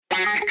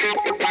Hey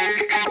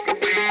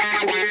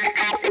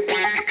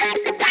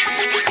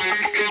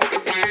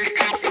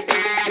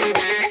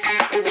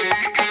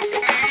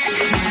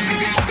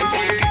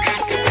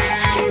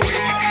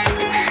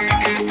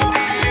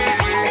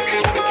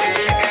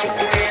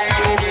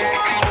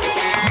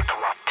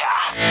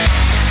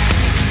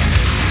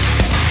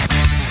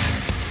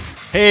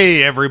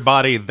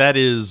everybody, that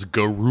is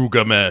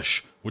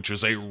Garugamesh, which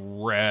is a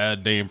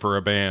rad name for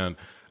a band.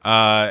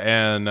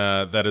 And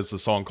that is a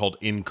song called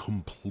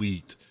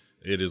Incomplete.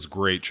 It is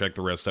great. Check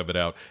the rest of it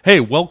out. Hey,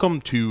 welcome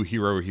to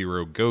Hero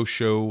Hero Go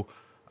Show.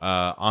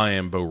 I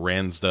am Bo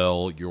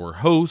Ransdell, your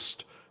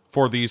host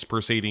for these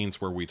proceedings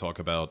where we talk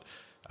about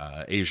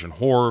Asian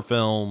horror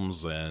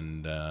films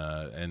and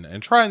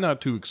try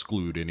not to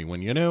exclude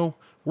anyone. You know,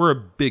 we're a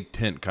big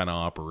tent kind of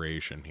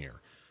operation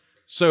here.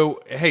 So,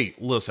 hey,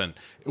 listen,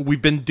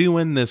 we've been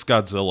doing this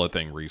Godzilla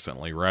thing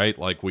recently, right?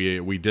 Like,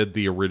 we did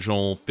the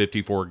original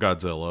 54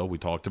 Godzilla. We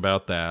talked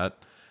about that.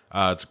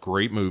 It's a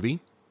great movie.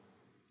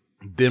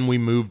 Then we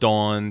moved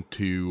on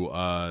to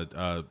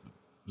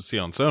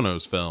Sion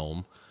Sono's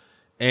film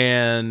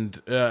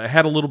and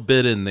had a little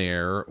bit in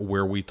there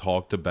where we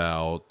talked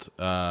about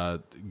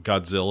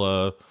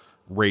Godzilla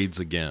Raids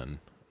Again.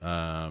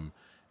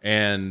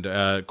 And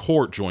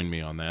Court joined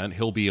me on that.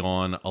 He'll be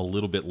on a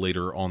little bit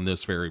later on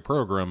this very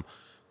program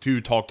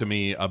to talk to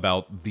me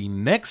about the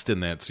next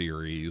in that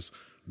series,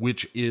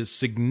 which is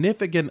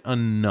significant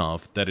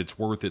enough that it's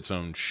worth its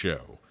own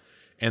show.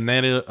 And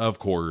that, of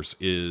course,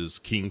 is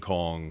King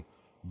Kong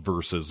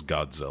versus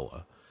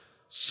Godzilla.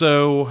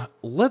 So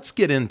let's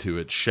get into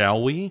it,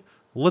 shall we?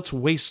 Let's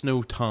waste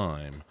no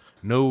time.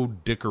 No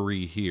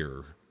dickery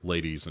here,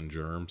 ladies and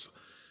germs.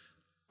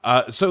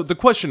 So the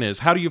question is,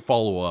 how do you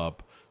follow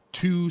up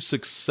two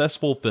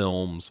successful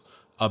films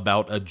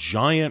about a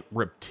giant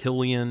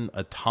reptilian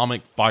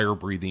atomic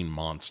fire-breathing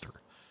monster?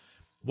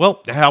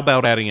 Well, how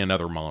about adding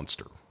another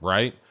monster,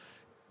 right?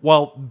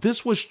 While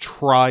this was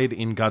tried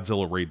in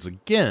Godzilla Raids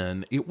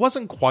Again, it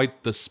wasn't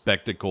quite the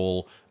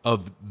spectacle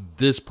of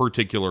this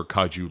particular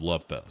kaiju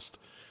love fest.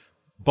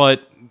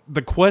 But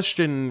the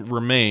question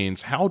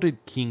remains, how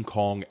did King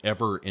Kong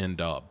ever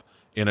end up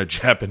in a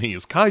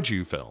Japanese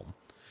kaiju film?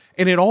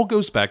 And it all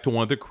goes back to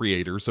one of the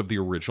creators of the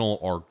original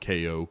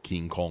RKO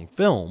King Kong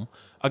film,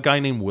 a guy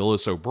named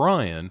Willis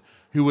O'Brien,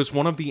 who was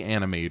one of the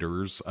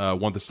animators,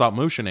 one of the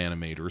stop-motion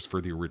animators for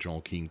the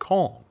original King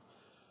Kong.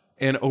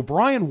 And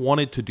O'Brien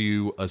wanted to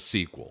do a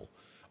sequel,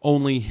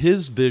 only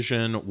his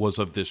vision was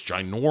of this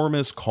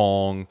ginormous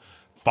Kong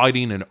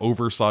fighting an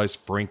oversized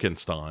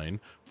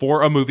Frankenstein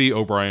for a movie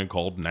O'Brien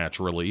called,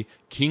 naturally,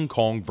 King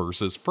Kong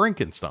vs.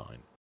 Frankenstein.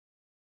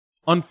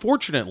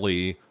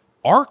 Unfortunately,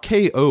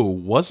 RKO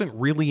wasn't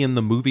really in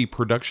the movie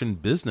production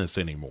business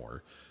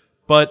anymore,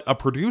 but a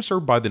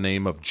producer by the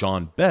name of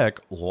John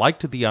Beck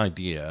liked the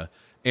idea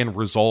and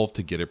resolved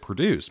to get it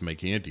produced,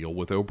 making a deal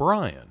with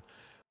O'Brien.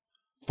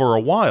 For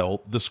a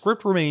while, the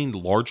script remained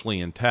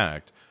largely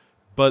intact,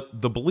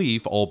 but the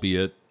belief,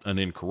 albeit an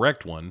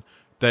incorrect one,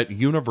 that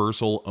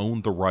Universal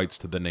owned the rights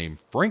to the name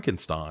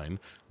Frankenstein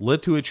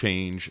led to a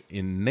change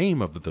in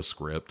name of the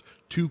script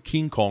to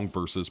King Kong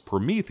vs.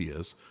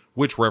 Prometheus,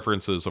 which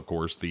references, of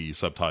course, the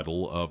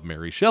subtitle of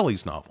Mary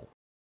Shelley's novel.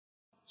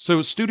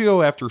 So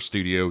studio after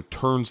studio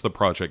turns the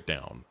project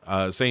down,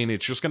 saying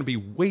it's just going to be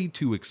way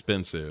too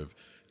expensive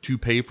to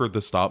pay for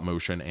the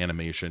stop-motion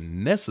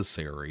animation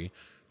necessary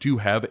to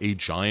have a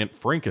giant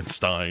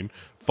Frankenstein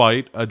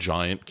fight a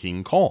giant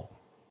King Kong.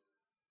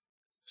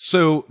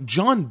 So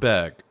John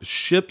Beck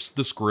ships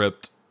the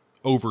script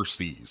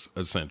overseas,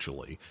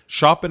 essentially,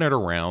 shopping it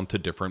around to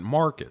different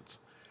markets.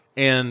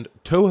 And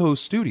Toho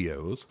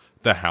Studios,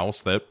 the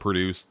house that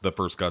produced the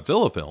first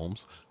Godzilla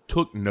films,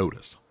 took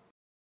notice.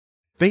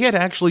 They had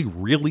actually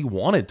really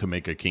wanted to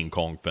make a King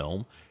Kong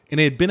film, and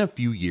it had been a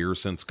few years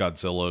since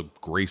Godzilla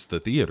graced the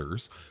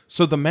theaters,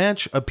 so the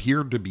match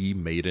appeared to be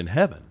made in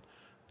heaven.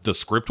 The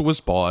script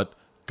was bought,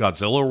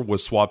 Godzilla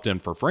was swapped in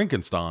for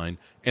Frankenstein,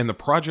 and the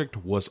project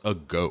was a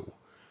go.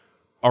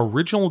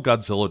 Original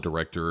Godzilla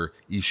director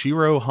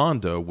Ishiro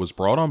Honda was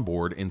brought on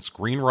board, and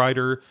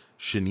screenwriter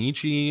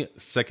Shinichi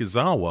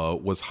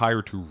Sekizawa was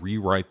hired to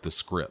rewrite the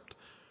script.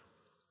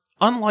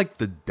 Unlike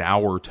the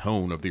dour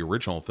tone of the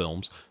original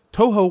films,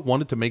 Toho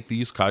wanted to make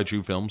these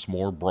kaiju films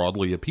more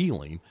broadly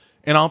appealing,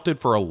 and opted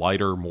for a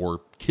lighter,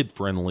 more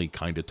kid-friendly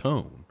kind of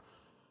tone.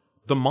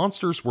 The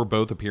monsters were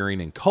both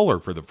appearing in color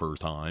for the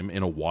first time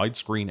in a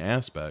widescreen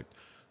aspect,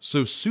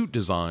 so suit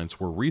designs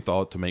were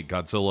rethought to make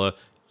Godzilla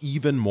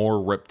even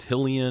more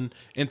reptilian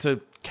and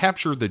to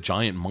capture the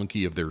giant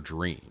monkey of their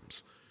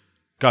dreams.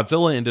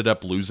 Godzilla ended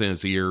up losing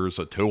his ears,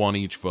 a toe on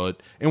each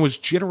foot, and was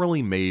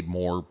generally made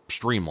more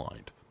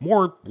streamlined,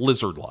 more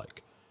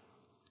lizard-like.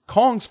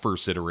 Kong's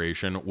first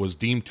iteration was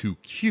deemed too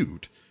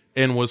cute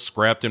and was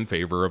scrapped in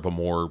favor of a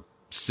more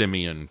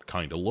simian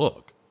kind of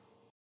look.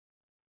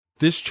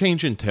 This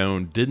change in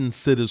tone didn't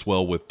sit as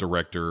well with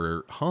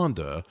director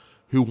Honda,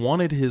 who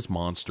wanted his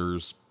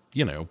monsters,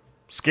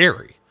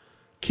 scary.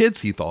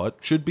 Kids, he thought,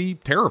 should be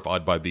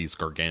terrified by these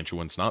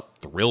gargantuans, not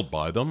thrilled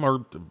by them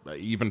or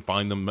even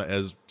find them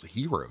as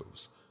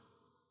heroes.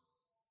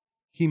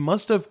 He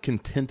must have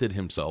contented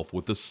himself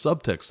with the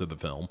subtext of the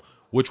film,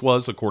 which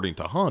was, according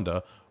to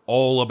Honda,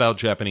 all about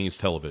Japanese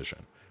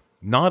television.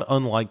 Not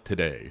unlike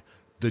today,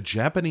 the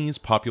Japanese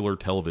popular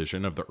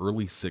television of the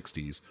early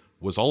 60s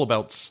was all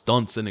about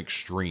stunts and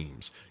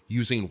extremes,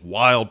 using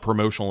wild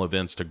promotional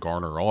events to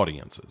garner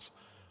audiences.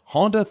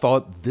 Honda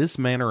thought this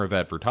manner of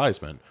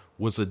advertisement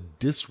was a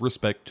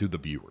disrespect to the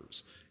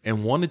viewers,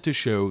 and wanted to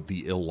show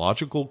the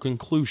illogical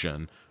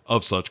conclusion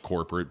of such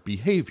corporate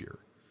behavior.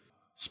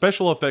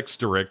 Special effects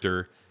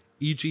director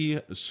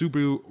Eiji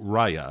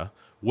Tsuburaya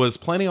was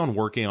planning on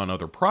working on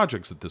other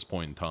projects at this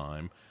point in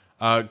time,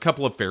 a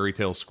couple of fairy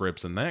tale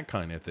scripts and that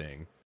kind of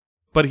thing.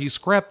 But he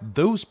scrapped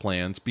those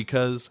plans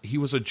because he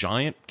was a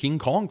giant King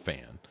Kong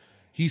fan.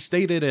 He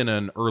stated in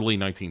an early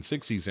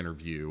 1960s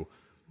interview,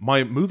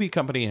 "My movie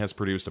company has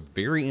produced a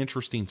very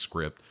interesting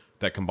script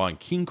that combined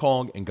King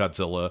Kong and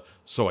Godzilla,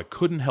 so I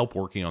couldn't help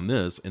working on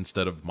this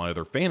instead of my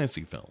other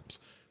fantasy films.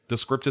 The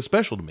script is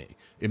special to me.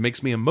 It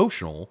makes me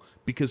emotional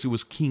because it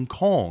was King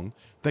Kong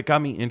that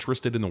got me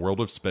interested in the world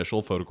of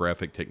special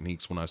photographic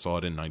techniques when I saw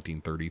it in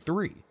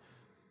 1933.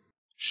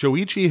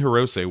 Shoichi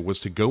Hirose was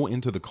to go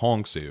into the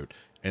Kong suit,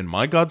 and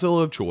my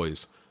Godzilla of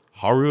choice,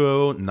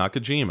 Haruo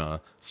Nakajima,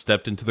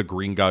 stepped into the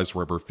green guy's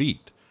rubber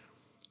feet.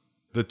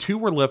 The two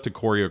were left to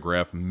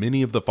choreograph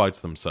many of the fights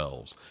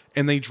themselves,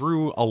 and they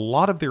drew a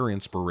lot of their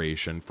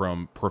inspiration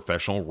from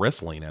professional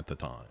wrestling at the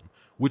time,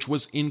 which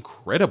was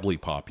incredibly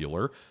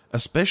popular,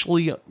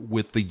 especially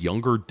with the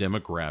younger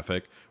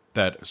demographic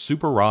that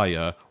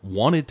Tsuburaya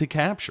wanted to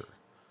capture.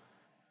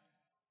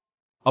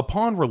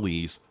 Upon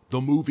release, the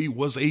movie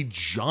was a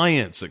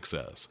giant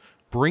success,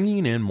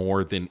 bringing in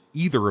more than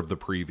either of the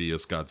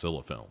previous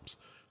Godzilla films.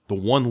 The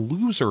one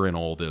loser in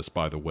all this,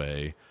 by the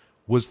way,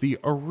 was the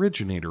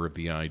originator of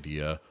the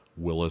idea,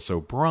 Willis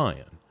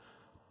O'Brien.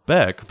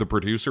 Beck, the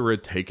producer,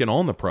 had taken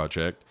on the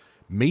project,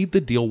 made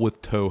the deal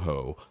with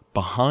Toho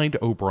behind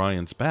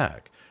O'Brien's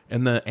back,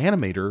 and the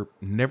animator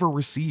never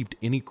received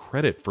any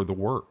credit for the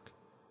work.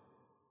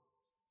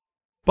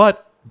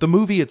 But the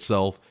movie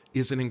itself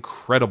is an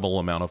incredible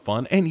amount of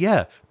fun, and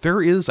yeah,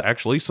 there is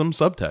actually some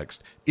subtext.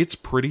 It's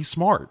pretty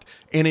smart,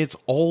 and it's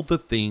all the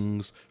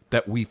things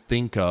that we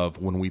think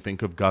of when we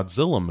think of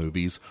Godzilla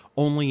movies,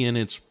 only in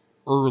its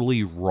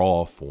early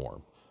raw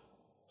form.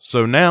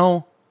 So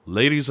now,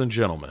 ladies and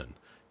gentlemen,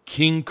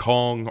 King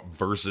Kong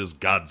versus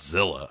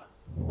Godzilla.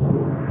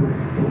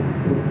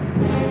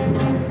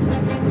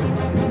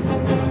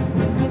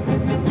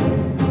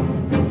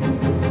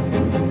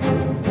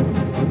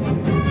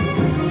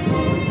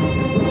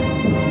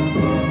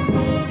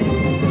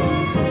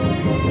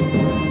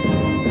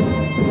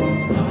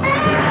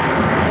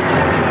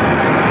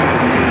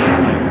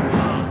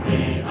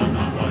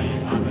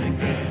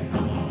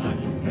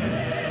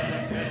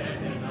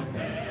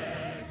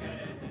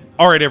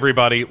 All right,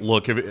 everybody,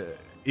 look,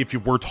 if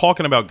we're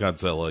talking about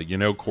Godzilla, you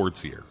know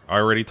Court's here. I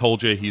already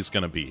told you he's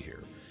going to be here.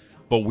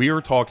 But we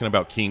are talking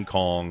about King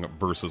Kong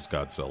versus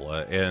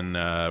Godzilla.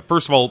 And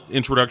first of all,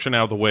 introduction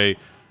out of the way,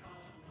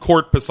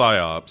 Court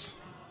Psyops.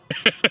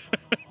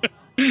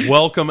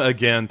 Welcome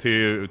again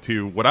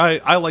to what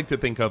I like to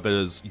think of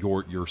as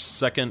your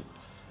second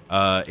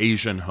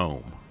Asian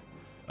home.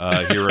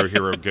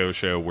 Hero Go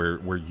Show,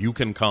 where you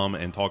can come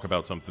and talk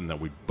about something that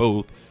we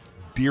both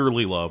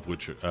dearly love,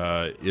 which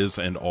is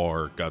and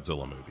are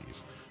Godzilla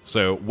movies.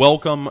 So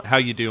welcome, how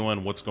you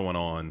doing, what's going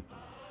on,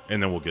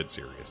 and then we'll get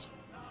serious.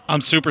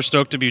 I'm super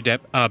stoked to be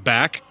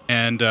back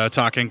and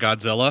talking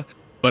Godzilla,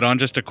 but on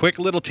just a quick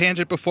little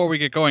tangent before we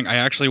get going, I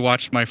actually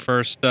watched my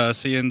first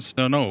Seeing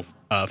No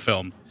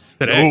film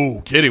today.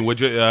 Oh, kidding. What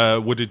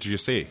did you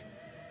see?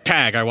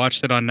 Tag. I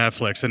watched it on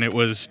Netflix, and it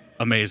was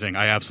amazing.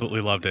 I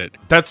absolutely loved it.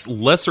 That's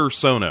lesser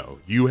Sono.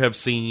 You have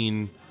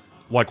seen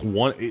like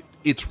one,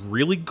 it's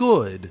really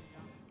good,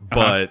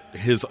 but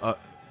his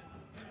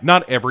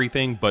not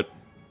everything, but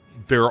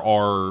there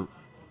are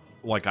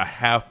like a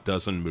half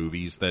dozen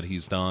movies that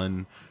he's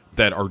done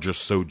that are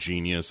just so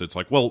genius. It's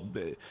like, well,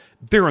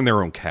 they're in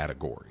their own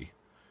category,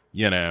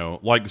 you know,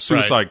 like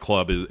Suicide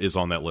Club is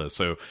on that list.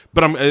 So,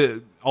 but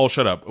I'll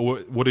shut up.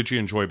 What did you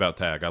enjoy about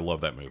Tag? I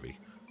love that movie.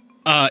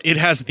 It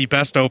has the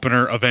best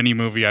opener of any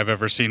movie I've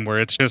ever seen, where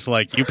it's just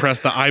like you press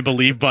the I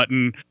believe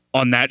button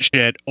on that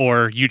shit,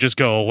 or you just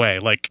go away.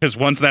 Like, because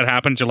once that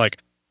happens, you're like,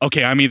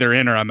 okay, I'm either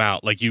in or I'm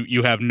out. Like,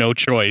 you have no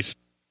choice.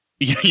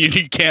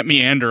 You can't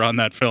meander on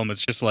that film.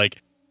 It's just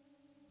like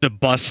the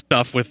bus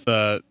stuff with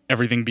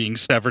everything being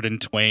severed in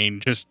twain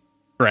just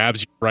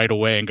grabs you right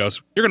away and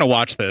goes, you're going to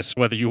watch this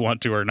whether you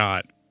want to or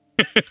not.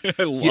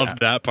 I loved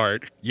that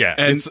part. Yeah,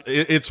 and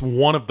it's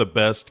one of the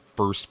best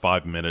first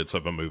 5 minutes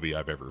of a movie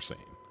I've ever seen.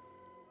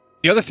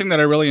 The other thing that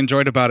I really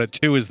enjoyed about it,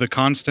 too, is the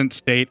constant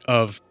state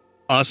of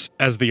us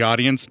as the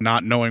audience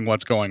not knowing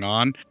what's going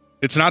on.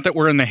 It's not that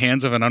we're in the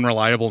hands of an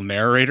unreliable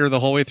narrator the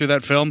whole way through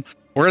that film.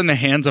 We're in the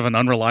hands of an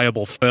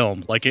unreliable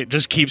film. Like, it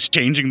just keeps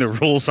changing the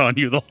rules on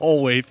you the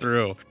whole way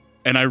through.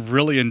 And I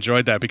really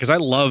enjoyed that because I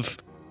love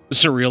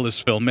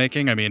surrealist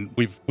filmmaking. I mean,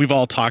 we've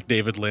all talked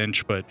David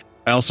Lynch, but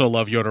I also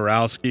love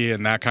Jodorowsky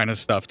and that kind of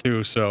stuff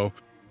too. So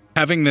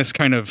having this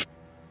kind of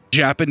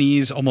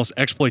Japanese almost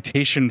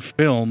exploitation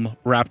film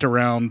wrapped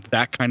around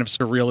that kind of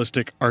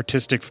surrealistic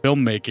artistic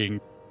filmmaking.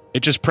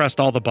 It just pressed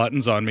all the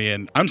buttons on me,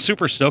 and I'm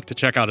super stoked to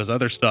check out his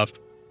other stuff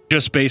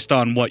just based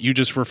on what you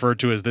just referred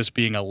to as this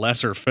being a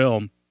lesser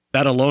film.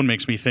 That alone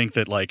makes me think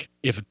that, like,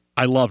 if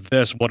I loved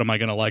this, what am I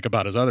going to like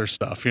about his other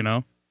stuff, you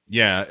know?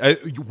 Yeah,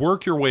 you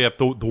work your way up.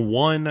 The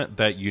one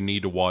that you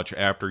need to watch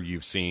after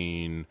you've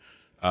seen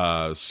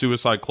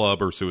Suicide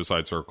Club or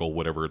Suicide Circle,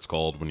 whatever it's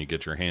called, when you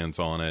get your hands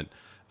on it.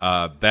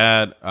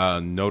 That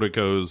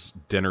Nodoko's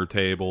Dinner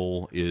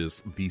Table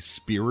is the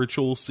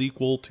spiritual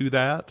sequel to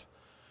that.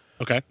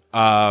 Okay.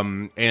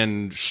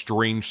 And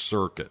Strange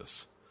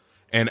Circus.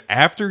 And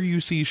after you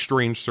see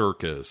Strange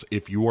Circus,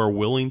 if you are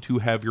willing to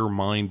have your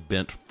mind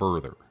bent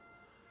further,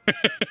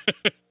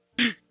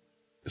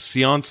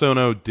 Sion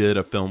Sono did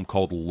a film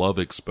called Love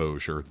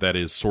Exposure that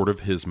is sort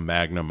of his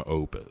magnum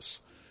opus.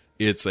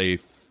 It's a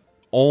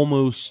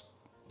almost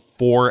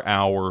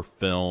 4-hour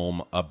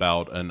film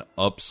about an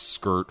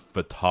upskirt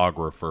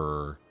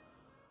photographer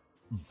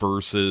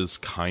versus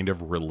kind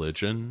of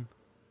religion.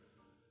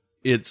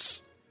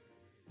 It's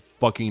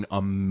fucking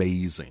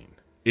amazing.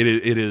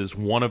 It is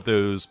one of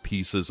those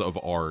pieces of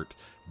art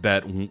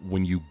that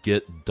when you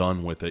get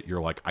done with it, you're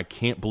like, I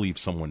can't believe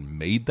someone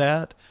made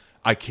that.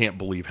 I can't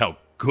believe how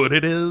good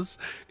it is.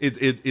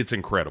 It's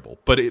incredible.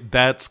 But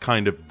that's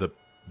kind of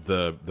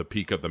the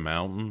peak of the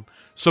mountain.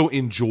 So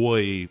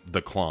enjoy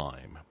the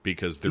climb,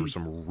 because there's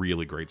some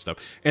really great stuff.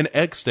 And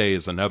X Day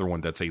is another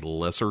one that's a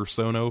lesser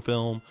Sono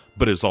film,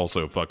 but is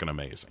also fucking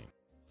amazing.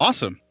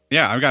 Awesome.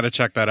 Yeah, I've got to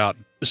check that out.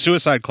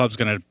 Suicide Club's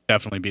going to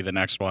definitely be the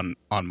next one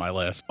on my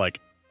list. Like,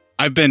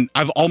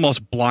 I've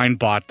almost blind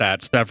bought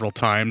that several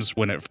times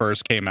when it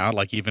first came out,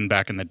 like even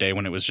back in the day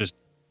when it was just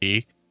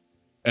DVD,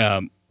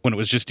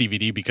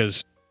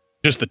 because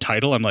just the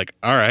title, I'm like,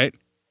 all right,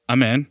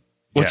 I'm in.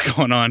 What's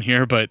going on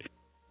here? But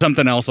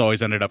something else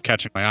always ended up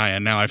catching my eye,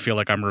 and now I feel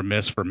like I'm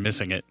remiss for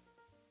missing it.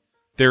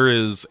 There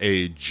is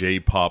a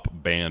J-pop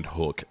band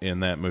hook in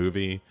that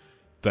movie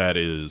that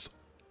is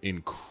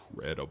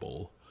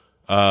incredible.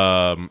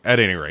 At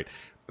any rate,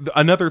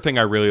 another thing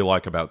I really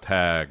like about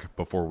Tag,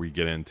 before we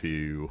get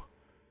into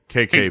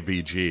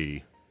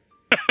KKVG,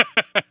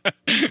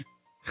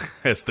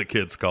 as the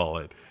kids call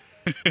it.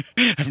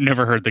 I've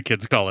never heard the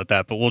kids call it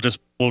that, but we'll just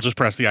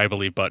press the I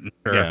believe button.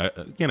 Sure.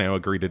 Yeah,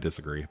 agree to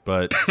disagree.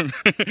 But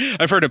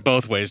I've heard it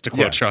both ways, to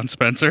quote Sean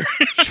Spencer.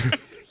 Sure.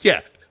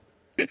 Yeah.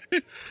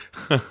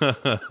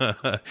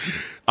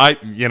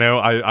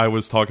 I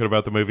was talking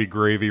about the movie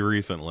Gravy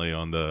recently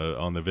on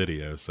the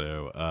video,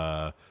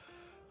 so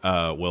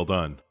well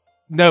done.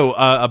 No,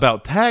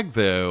 about Tag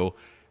though,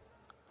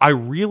 I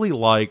really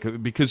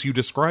like, because you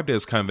described it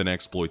as kind of an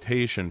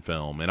exploitation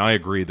film, and I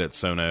agree that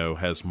Sono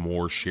has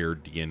more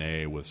shared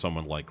DNA with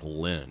someone like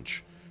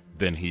Lynch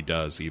than he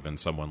does even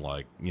someone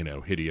like,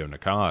 Hideo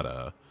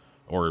Nakata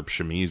or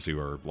Shimizu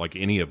or like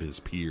any of his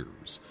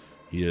peers.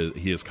 He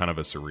is kind of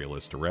a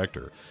surrealist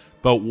director.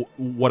 But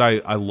what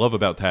I love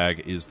about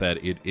Tag is that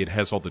it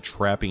has all the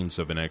trappings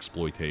of an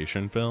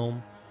exploitation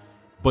film,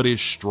 but is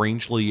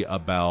strangely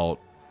about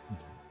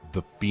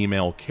the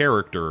female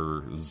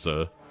characters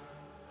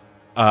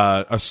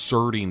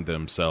asserting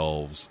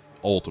themselves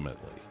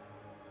ultimately.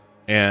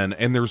 And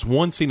there's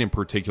one scene in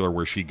particular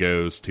where she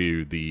goes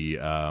to the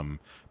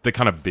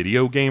kind of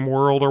video game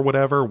world or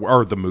whatever,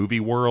 or the movie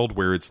world,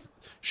 where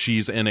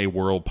she's in a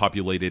world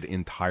populated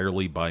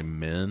entirely by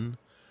men,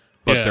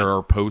 but there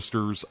are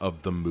posters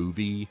of the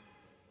movie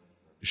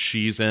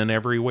she's in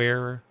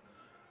everywhere.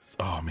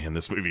 Oh man,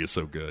 this movie is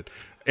so good.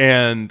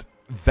 And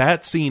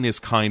that scene is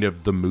kind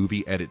of the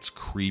movie at its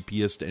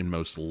creepiest and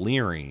most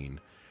leering,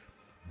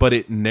 but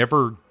it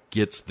never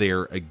gets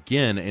there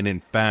again. And in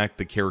fact,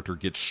 the character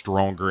gets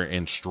stronger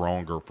and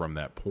stronger from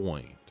that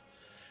point.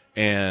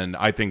 And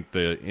I think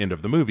the end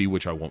of the movie,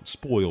 which I won't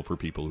spoil for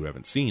people who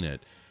haven't seen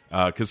it,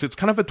 because it's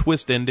kind of a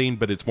twist ending,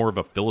 but it's more of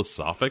a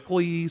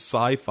philosophically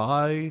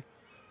sci-fi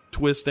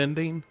twist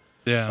ending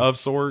of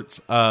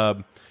sorts.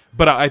 But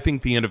I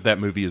think the end of that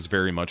movie is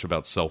very much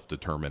about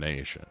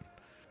self-determination.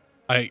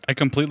 I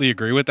completely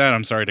agree with that.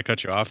 I'm sorry to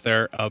cut you off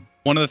there.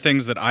 One of the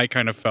things that I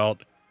kind of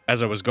felt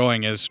as I was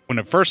going is when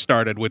it first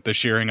started with the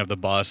shearing of the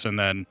bus, and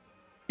then,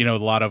 a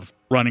lot of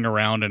running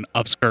around and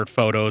upskirt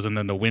photos, and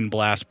then the wind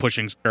blast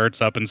pushing skirts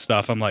up and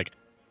stuff. I'm like,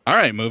 all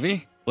right,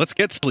 movie, let's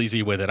get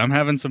sleazy with it. I'm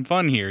having some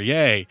fun here.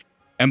 Yay.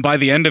 And by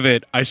the end of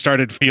it, I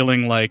started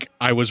feeling like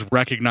I was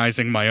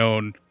recognizing my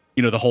own,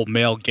 the whole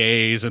male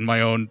gaze and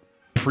my own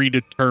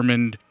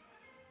predetermined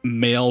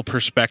male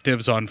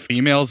perspectives on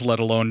females, let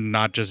alone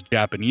not just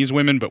Japanese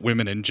women, but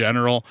women in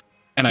general.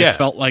 And I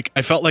felt like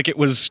it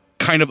was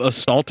kind of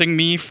assaulting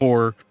me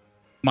for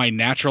my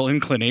natural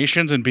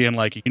inclinations, and being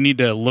like, you need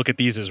to look at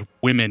these as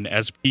women,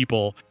 as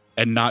people,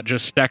 and not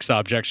just sex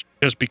objects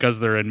just because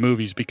they're in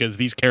movies, because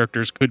these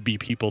characters could be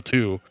people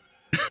too.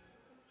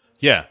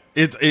 Yeah,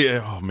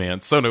 oh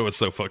man, Sono is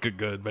so fucking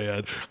good,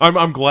 man.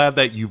 I'm glad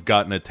that you've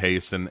gotten a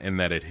taste and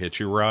that it hit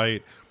you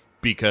right,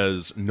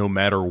 because no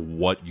matter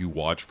what you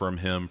watch from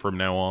him from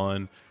now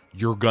on,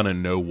 you're gonna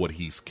know what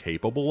he's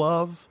capable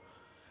of.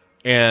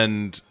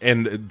 And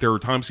there are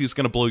times he's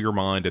going to blow your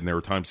mind, and there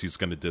are times he's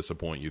going to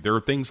disappoint you. There are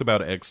things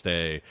about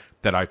X-Day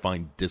that I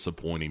find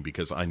disappointing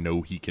because I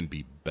know he can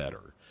be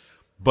better.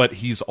 But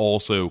he's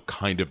also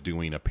kind of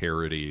doing a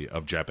parody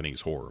of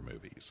Japanese horror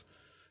movies.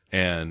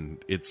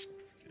 And it's...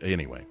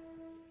 Anyway.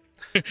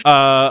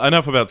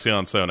 Enough about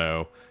Sion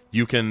Sono.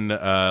 You can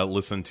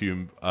listen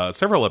to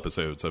several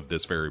episodes of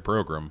this very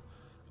program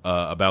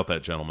about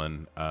that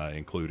gentleman,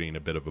 including a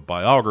bit of a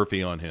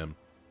biography on him.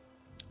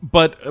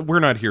 But we're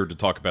not here to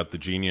talk about the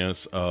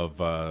genius of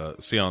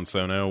Sion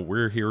Sono.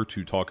 We're here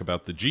to talk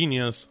about the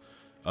genius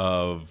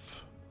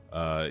of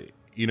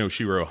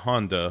Inoshiro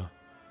Honda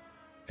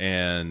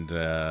and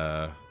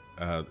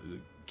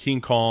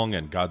King Kong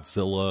and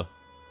Godzilla.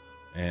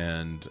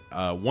 And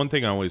one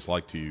thing I always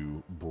like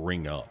to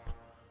bring up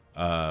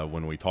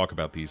when we talk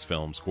about these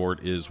films, Gord,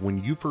 is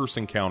when you first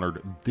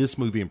encountered this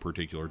movie in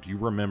particular, do you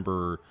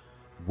remember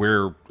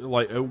where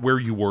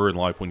you were in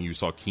life when you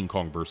saw King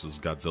Kong versus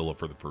Godzilla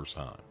for the first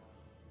time?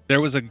 There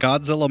was a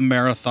Godzilla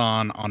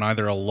marathon on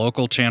either a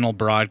local channel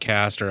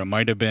broadcast or it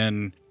might have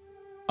been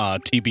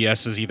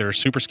TBS's either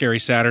Super Scary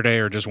Saturday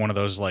or just one of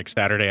those like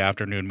Saturday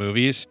afternoon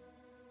movies.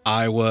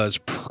 I was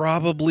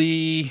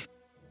probably,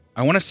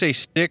 I want to say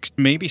 6,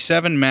 maybe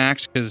 7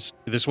 max, because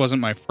this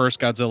wasn't my first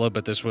Godzilla,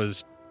 but this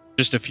was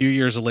just a few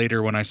years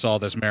later when I saw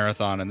this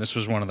marathon, and this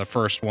was one of the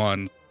first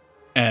ones.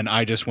 And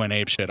I just went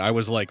apeshit. I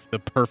was like the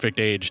perfect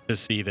age to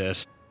see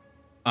this.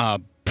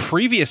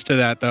 Previous to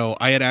that, though,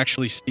 I had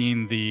actually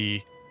seen the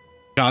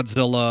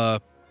Godzilla.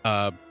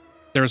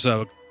 There's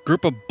a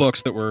group of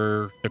books that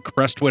were the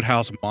Crestwood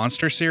House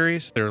Monster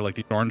series. They're like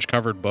these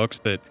orange-covered books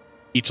that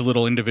each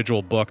little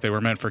individual book, they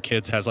were meant for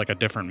kids, has like a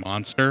different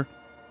monster.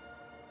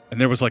 And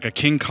there was like a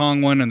King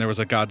Kong one and there was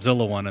a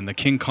Godzilla one. And the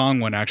King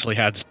Kong one actually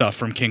had stuff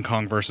from King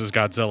Kong versus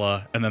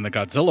Godzilla. And then the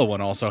Godzilla one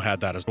also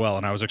had that as well.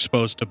 And I was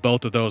exposed to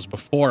both of those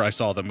before I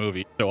saw the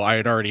movie. So I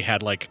had already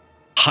had like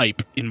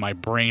hype in my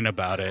brain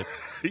about it.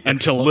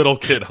 Until little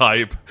kid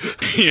hype.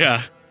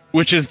 Yeah.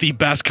 Which is the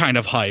best kind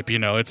of hype, you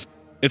know. It's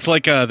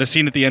like the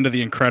scene at the end of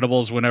The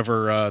Incredibles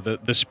whenever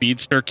the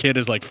speedster kid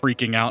is like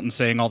freaking out and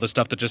saying all the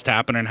stuff that just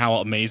happened and how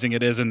amazing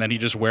it is. And then he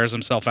just wears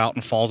himself out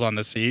and falls on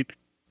the seat.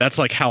 That's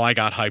like how I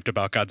got hyped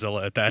about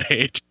Godzilla at that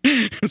age.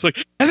 It's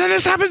like, and then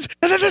this happens,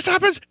 and then this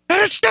happens,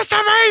 and it's just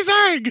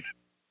amazing.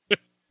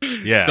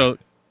 Yeah. So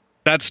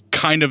that's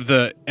kind of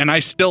and I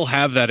still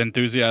have that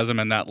enthusiasm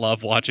and that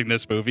love watching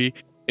this movie.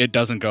 It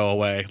doesn't go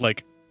away.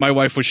 Like, my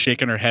wife was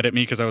shaking her head at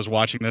me because I was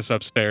watching this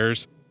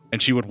upstairs,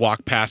 and she would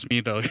walk past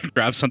me to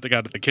grab something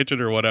out of the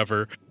kitchen or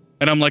whatever.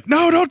 And I'm like,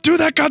 no, don't do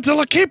that,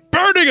 Godzilla. Keep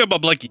burning him. I'm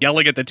like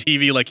yelling at the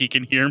TV like he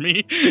can hear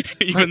me,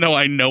 even though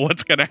I know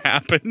what's going to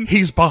happen.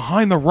 He's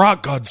behind the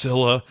rock,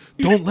 Godzilla.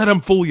 Don't let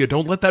him fool you.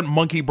 Don't let that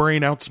monkey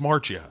brain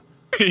outsmart you.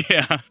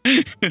 Yeah,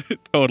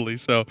 totally.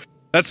 So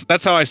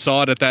that's how I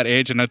saw it at that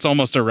age. And it's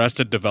almost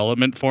Arrested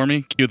Development for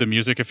me. Cue the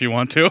music if you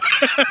want to.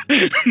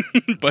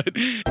 But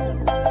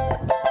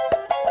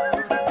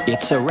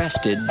it's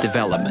Arrested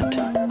Development.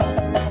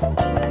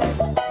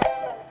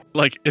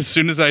 Like, as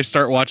soon as I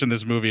start watching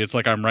this movie, it's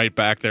like I'm right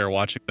back there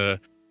watching the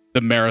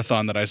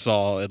marathon that I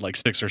saw at like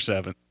 6 or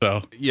 7.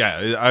 So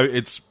yeah,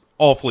 it's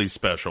awfully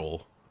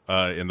special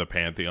in the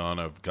pantheon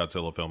of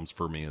Godzilla films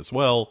for me as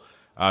well.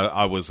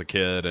 I was a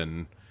kid,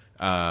 and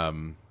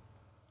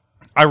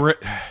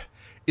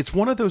it's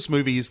one of those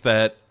movies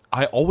that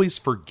I always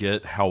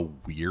forget how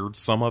weird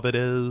some of it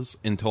is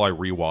until I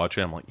rewatch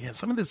it. I'm like, yeah,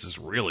 some of this is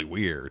really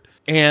weird.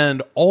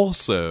 And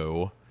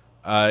also,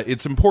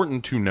 it's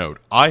important to note,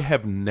 I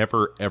have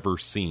never ever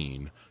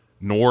seen,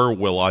 nor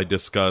will I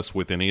discuss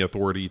with any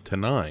authority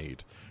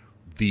tonight,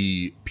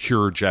 the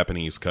pure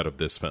Japanese cut of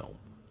this film.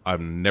 I've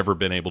never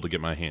been able to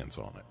get my hands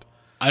on it.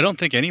 I don't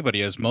think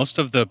anybody has. Most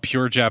of the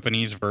pure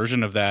Japanese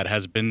version of that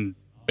has been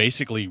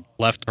basically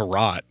left to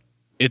rot.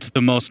 It's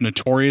the most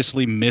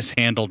notoriously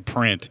mishandled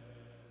print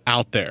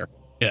out there.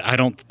 I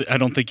don't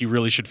think you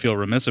really should feel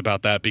remiss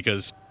about that,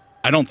 because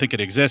I don't think it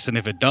exists, and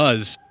if it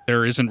does,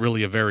 there isn't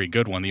really a very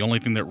good one. The only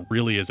thing that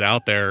really is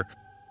out there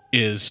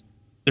is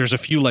there's a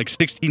few like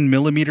 16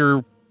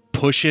 millimeter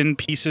push-in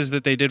pieces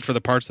that they did for the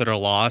parts that are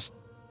lost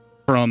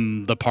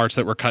from the parts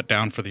that were cut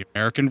down for the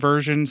American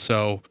version.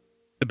 So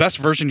the best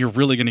version you're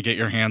really going to get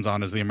your hands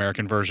on is the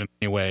American version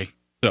anyway.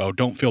 So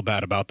don't feel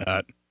bad about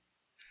that.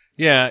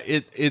 Yeah,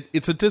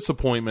 it's a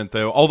disappointment,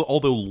 though,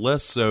 although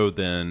less so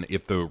than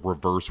if the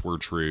reverse were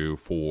true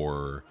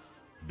for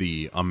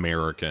the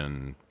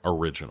American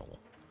original.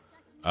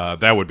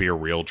 That would be a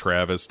real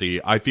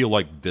travesty. I feel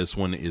like this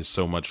one is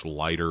so much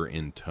lighter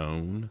in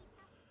tone.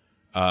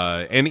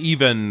 And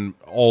even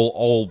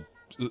all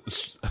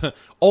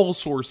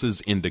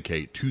sources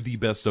indicate, to the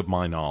best of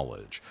my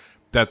knowledge,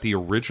 that the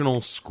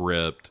original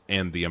script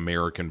and the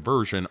American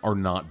version are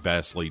not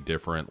vastly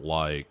different,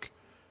 like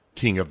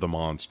King of the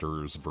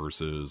Monsters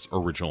versus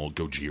original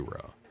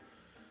Gojira.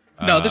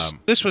 No,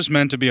 this was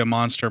meant to be a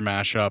monster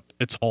mashup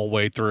its whole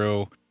way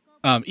through.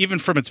 Even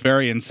from its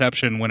very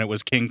inception, when it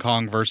was King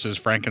Kong versus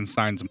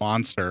Frankenstein's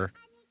monster,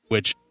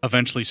 which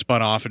eventually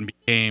spun off and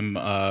became,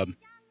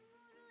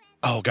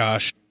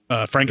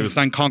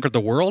 Frankenstein Conquered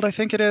the World, I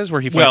think it is,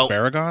 where he fights Well,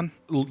 Baragon.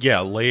 Yeah,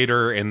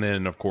 later, and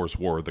then of course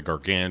War of the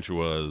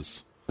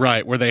Gargantuas.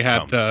 Right, where they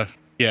had comes.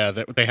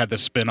 they had the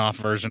spin-off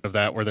version of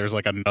that where there's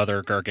like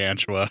another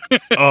Gargantua.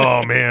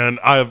 Oh man,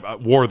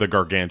 War of the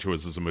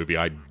Gargantuas is a movie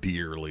I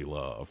dearly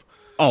love.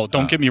 Oh,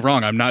 don't get me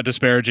wrong, I'm not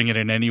disparaging it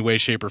in any way,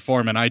 shape, or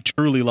form, and I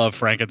truly love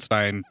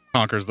Frankenstein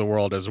Conquers the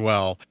World as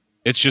well.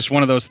 It's just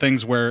one of those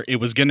things where it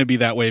was going to be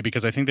that way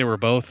because I think they were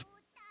both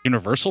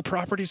Universal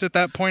properties at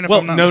that point. If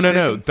I'm not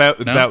mistaken.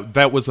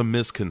 That was a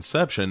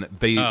misconception.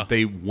 They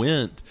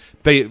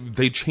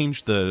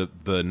changed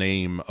the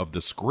name of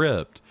the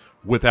script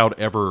without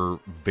ever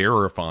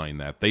verifying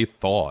that. They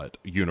thought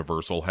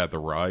Universal had the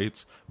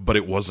rights, but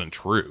it wasn't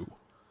true.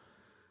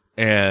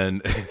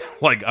 And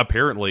like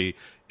apparently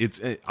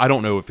I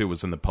don't know if it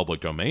was in the public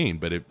domain,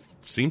 but it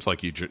seems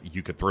like you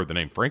could throw the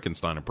name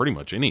Frankenstein in pretty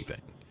much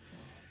anything.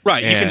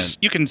 Right,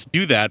 you can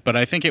do that, but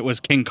I think it was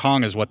King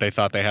Kong is what they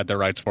thought they had the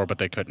rights for, but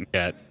they couldn't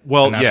get.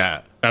 Well,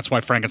 that's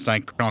why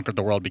Frankenstein Conquered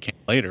the World became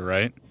later,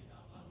 right?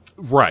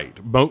 Right.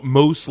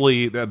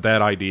 Mostly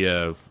that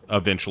idea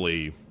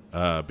eventually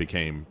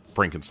became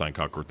Frankenstein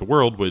Conquered the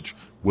World, which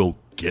we'll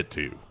get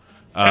to.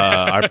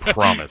 I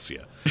promise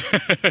you.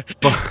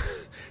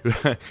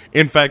 But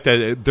in fact,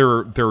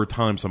 there are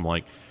times I'm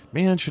like,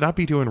 man, should I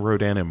be doing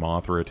Rodan and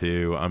Mothra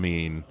too? I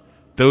mean,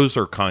 those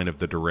are kind of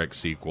the direct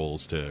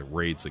sequels to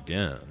Raids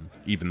Again,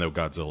 even though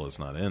Godzilla's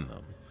not in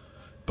them.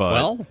 But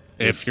well,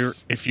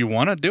 if you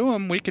want to do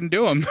them, we can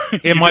do them.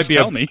 It might be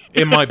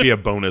it might be a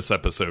bonus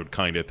episode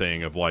kind of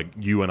thing of like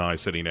you and I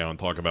sitting down and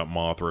talk about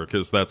Mothra,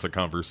 because that's a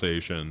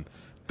conversation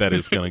that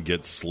is going to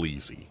get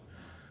sleazy.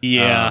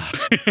 Yeah.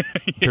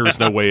 There's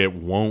no way it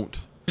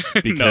won't,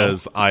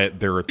 because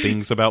there are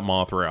things about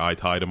Mothra I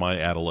tie to my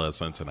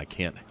adolescence and I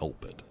can't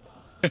help it.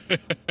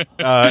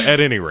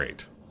 At any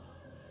rate.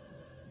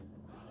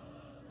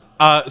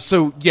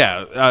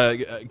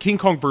 King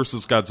Kong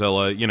versus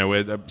Godzilla,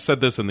 it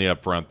said this in the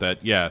upfront that,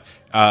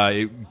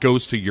 it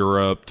goes to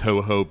Europe,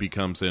 Toho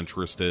becomes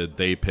interested,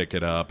 they pick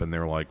it up, and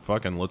they're like,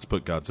 fucking, let's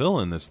put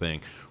Godzilla in this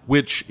thing,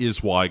 which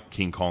is why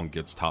King Kong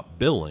gets top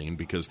billing,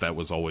 because that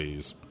was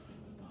always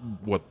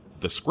what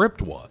the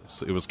script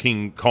was. It was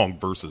King Kong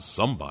versus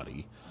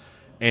somebody.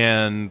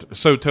 And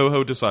so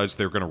Toho decides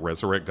they're going to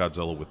resurrect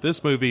Godzilla with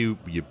this movie.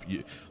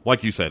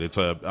 Like you said, it's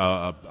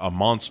a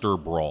monster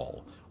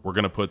brawl. We're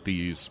going to put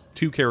these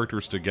two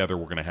characters together.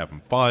 We're going to have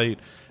them fight.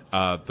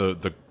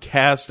 The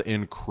cast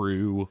and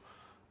crew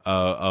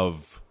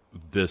of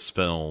this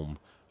film,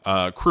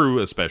 crew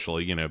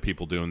especially,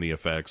 people doing the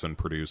effects and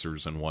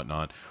producers and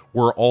whatnot,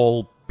 were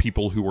all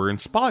people who were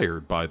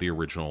inspired by the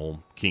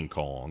original King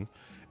Kong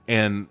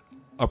and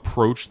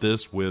approached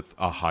this with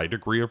a high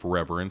degree of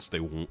reverence.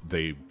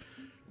 They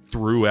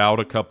threw out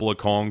a couple of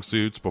Kong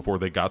suits before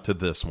they got to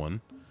this one.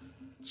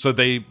 So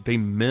they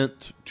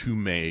meant to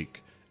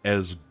make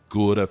as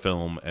good a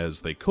film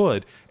as they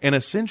could, and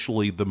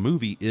essentially the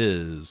movie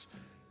is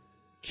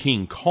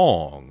King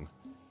Kong,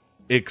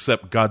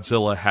 except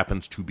Godzilla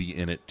happens to be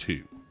in it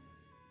too.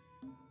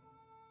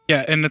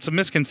 Yeah, and it's a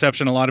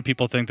misconception. A lot of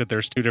people think that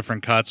there's two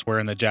different cuts, where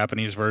in the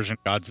Japanese version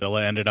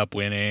Godzilla ended up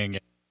winning.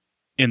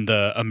 In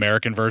the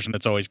American version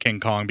it's always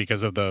King Kong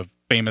because of the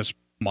famous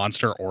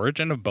monster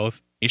origin of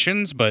both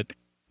nations, but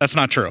that's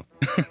not true.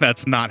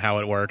 That's not how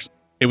it works.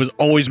 It was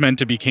always meant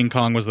to be King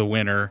Kong was the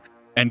winner.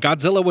 And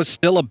Godzilla was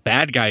still a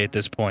bad guy at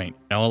this point.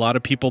 A lot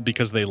of people,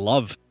 because they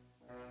love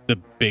the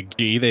big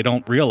G, they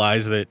don't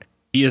realize that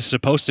he is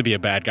supposed to be a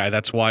bad guy.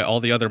 That's why all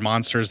the other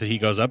monsters that he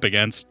goes up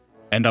against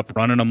end up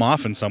running him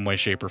off in some way,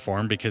 shape, or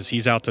form, because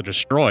he's out to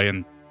destroy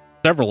in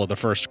several of the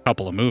first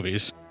couple of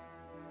movies.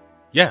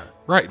 Yeah,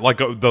 right. Like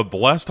the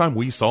last time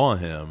we saw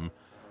him,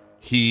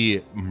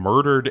 he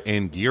murdered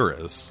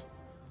Anguirus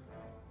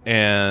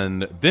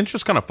and then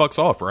just kind of fucks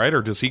off, right?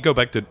 Or does he go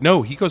back to...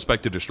 No, he goes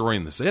back to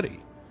destroying the city.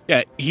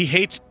 Yeah, he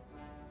hates...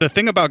 The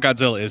thing about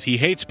Godzilla is he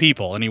hates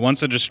people, and he wants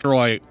to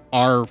destroy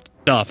our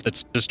stuff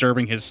that's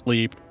disturbing his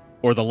sleep,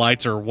 or the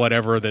lights, or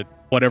whatever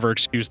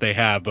excuse they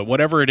have. But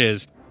whatever it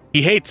is,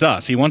 he hates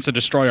us. He wants to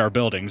destroy our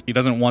buildings. He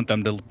doesn't want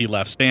them to be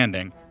left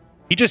standing.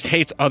 He just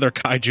hates other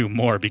kaiju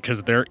more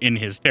because they're in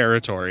his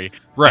territory.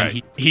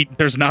 Right.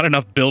 There's not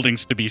enough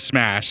buildings to be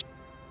smashed,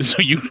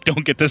 so you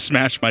don't get to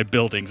smash my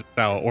buildings.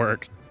 That's how it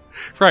works.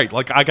 Right.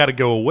 Like, I got to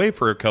go away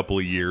for a couple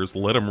of years,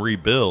 let them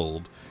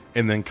rebuild,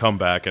 and then come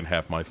back and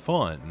have my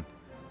fun.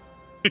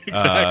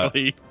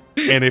 Exactly.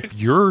 And if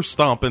you're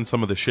stomping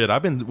some of the shit,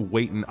 I've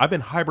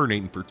been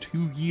hibernating for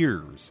 2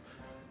 years,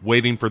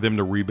 waiting for them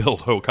to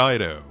rebuild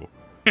Hokkaido.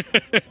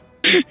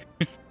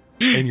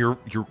 And you're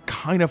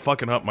kind of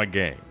fucking up my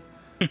game.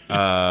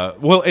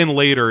 Well, and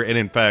later, and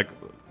in fact,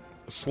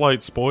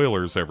 slight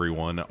spoilers,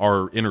 everyone,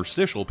 our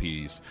interstitial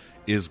piece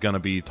is going to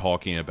be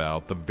talking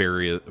about the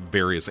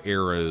various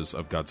eras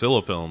of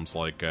Godzilla films,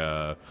 like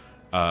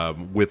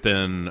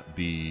within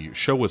the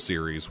Showa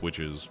series, which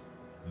is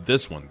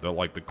this one,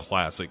 the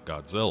classic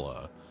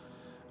Godzilla.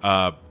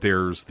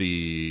 There's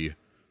the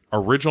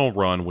original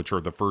run, which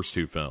are the first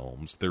two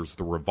films. There's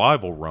the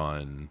revival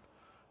run,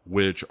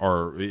 which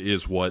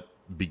is what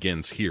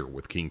begins here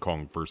with King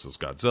Kong versus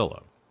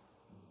Godzilla.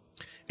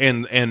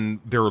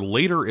 And there are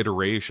later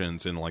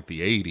iterations in like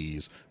the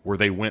 80s where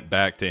they went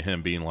back to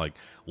him being like,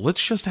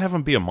 let's just have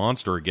him be a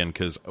monster again,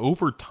 because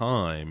over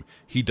time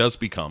he does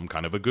become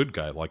kind of a good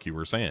guy, like you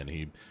were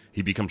saying.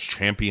 He becomes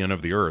champion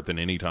of the earth, and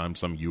anytime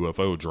some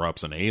UFO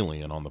drops an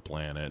alien on the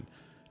planet,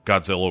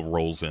 Godzilla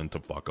rolls in to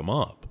fuck him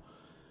up.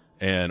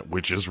 And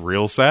which is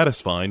real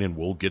satisfying, and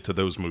we'll get to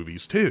those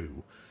movies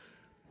too.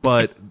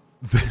 But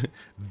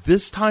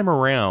this time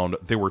around,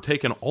 they were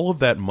taking all of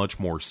that much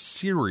more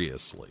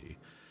seriously.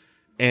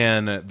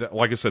 And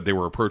like I said, they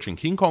were approaching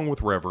King Kong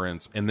with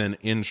reverence, and then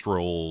in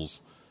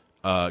strolls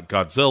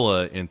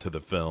Godzilla into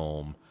the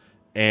film.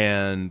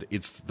 And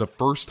it's the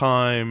first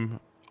time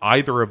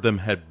either of them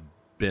had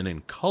been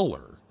in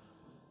color,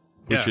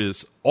 which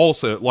is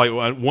also like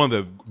one of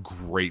the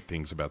great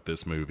things about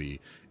this movie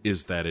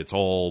is that it's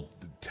all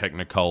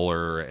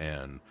Technicolor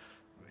and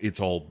it's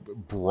all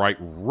bright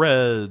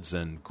reds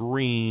and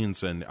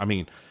greens. And I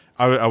mean,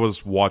 I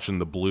was watching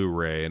the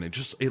Blu-ray and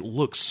it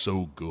looks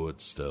so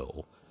good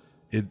still.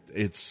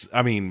 It's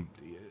I mean,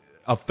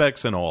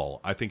 effects and all,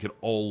 I think it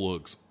all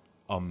looks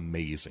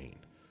amazing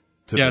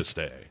to this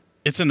day.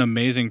 It's an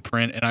amazing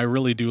print, and I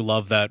really do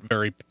love that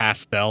very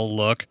pastel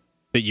look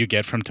that you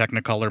get from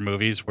Technicolor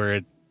movies where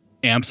it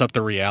amps up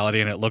the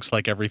reality and it looks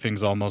like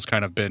everything's almost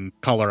kind of been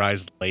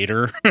colorized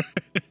later.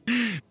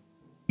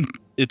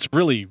 It's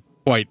really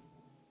quite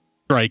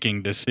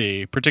striking to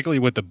see, particularly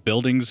with the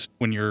buildings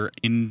when you're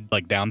in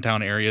like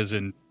downtown areas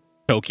in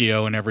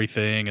Tokyo and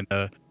everything,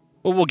 and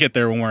we'll get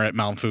there when we're at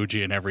Mount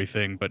Fuji and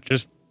everything, but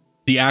just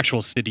the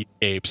actual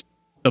cityscapes,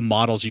 the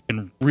models you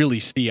can really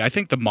see. I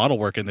think the model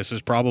work in this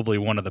is probably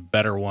one of the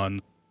better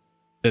ones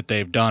that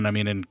they've done. I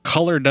mean, and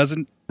color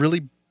isn't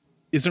really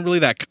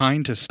that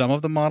kind to some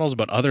of the models,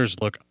 but others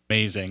look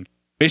amazing.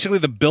 Basically,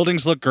 the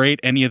buildings look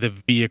great. Any of the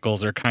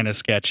vehicles are kind of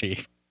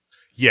sketchy.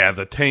 Yeah,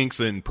 the tanks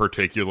in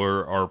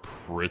particular are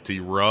pretty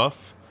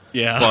rough.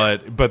 Yeah.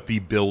 But the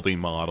building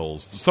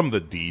models, some of the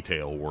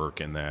detail work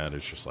in that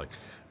is just like,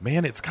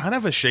 man, it's kind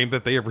of a shame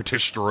that they ever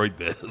destroyed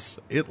this.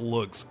 It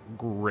looks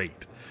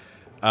great.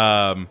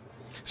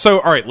 So,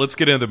 all right, let's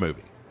get into the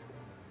movie.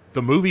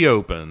 The movie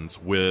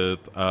opens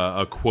with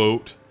a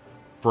quote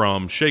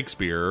from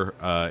Shakespeare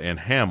in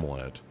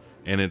Hamlet,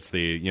 and it's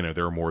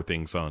there are more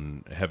things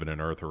on heaven and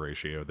earth,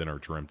 Horatio, than are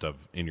dreamt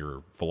of in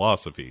your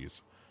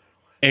philosophies.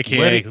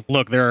 AKA,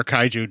 look, there are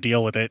kaiju,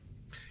 deal with it.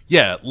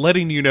 Yeah,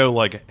 letting you know,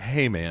 like,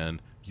 hey,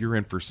 man, you're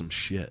in for some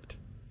shit.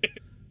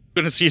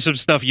 Going to see some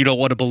stuff you don't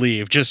want to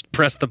believe. Just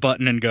press the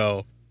button and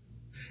go.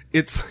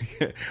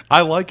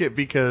 I like it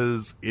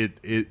because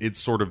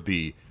it's sort of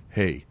the,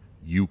 hey,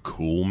 you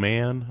cool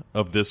man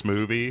of this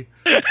movie.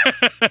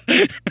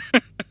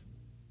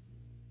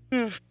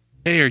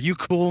 Hey, are you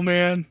cool,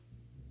 man?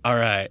 All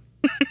right.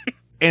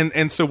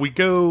 And so we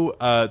go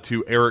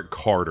to Eric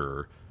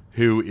Carter,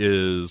 who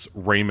is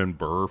Raymond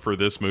Burr for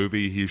this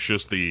movie. He's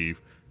just the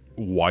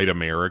white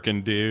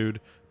American dude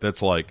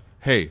that's like,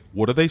 hey,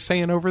 what are they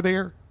saying over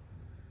there?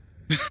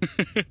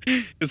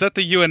 Is that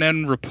the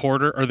UNN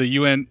reporter or the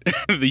UN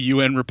the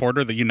UN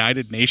reporter? The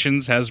United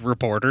Nations has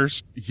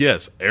reporters.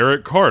 Yes,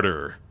 Eric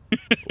Carter,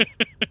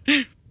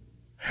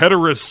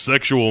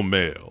 heterosexual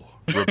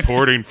male,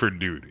 reporting for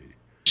duty.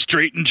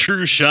 Straight and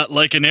true shot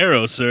like an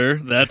arrow,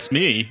 sir. That's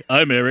me.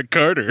 I'm Eric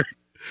Carter.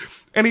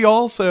 And he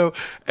also,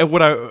 and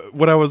when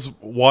I was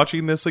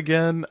watching this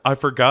again, I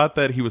forgot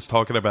that he was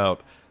talking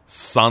about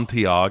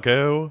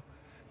Santiago,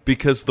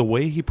 because the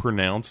way he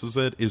pronounces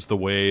it is the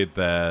way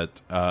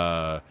that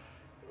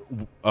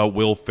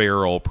Will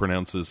Ferrell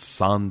pronounces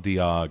San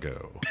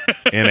Diego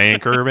in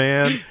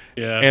Anchorman.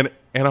 Yeah.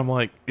 And I'm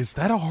like, is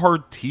that a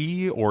hard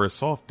T or a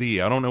soft D?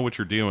 I don't know what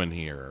you're doing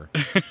here.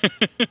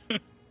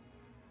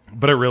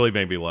 But it really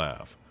made me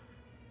laugh.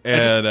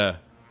 And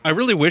I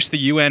really wish the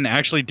UN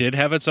actually did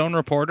have its own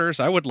reporters.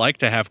 I would like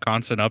to have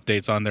constant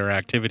updates on their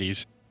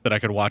activities that I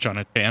could watch on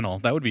a channel.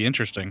 That would be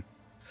interesting.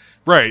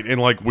 Right, and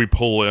like we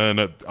pull in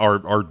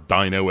our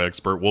dino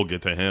expert, we'll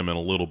get to him in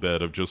a little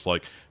bit, of just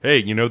like, hey,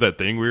 you know that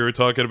thing we were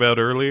talking about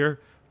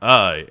earlier?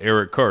 I,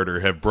 Eric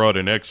Carter, have brought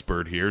an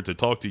expert here to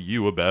talk to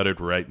you about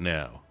it right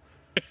now.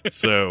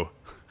 So,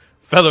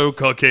 fellow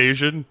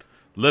Caucasian,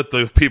 let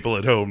the people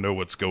at home know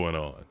what's going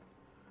on.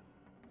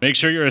 Make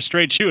sure you're a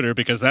straight shooter,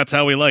 because that's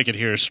how we like it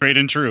here, straight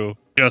and true,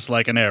 just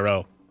like an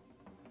arrow.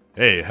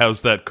 Hey, how's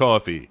that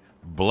coffee?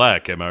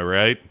 Black, am I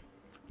right?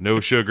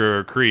 No sugar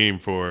or cream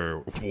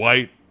for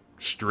white,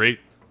 straight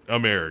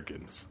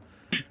Americans.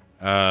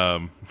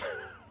 No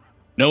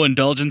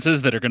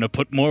indulgences that are going to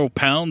put more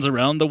pounds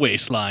around the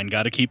waistline.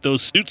 Got to keep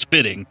those suits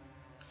fitting.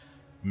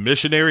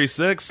 Missionary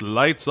sex,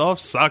 lights off,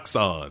 socks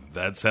on.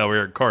 That's how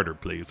Eric Carter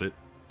plays it.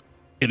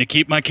 Gonna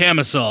keep my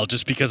camisole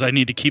just because I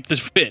need to keep this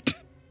fit.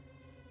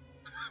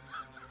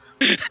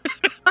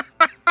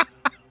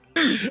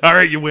 All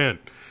right, you win.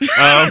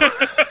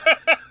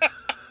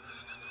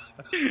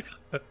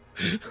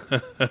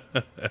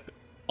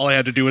 All I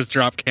had to do was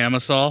drop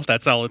camisole.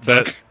 That's all it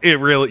took. It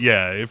really,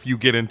 yeah. If you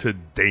get into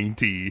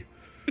dainty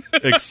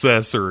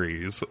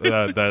accessories,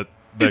 that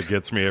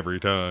gets me every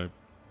time.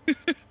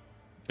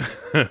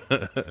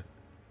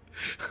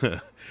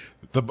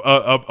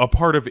 A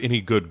part of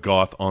any good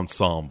goth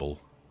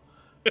ensemble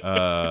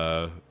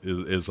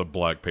is a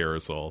black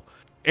parasol.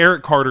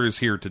 Eric Carter is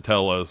here to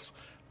tell us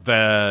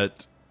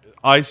that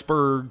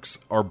icebergs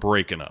are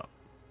breaking up,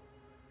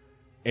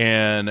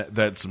 and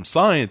that some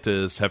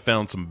scientists have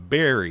found some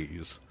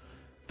berries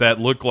that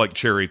look like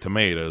cherry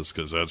tomatoes,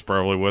 because that's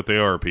probably what they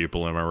are,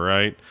 people, am I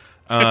right?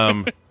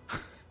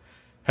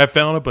 Have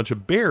found a bunch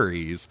of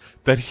berries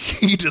that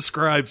he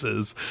describes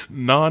as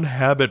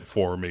non-habit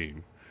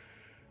forming,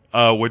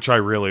 which I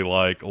really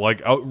like.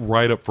 Like,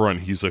 right up front,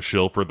 he's a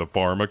shill for the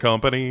pharma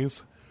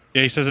companies.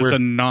 Yeah, he says it's a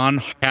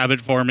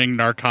non-habit forming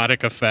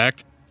narcotic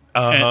effect.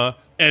 Uh-huh.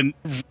 And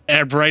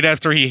right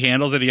after he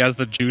handles it, he has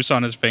the juice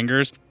on his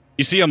fingers.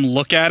 You see him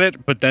look at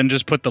it, but then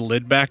just put the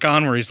lid back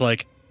on, where he's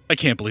like, I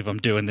can't believe I'm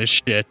doing this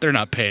shit. They're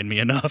not paying me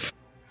enough.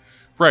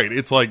 Right.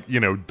 It's like,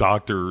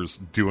 doctors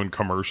doing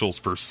commercials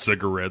for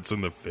cigarettes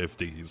in the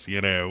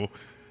 50s,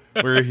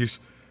 where he's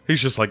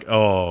just like,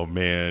 oh,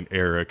 man,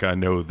 Eric, I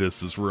know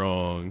this is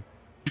wrong.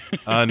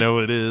 I know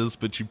it is,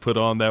 but you put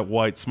on that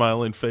white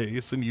smiling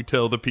face and you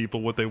tell the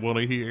people what they want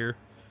to hear.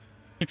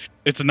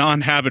 It's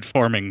non-habit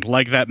forming,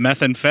 like that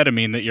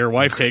methamphetamine that your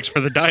wife takes for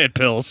the diet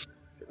pills.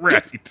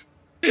 Right.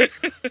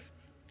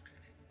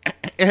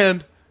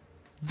 And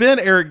then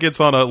Eric gets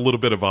on a little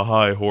bit of a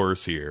high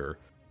horse here,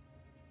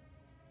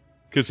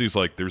 because he's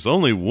like, there's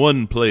only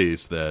one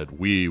place that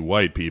we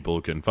white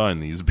people can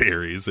find these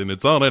berries, and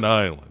it's on an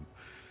island.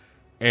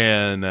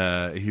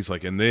 And he's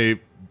like, and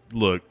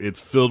it's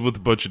filled with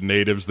a bunch of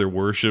natives. They're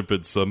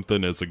worshiping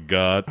something as a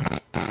god.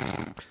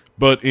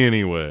 But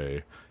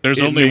anyway,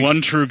 there's only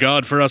one true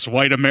God for us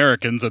white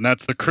Americans, and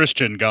that's the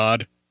Christian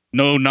God.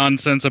 No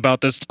nonsense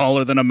about this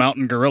taller than a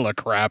mountain gorilla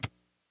crap.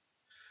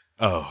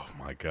 Oh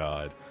my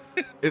God.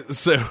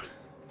 So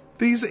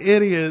these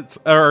idiots,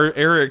 or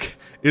Eric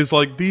is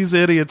like, these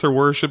idiots are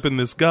worshiping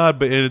this god,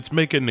 but and it's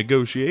making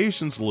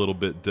negotiations a little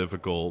bit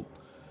difficult.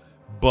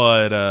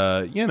 But,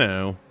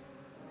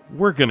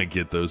 we're going to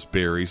get those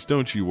berries.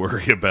 Don't you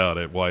worry about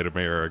it, white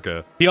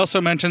America. He also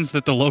mentions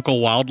that the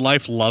local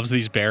wildlife loves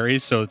these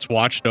berries, so it's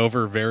watched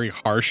over very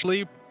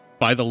harshly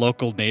by the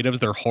local natives.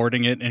 They're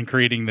hoarding it and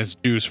creating this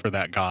juice for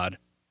that god.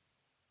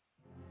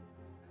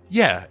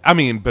 Yeah, I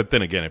mean, but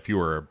then again, if you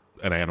were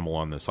an animal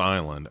on this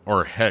island,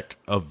 or heck,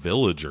 a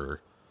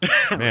villager,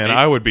 man, right?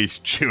 I would be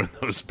chewing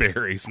those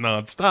berries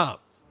nonstop.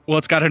 Well,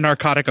 it's got a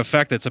narcotic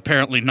effect that's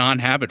apparently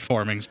non-habit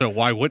forming, so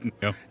why wouldn't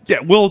you?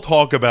 Yeah, we'll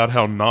talk about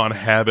how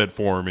non-habit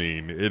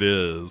forming it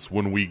is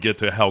when we get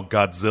to how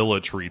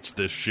Godzilla treats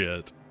this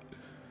shit.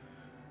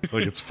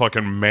 Like it's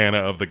fucking manna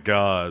of the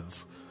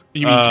gods.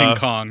 You mean King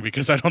Kong,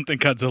 because I don't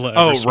think Godzilla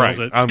ever smells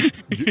it.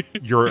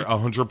 You're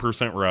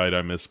 100% right,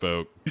 I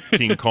misspoke.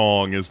 King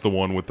Kong is the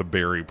one with the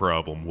berry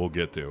problem. We'll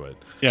get to it.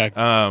 Yeah,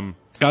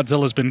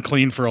 Godzilla's been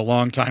clean for a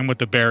long time with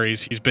the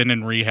berries. He's been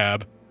in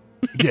rehab.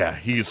 Yeah,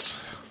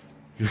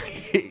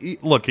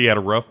 look, he had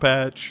a rough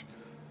patch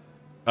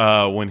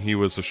when he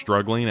was a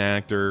struggling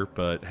actor,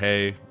 but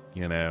hey,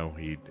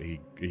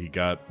 he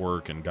got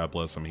work, and God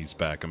bless him, he's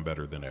back and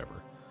better than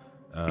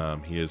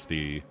ever. He is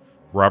the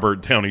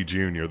Robert Downey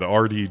Jr., the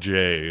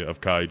RDJ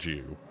of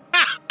kaiju.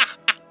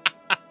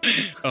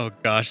 Oh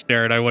gosh,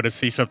 Darren, I want to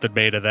see something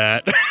made of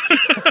that.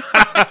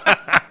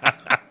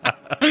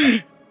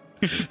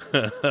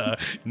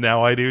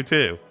 Now I do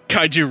too.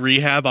 Kaiju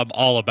rehab, I'm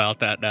all about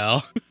that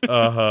now.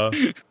 Uh-huh.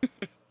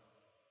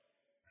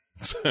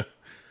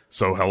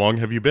 So how long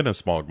have you been a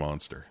smog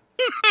monster?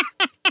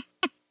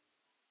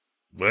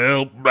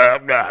 Well, blah,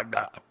 blah,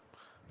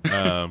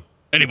 blah.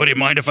 Anybody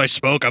mind if I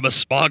smoke? I'm a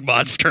smog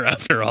monster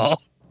after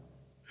all.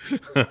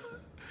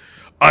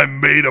 I'm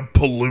made of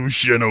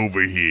pollution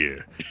over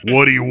here.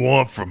 What do you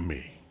want from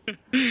me?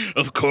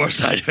 Of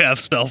course I'd have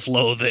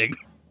self-loathing.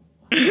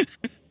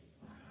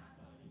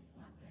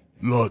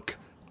 Look,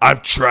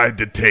 I've tried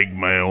to take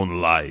my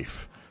own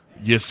life.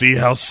 You see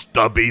how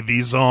stubby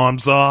these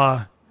arms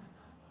are?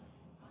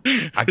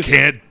 I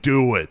can't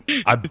do it.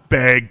 I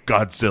begged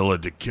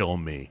Godzilla to kill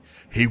me.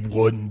 He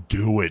wouldn't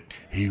do it.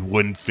 He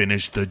wouldn't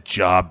finish the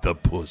job, the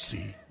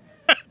pussy.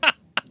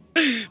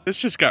 This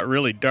just got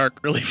really dark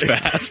really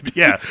fast.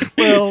 Yeah,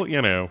 well,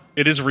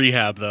 It is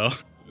rehab, though.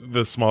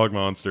 The smog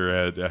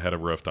monster had a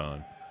rough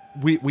time.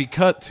 We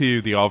cut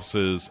to the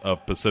offices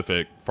of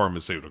Pacific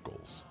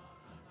Pharmaceuticals,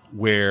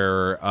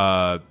 where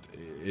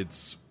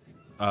it's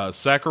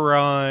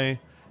Sakurai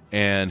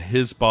and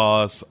his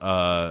boss,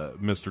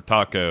 Mr.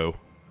 Taco,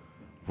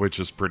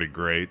 which is pretty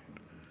great.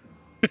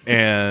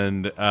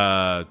 And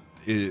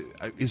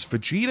is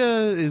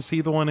Vegeta, is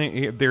he the one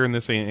there in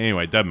this?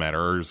 Anyway, doesn't matter.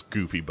 Or his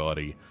goofy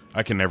buddy.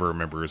 I can never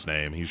remember his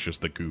name. He's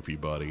just the goofy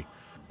buddy.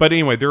 But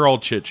anyway, they're all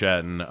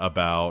chit-chatting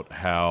about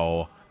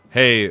how,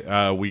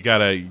 hey, we got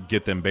to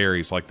get them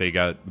berries. Like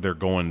they're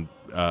going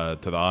to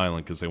the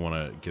island because they want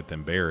to get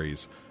them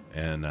berries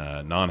and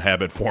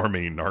non-habit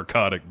forming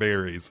narcotic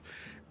berries.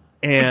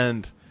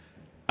 And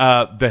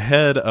the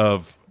head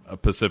of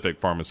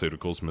Pacific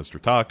Pharmaceuticals, Mr.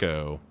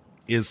 Taco,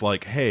 is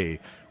like, hey,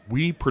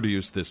 we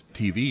produce this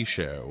TV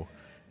show,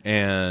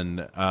 And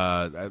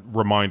a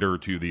reminder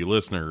to the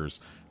listeners,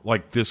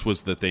 like, this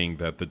was the thing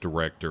that the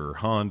director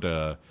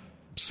Honda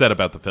said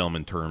about the film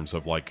in terms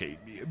of like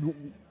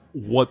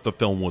what the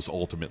film was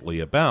ultimately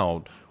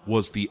about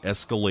was the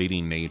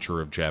escalating nature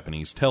of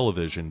Japanese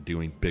television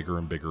doing bigger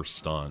and bigger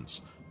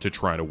stunts to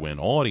try to win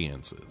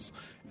audiences.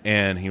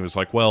 And he was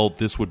like, well,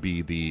 this would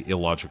be the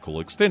illogical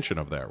extension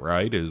of that,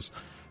 right? Is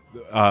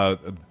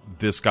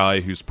this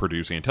guy who's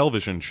producing a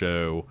television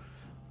show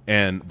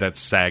and that's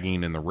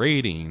sagging in the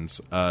ratings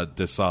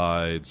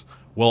decides,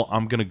 well,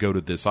 I'm going to go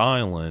to this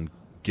island,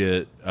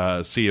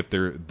 see if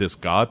this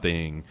God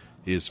thing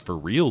is for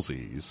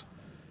realsies.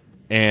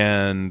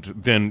 And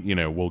then,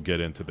 we'll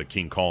get into the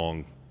King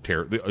Kong,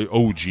 the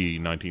OG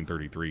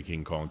 1933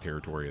 King Kong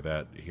territory of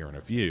that here in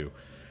a few.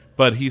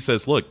 But he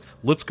says, look,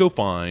 let's go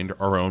find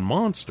our own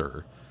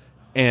monster.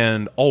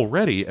 And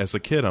already, as a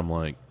kid, I'm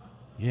like,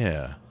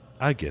 yeah,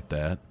 I get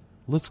that.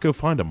 Let's go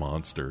find a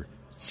monster.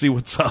 See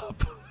what's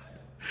up.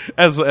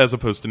 As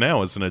opposed to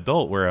now, as an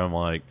adult, where I'm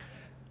like,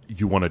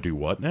 you want to do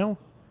what now?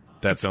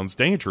 That sounds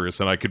dangerous,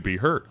 and I could be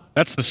hurt.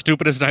 That's the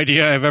stupidest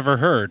idea I've ever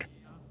heard.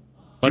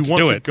 Let's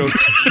do it.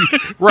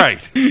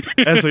 Right.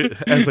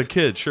 As a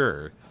kid,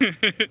 sure.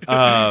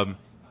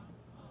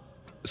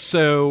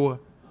 So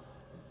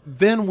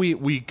then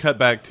we cut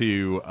back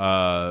to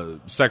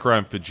Sakurai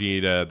and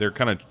Fujita. They're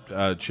kind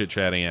of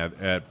chit-chatting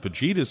at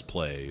Fujita's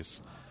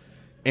place,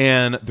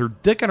 and they're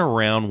dicking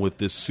around with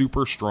this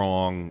super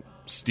strong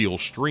steel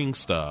string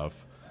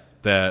stuff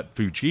that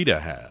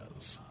Fujita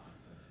has.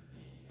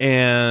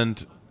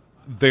 And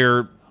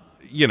they're,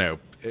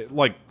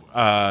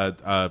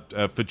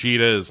 Fujita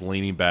is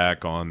leaning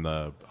back on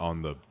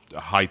the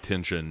high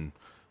tension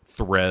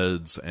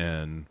threads,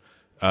 and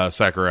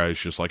Sakurai is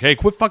just like, hey,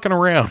 quit fucking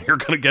around, you're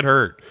gonna get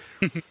hurt.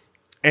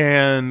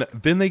 And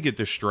then they get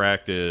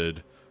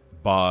distracted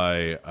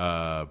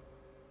by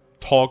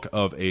talk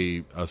of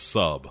a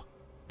sub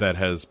that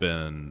has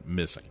been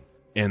missing.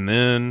 And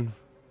then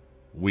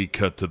we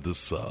cut to the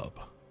sub,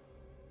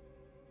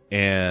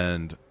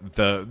 and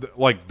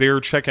they're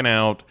checking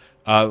out.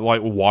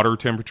 Water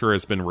temperature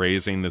has been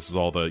raising. This is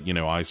all the,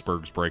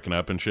 icebergs breaking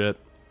up and shit.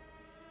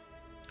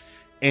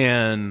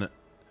 And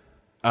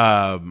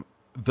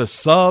the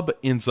sub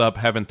ends up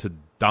having to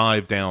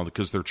dive down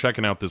because they're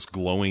checking out this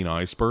glowing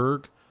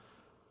iceberg,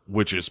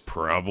 which is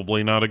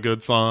probably not a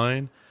good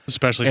sign.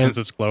 Especially since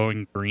it's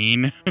glowing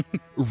green.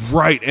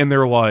 Right. And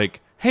they're like,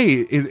 hey,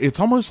 it's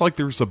almost like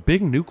there's a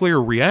big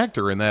nuclear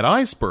reactor in that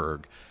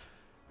iceberg.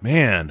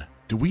 Man,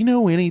 do we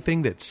know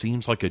anything that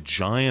seems like a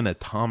giant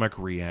atomic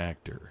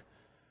reactor?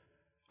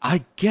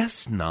 I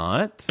guess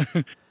not.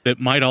 It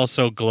might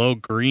also glow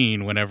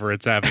green whenever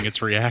it's having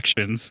its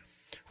reactions.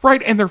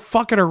 Right, and they're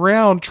fucking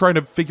around trying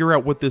to figure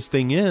out what this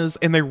thing is,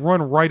 and they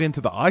run right into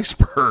the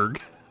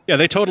iceberg. Yeah,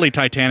 they totally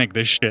Titanic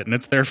this shit, and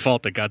it's their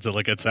fault that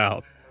Godzilla gets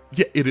out.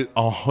 Yeah, it is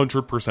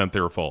 100%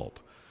 their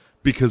fault,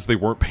 because they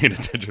weren't paying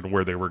attention to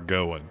where they were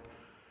going.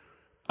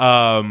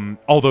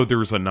 Although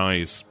there's a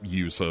nice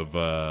use of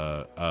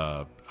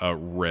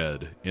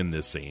red in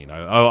this scene.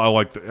 I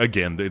like,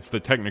 again, it's the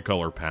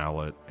Technicolor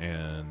palette,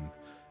 and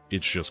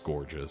it's just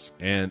gorgeous.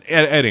 And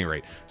at any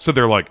rate, so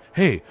they're like,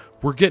 hey,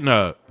 we're getting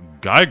a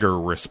Geiger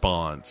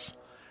response.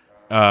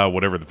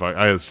 Whatever the fuck,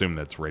 I assume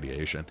that's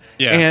radiation.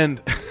 Yeah.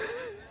 And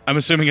I'm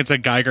assuming it's a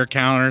Geiger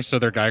counter, so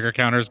their Geiger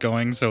counter's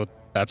going, so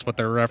that's what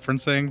they're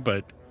referencing,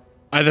 but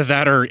either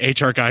that or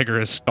H.R.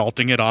 Geiger is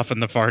salting it off in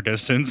the far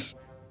distance.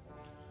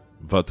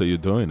 What are you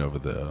doing over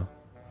there?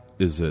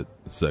 Is it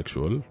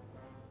sexual?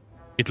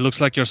 It looks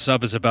like your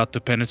sub is about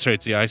to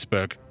penetrate the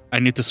iceberg. I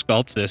need to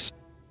sculpt this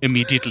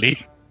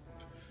immediately.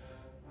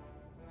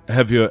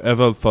 Have you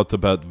ever thought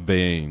about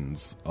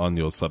veins on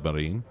your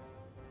submarine?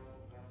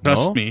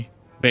 Trust me,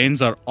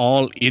 veins are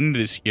all in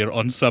this here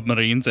on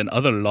submarines and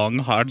other long,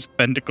 hard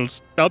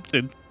tentacles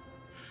sculpted.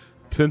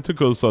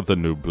 Tentacles are the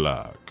new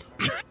black.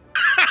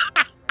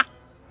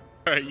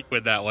 All right, you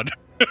win that one.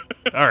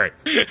 All right.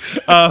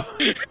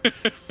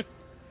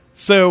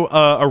 So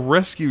a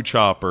rescue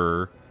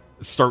chopper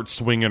starts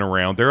swinging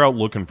around. They're out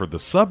looking for the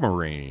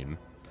submarine,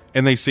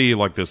 and they see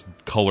like this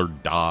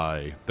colored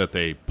dye that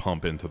they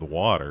pump into the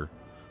water,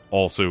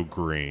 also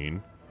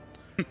green.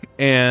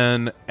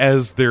 And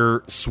as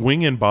they're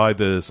swinging by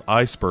this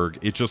iceberg,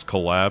 it just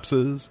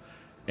collapses,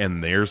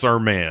 and there's our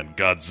man.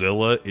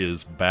 Godzilla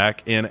is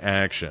back in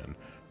action,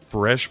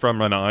 fresh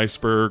from an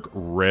iceberg,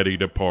 ready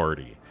to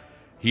party.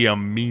 He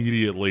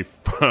immediately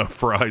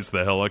fries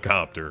the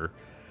helicopter,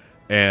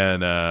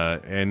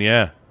 and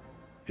yeah,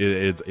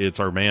 it's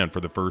our man for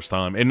the first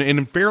time, and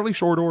in fairly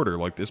short order.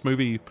 Like, this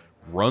movie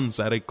runs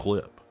at a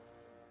clip.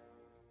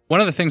 One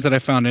of the things that I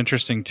found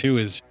interesting too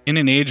is in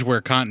an age where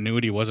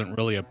continuity wasn't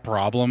really a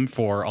problem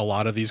for a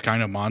lot of these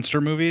kind of monster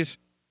movies,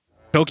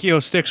 Tokyo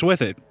sticks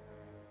with it.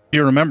 If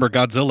you remember,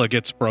 Godzilla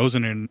gets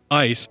frozen in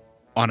ice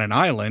on an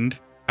island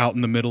out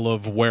in the middle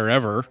of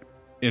wherever,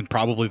 in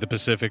probably the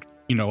Pacific,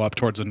 up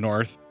towards the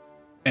north.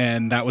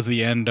 And that was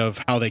the end of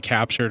how they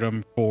captured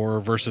him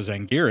for versus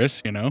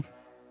Anguirus,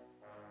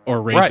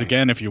 or Raids Right.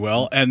 Again, if you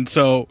will. And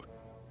so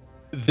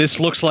this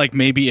looks like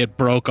maybe it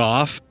broke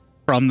off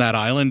from that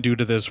island due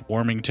to this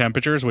warming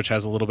temperatures, which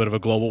has a little bit of a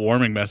global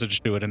warming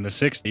message to it in the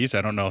 60s.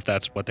 I don't know if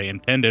that's what they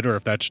intended or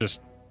if that's just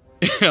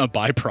a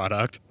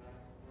byproduct.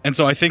 And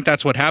so I think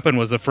that's what happened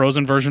was the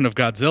frozen version of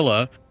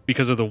Godzilla,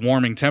 because of the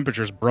warming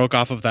temperatures, broke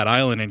off of that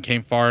island and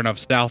came far enough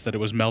south that it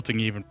was melting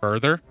even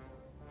further.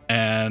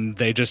 And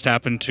they just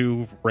happened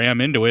to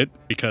ram into it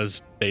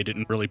because they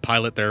didn't really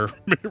pilot their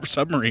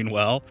submarine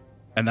well.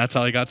 And that's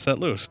how he got set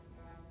loose.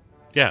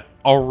 Yeah,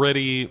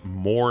 already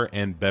more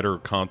and better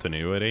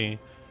continuity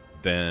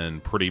than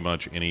pretty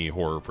much any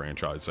horror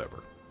franchise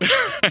ever.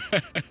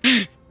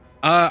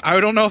 I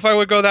don't know if I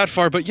would go that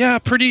far, but yeah,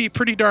 pretty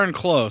darn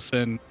close.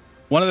 And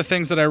one of the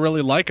things that I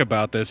really like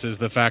about this is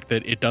the fact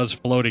that it does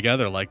flow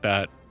together like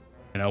that.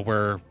 You know,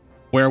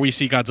 where we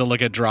see Godzilla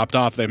get dropped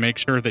off, they make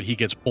sure that he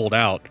gets pulled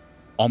out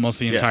almost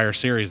the entire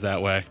series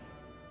that way.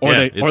 Or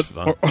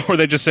or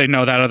they just say,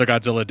 no, that other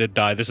Godzilla did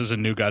die. This is a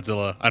new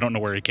Godzilla. I don't know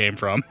where he came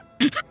from.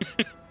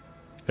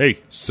 Hey,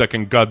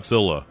 second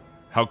Godzilla.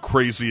 How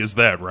crazy is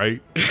that,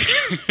 right?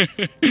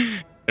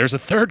 There's a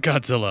third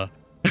Godzilla.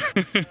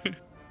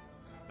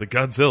 The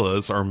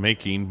Godzillas are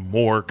making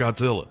more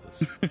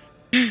Godzillas.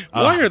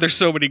 Why are there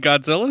so many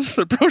Godzillas?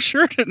 The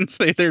brochure didn't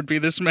say there'd be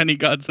this many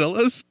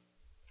Godzillas.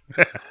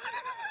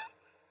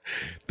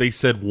 They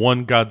said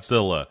one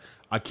Godzilla.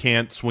 I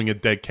can't swing a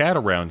dead cat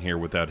around here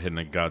without hitting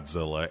a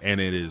Godzilla, and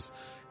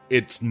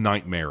it's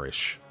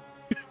nightmarish.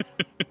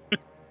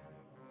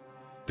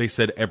 They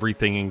said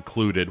everything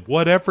included.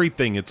 What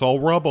everything? It's all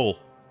rubble.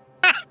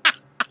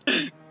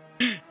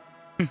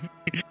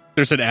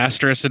 There's an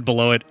asterisk and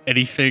below it,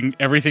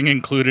 everything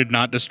included,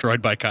 not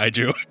destroyed by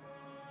kaiju.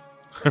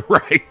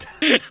 Right.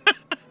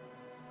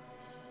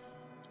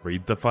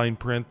 Read the fine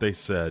print, they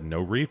said.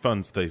 No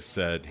refunds, they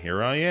said.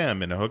 Here I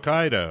am in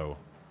Hokkaido.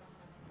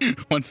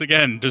 Once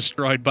again,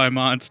 destroyed by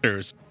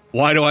monsters.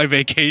 Why do I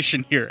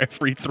vacation here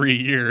every 3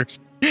 years?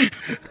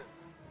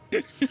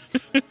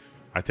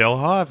 I tell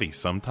Javi,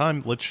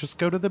 sometime let's just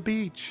go to the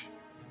beach.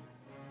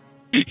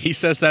 He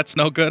says that's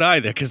no good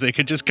either, because they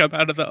could just come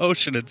out of the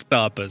ocean and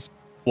stop us.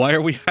 Why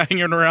are we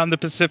hanging around the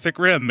Pacific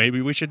Rim?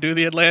 Maybe we should do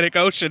the Atlantic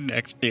Ocean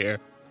next year.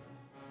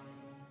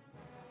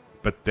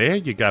 But there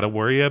you gotta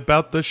worry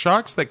about the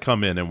sharks that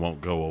come in and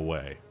won't go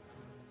away.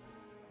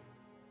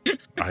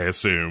 I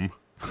assume.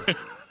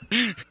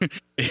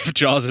 If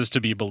Jaws is to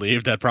be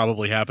believed, that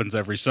probably happens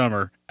every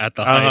summer at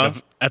the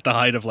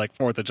height of like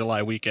 4th of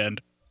July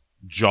weekend.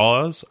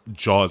 Jaws,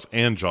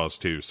 and Jaws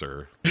 2,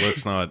 sir.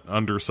 Let's not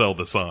undersell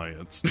the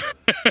science.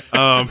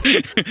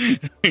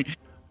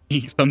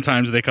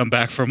 Sometimes they come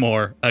back for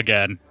more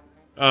again.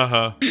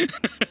 I'll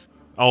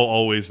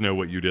always know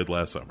what you did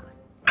last summer.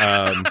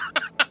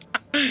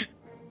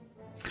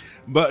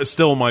 But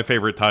still, my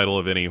favorite title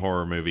of any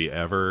horror movie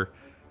ever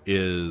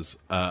is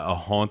A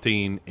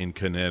Haunting in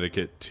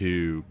Connecticut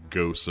 2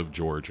 Ghosts of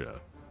Georgia.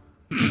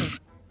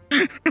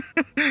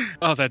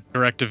 Oh, that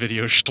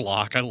direct-to-video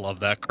schlock. I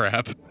love that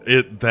crap.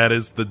 That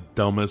is the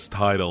dumbest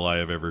title I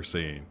have ever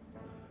seen.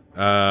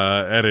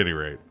 At any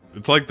rate,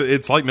 it's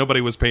like nobody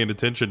was paying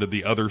attention to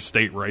the other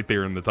state right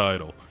there in the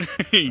title.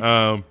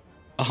 A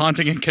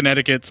Haunting in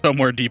Connecticut,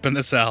 somewhere deep in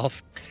the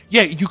South.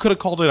 Yeah, you could have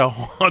called it A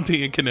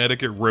Haunting in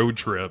Connecticut Road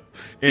Trip,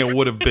 and it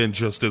would have been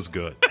just as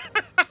good.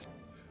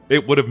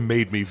 It would have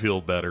made me feel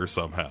better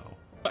somehow.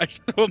 I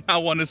somehow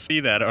want to see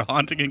that, A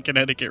Haunting in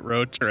Connecticut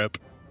Road Trip.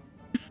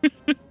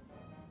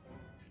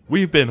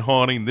 We've been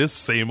haunting this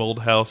same old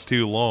house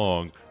too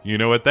long. You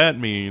know what that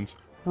means.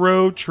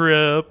 Road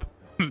trip.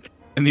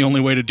 And the only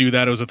way to do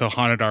that was with a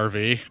haunted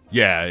RV.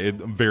 Yeah,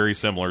 very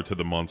similar to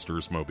the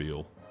Monsters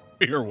Mobile.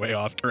 You're way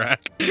off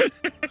track.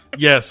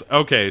 Yes,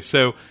 okay,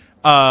 so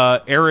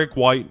Eric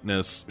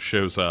Whiteness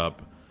shows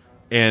up,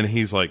 and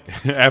he's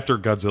like, after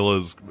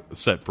Godzilla's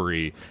set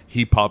free,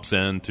 he pops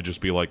in to just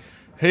be like,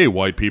 hey,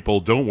 white people,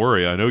 don't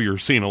worry, I know you're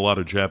seeing a lot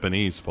of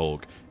Japanese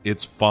folk.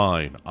 It's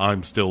fine,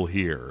 I'm still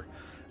here.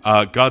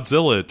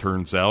 Godzilla, it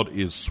turns out,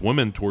 is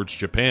swimming towards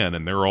Japan,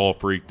 and they're all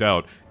freaked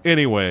out.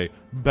 Anyway,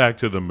 back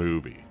to the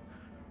movie.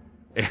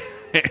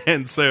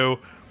 And so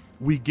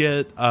we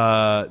get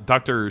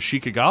Dr.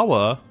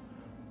 Shikagawa,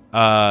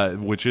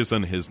 which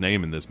isn't his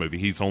name in this movie.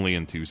 He's only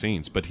in 2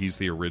 scenes, but he's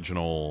the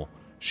original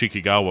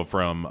Shikagawa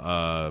from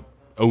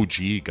OG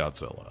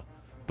Godzilla.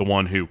 The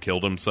one who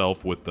killed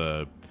himself with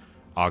the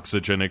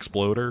oxygen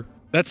exploder.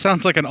 That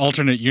sounds like an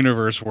alternate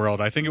universe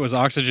world. I think it was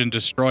Oxygen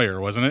Destroyer,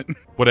 wasn't it?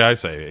 What did I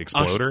say?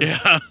 Exploder?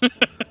 Yeah.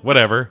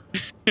 Whatever.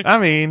 I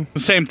mean...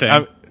 Same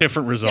thing.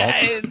 Different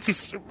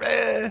results.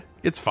 Yeah,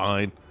 it's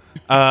fine.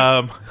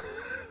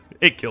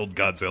 It killed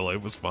Godzilla.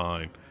 It was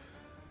fine.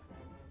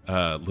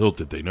 Little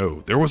did they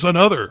know, there was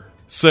another.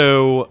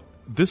 So,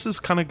 this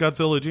is kind of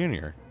Godzilla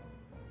Jr.,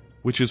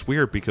 which is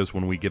weird because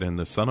when we get in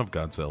the Son of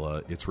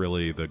Godzilla, it's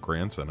really the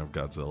grandson of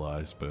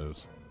Godzilla, I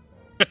suppose.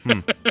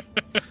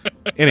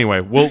 Anyway,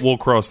 we'll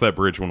cross that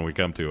bridge when we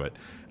come to it.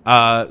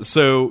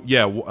 So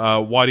yeah,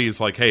 Whitey is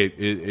like, hey,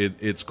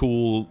 it's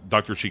cool.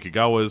 Dr.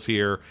 Shikagawa is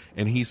here,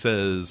 and he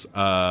says,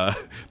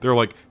 they're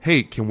like,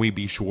 hey, can we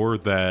be sure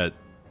that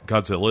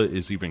Godzilla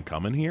is even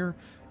coming here?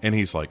 And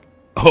he's like,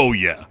 Oh,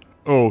 yeah.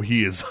 Oh,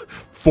 he is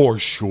for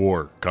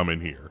sure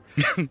coming here.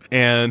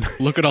 And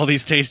Look at all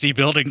these tasty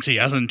buildings he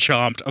hasn't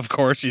chomped. Of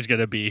course he's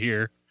going to be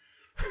here.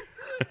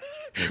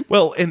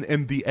 well,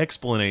 and the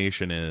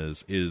explanation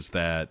is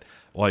that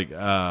like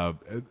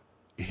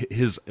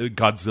his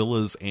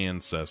Godzilla's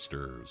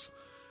ancestors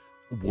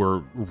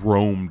were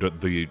roamed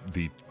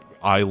the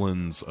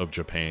islands of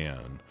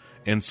Japan,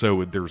 and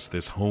so there's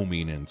this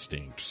homing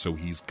instinct, so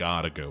he's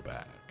got to go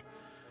back.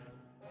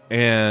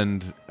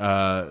 And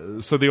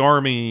so the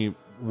army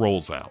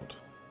rolls out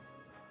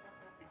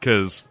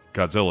because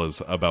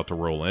Godzilla's about to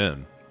roll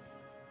in.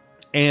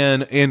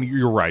 And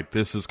you're right,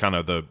 this is kind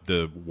of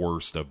the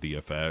worst of the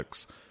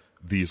effects.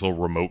 These little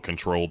remote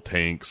controlled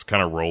tanks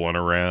kind of rolling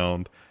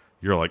around.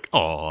 You're like,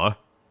 aw,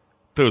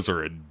 those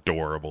are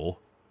adorable.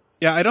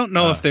 Yeah, I don't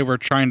know if they were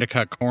trying to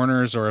cut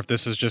corners or if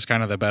this is just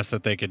kind of the best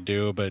that they could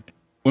do, but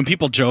when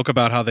people joke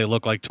about how they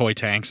look like toy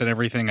tanks and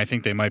everything, I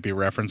think they might be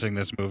referencing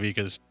this movie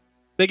because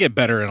they get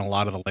better in a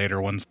lot of the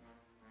later ones.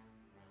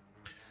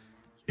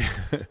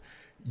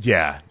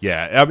 Yeah.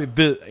 I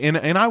mean,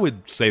 and I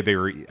would say they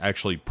were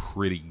actually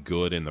pretty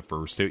good in the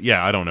first two.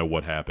 Yeah, I don't know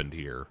what happened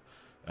here,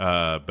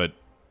 but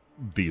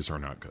these are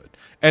not good.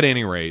 At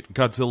any rate,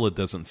 Godzilla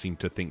doesn't seem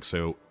to think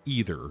so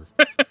either.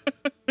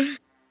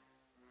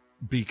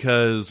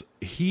 Because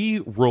he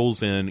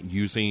rolls in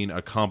using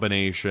a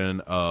combination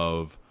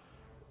of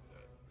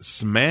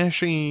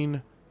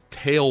smashing,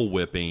 tail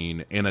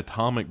whipping, and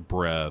atomic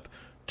breath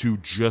to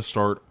just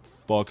start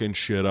fucking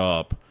shit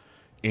up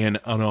in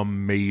an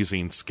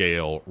amazing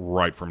scale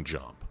right from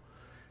jump.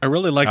 I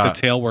really like the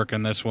tail work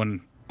in this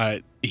one.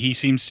 He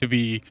seems to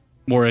be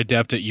more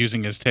adept at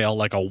using his tail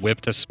like a whip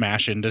to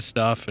smash into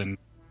stuff, and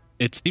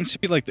it seems to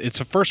be like it's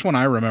the first one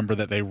I remember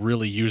that they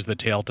really use the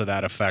tail to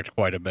that effect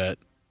quite a bit.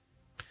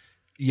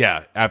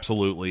 Yeah,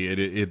 absolutely.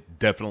 It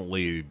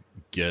definitely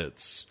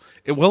gets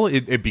it. Well,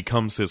 it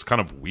becomes his kind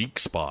of weak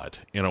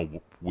spot in a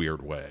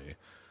weird way.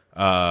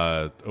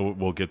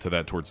 We'll get to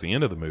that towards the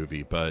end of the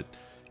movie, but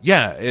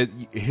yeah,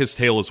 his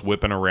tail is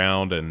whipping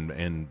around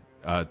and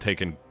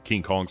taking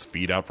King Kong's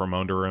feet out from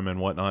under him and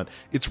whatnot.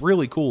 It's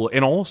really cool,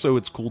 and also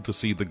it's cool to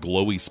see the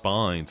glowy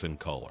spines in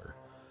color.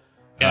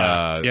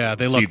 Yeah,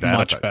 they look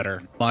much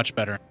better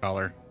in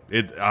color.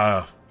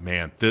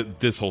 Man,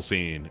 this whole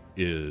scene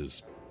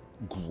is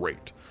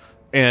great.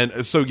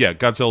 And so yeah,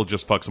 Godzilla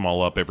just fucks them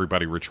all up.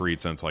 Everybody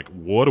retreats, and it's like,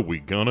 what are we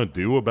gonna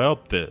do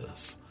about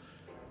this?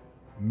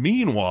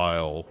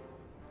 Meanwhile,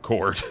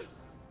 Court,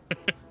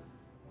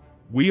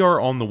 we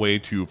are on the way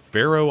to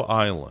Faroe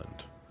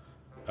Island,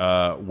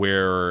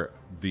 where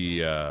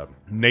the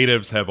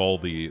natives have all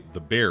the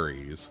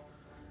berries,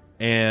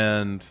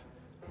 and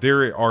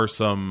there are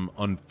some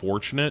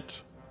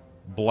unfortunate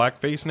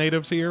blackface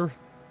natives here.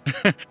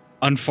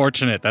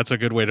 Unfortunate, that's a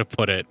good way to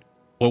put it.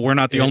 Well, we're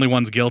not the only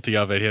ones guilty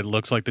of it. It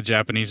looks like the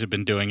Japanese have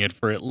been doing it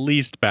for at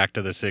least back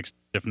to the 60s,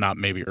 if not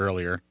maybe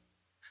earlier.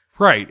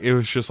 Right. It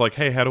was just like,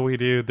 hey, how do we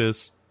do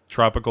this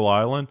tropical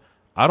island?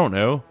 I don't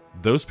know.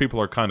 Those people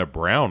are kind of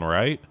brown,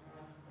 right?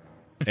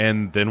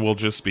 And then we'll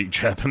just speak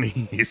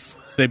Japanese.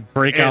 They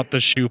break out the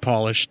shoe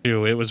polish,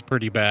 too. It was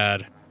pretty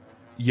bad.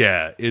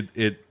 Yeah,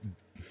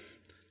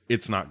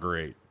 it's not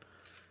great.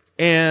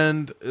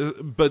 And,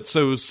 but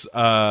so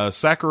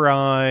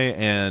Sakurai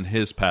and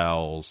his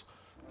pals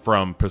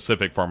from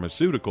Pacific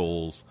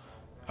Pharmaceuticals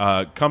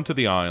come to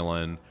the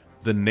island.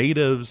 The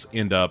natives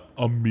end up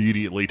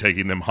immediately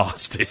taking them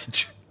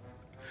hostage,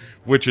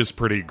 which is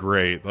pretty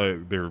great.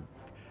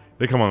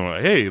 They come on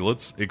like, hey,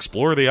 let's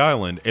explore the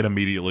island, and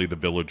immediately the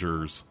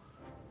villagers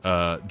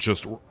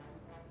just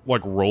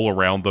like roll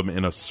around them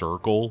in a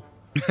circle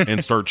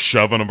and start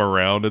shoving them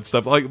around and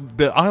stuff. Like,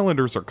 the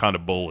islanders are kind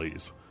of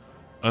bullies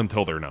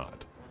until they're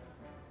not.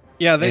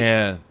 Yeah,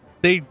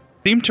 they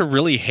seem to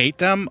really hate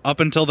them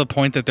up until the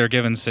point that they're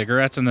given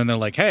cigarettes, and then they're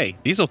like, hey,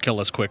 these will kill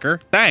us quicker.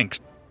 Thanks.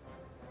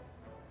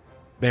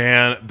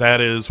 Man,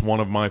 that is one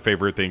of my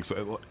favorite things.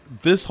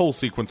 This whole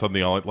sequence on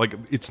the island, like,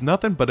 it's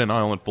nothing but an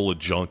island full of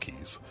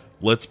junkies.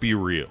 Let's be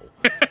real.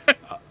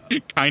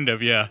 Kind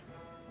of, yeah.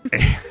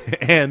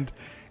 And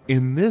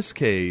in this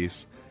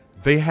case,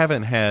 they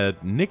haven't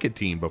had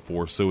nicotine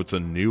before, so it's a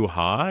new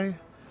high.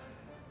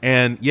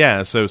 And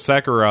yeah, so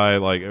Sakurai,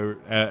 like,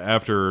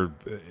 after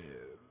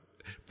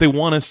they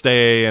want to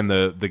stay, and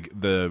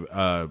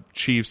the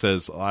chief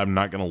says, I'm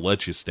not going to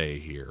let you stay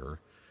here.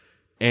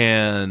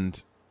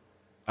 And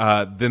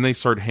then they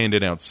start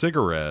handing out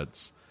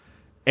cigarettes,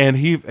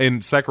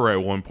 and Sakurai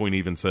at one point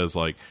even says,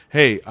 like,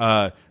 hey,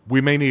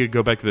 we may need to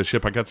go back to the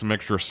ship. I got some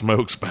extra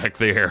smokes back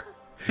there.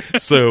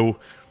 So,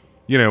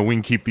 we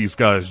can keep these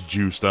guys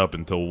juiced up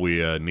until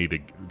we need to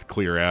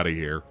clear out of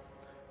here.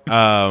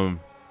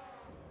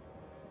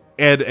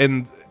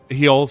 And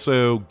he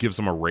also gives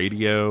them a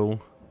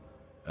radio,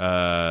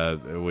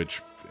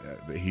 which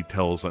he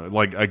tells them,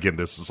 like, again,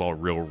 this is all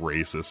real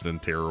racist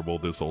and terrible,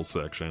 this whole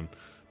section,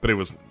 but it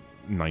was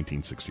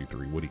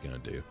 1963. What are you going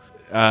to do?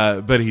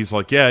 But he's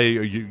like, yeah,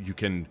 you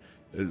can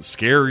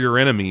scare your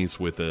enemies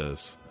with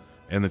this.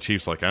 And the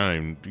chief's like,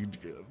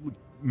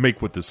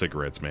 make with the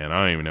cigarettes, man.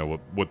 I don't even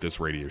know what this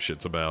radio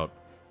shit's about.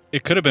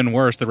 It could have been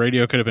worse. The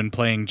radio could have been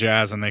playing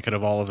jazz, and they could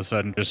have all of a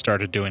sudden just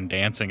started doing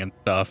dancing and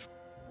stuff.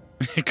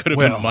 It could have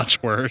been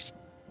much worse.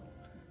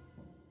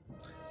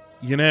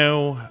 You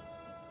know,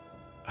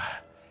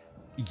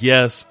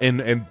 yes,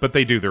 but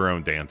they do their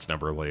own dance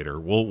number later.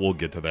 We'll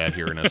get to that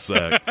here in a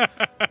sec.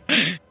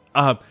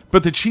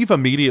 But the chief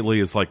immediately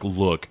is like,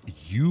 "Look,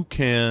 you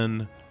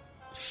can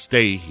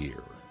stay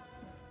here,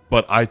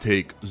 but I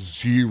take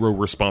zero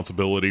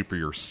responsibility for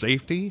your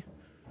safety."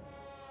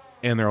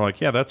 And they're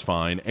like, "Yeah, that's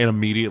fine." And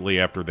immediately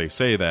after they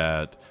say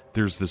that,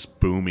 there's this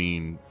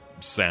booming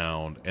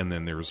sound, and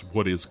then there's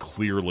what is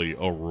clearly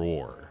a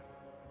roar.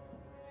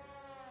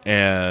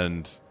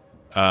 And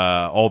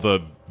all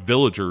the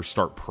villagers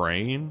start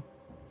praying,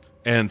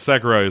 and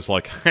Sakurai is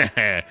like,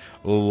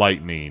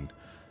 lightning.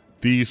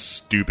 These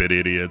stupid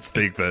idiots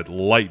think that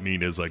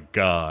lightning is a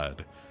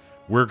god.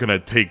 We're gonna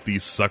take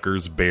these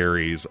suckers'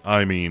 berries,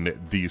 I mean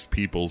these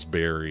people's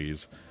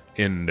berries,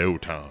 in no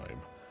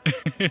time.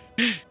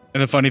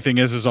 And the funny thing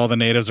is all the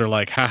natives are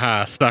like,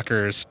 haha,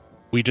 suckers.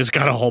 We just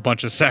got a whole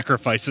bunch of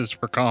sacrifices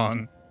for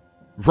Kong.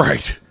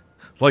 Right.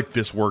 Like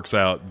this works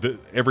out.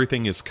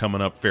 Everything is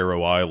coming up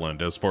Faroe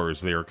Island as far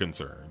as they're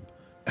concerned.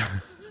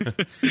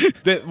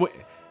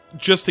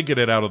 Just to get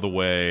it out of the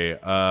way,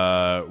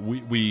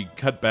 we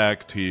cut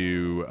back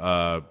to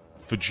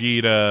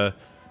Vegeta,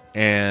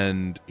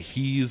 and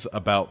he's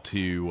about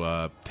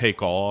to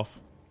take off.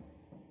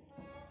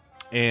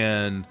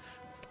 And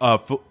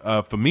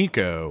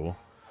Famiko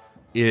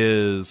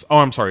is... Oh,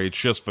 I'm sorry, it's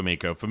just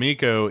Famiko.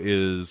 Famiko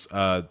is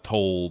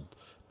told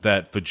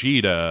that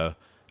Vegeta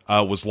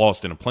was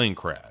lost in a plane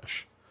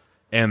crash.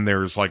 And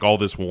there's like all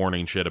this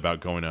warning shit about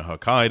going to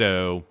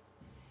Hokkaido.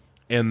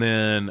 And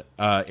then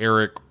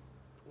Eric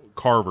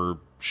Carver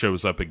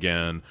shows up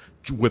again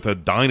with a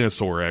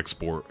dinosaur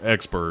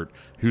expert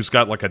who's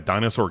got like a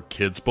dinosaur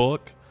kids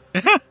book.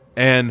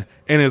 and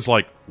is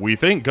like, we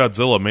think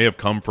Godzilla may have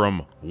come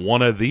from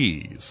one of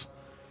these.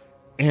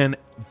 And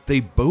they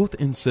both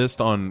insist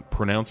on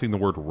pronouncing the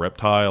word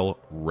reptile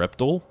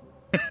reptile.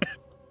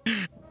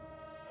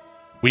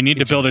 We need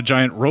to build a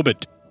giant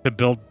robot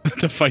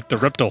to fight the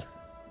reptile.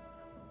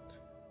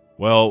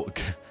 Well,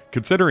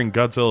 considering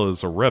Godzilla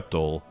is a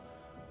reptile,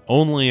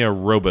 only a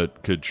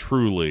robot could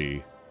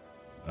truly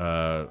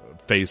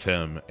face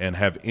him and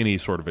have any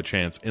sort of a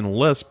chance,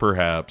 unless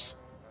perhaps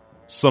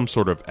some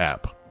sort of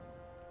app.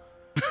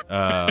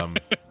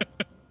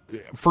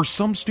 For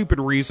some stupid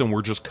reason,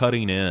 we're just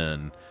cutting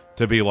in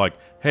to be like,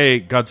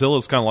 hey,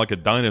 Godzilla's kind of like a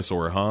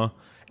dinosaur, huh?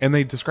 And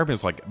they describe it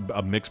as like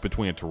a mix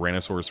between a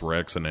Tyrannosaurus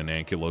Rex and an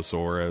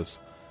Ankylosaurus.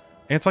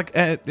 And it's like,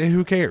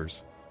 who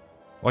cares?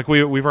 Like,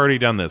 we've already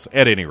done this.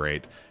 At any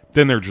rate,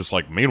 then they're just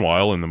like,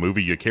 meanwhile, in the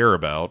movie you care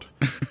about.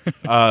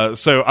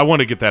 So I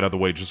want to get that out of the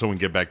way just so we can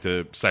get back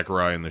to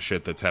Sakurai and the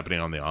shit that's happening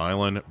on the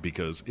island,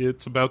 because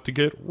it's about to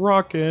get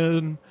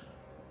rockin'.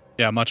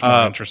 Yeah, much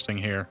more interesting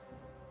here.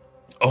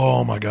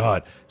 Oh my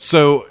god.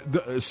 So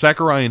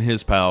Sakurai and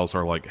his pals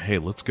are like, hey,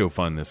 let's go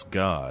find this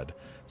god.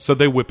 So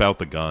they whip out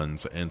the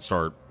guns and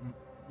start,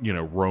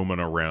 roaming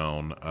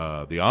around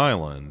the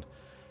island.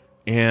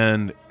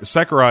 And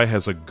Sakurai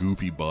has a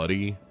goofy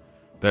buddy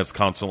that's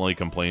constantly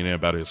complaining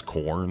about his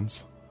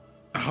corns.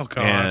 Oh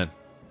god.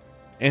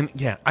 And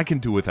yeah, I can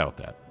do without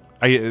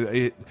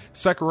that.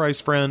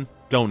 Sakurai's friend,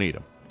 don't need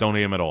him. Don't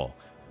need him at all.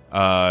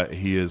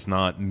 He is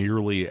not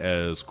nearly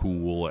as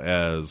cool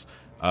as...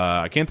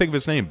 I can't think of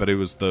his name, but it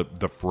was the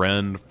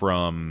friend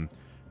from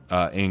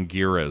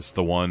Anguirus,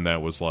 the one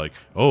that was like,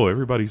 oh,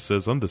 everybody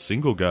says I'm the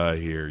single guy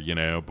here,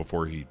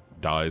 before he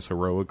dies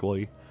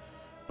heroically.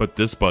 But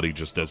this buddy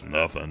just does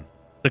nothing.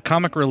 The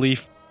comic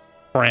relief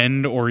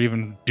friend or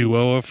even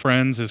duo of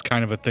friends is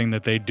kind of a thing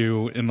that they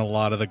do in a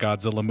lot of the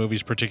Godzilla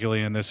movies,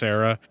 particularly in this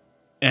era.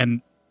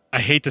 And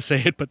I hate to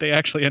say it, but they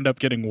actually end up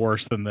getting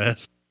worse than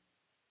this.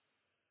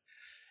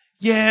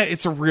 Yeah,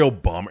 it's a real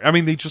bummer. I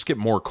mean, they just get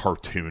more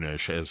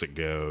cartoonish as it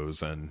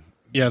goes. And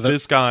yeah,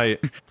 this guy...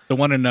 The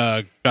one in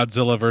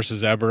Godzilla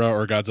versus Ebra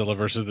or Godzilla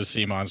versus the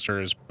Sea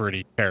Monster is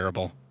pretty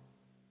terrible.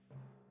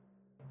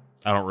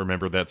 I don't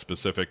remember that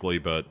specifically,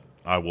 but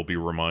I will be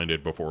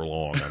reminded before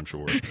long, I'm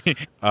sure.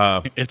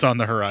 It's on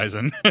the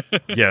horizon.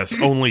 Yes,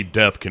 only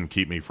death can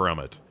keep me from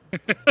it.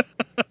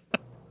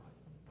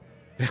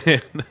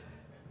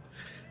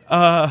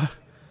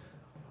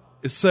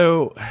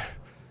 So...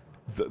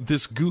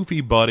 this goofy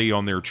buddy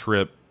on their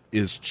trip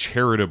is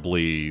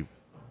charitably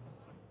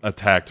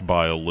attacked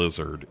by a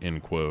lizard, in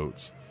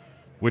quotes,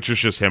 which is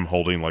just him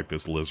holding like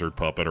this lizard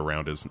puppet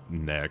around his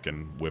neck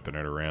and whipping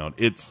it around.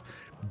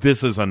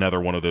 This is another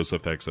one of those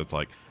effects that's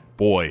like,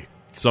 boy,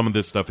 some of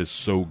this stuff is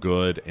so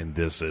good and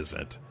this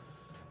isn't.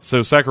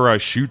 So Sakurai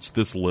shoots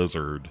this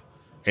lizard,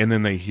 and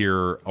then they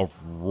hear a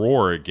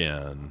roar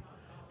again,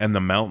 and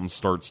the mountain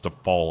starts to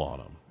fall on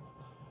him.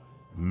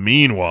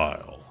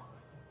 Meanwhile,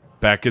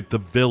 back at the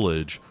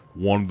village,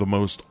 one of the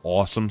most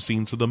awesome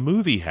scenes of the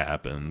movie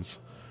happens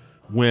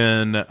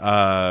when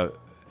they're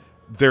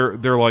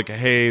like,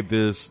 hey,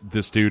 this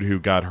dude who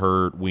got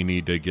hurt, we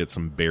need to get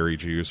some berry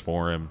juice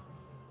for him.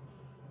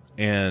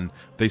 And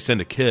they send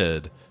a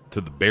kid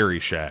to the berry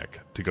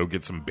shack to go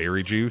get some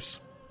berry juice.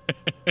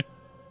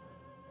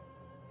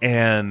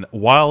 And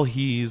while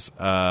he's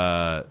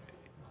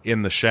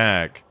in the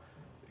shack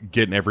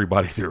getting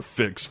everybody their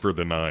fix for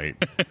the night.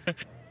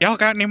 Y'all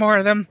got any more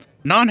of them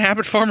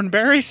non-habit forming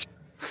berries?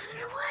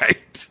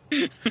 Right.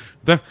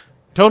 The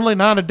totally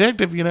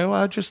non-addictive,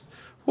 I just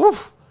could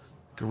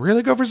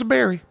really go for some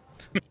berry.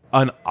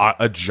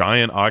 A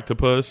giant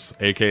octopus,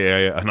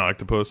 aka an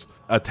octopus,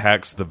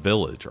 attacks the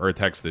village or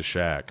attacks the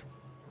shack.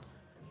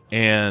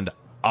 And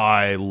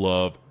I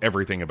love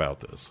everything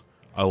about this.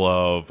 I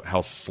love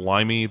how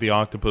slimy the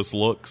octopus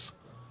looks.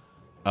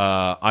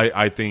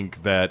 I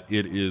think that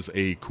it is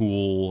a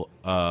cool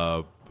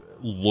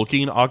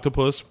looking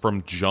octopus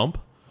from jump,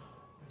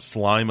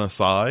 slime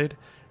aside.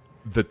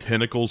 The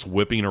tentacles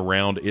whipping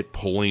around, it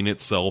pulling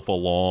itself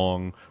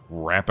along,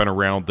 wrapping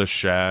around the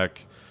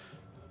shack.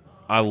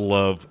 I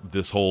love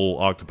this whole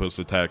octopus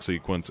attack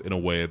sequence in a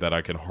way that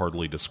I can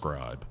hardly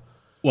describe.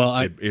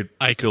 Well, it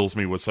fills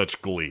me with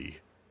such glee.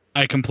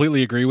 I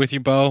completely agree with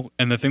you, Bo.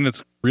 And the thing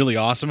that's really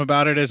awesome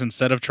about it is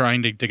instead of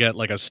trying to get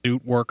like a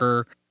suit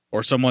worker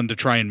or someone to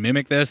try and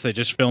mimic this, they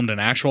just filmed an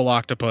actual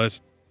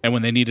octopus. And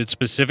when they needed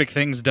specific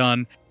things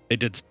done, they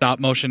did stop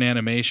motion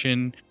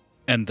animation.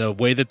 And the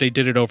way that they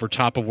did it over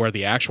top of where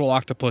the actual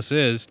octopus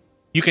is,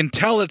 you can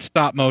tell it's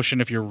stop motion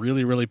if you're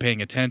really, really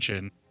paying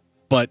attention.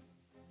 But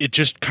it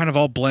just kind of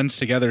all blends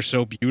together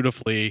so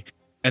beautifully.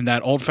 And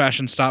that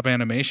old-fashioned stop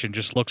animation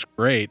just looks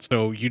great.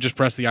 So you just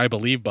press the I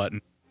believe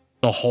button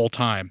the whole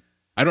time.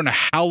 I don't know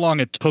how long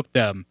it took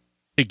them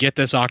to get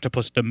this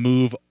octopus to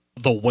move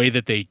the way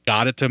that they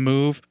got it to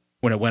move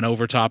when it went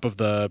over top of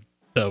the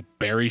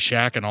berry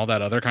shack and all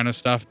that other kind of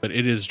stuff, but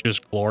it is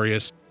just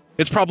glorious.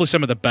 It's probably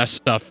some of the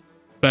best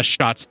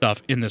shot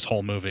stuff in this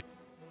whole movie.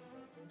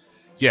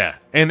 Yeah,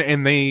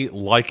 and they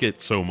like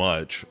it so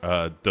much,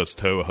 does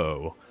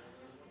Toho,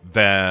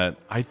 that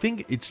I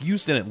think it's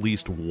used in at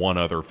least one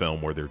other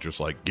film where they're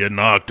just like, get an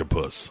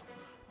octopus.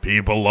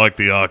 People like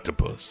the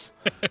octopus.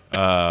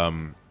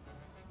 And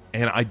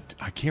I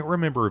can't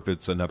remember if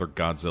it's another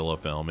Godzilla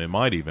film. It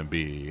might even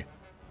be.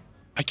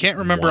 I can't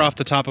remember off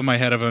the top of my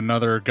head of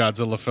another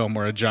Godzilla film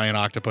where a giant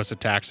octopus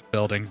attacks a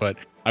building, but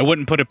I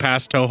wouldn't put it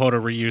past Toho to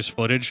reuse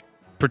footage,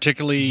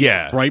 particularly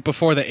right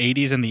before the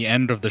 80s and the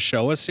end of the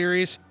Showa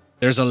series.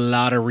 There's a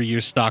lot of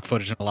reused stock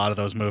footage in a lot of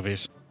those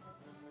movies.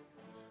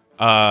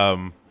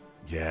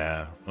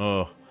 Yeah.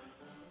 Oh,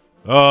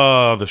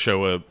 the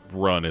Showa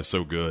run is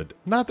so good.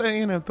 Not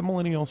that, the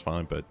Millennial's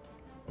fine, but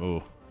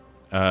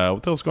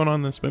what else going on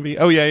in this movie?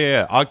 Oh,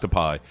 yeah.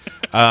 Octopi.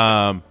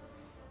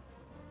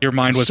 Your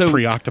mind was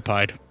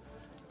preoccupied.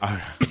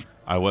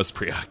 I was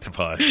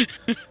preoccupied.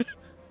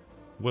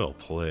 Well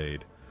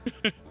played.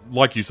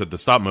 Like you said, the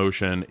stop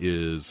motion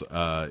is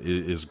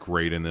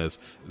great in this.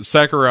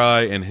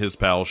 Sakurai and his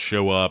pals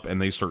show up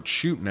and they start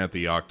shooting at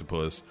the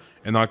octopus,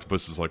 and the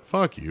octopus is like,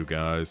 "Fuck you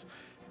guys!"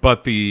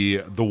 But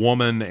the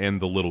woman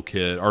and the little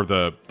kid, or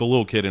the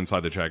little kid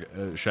inside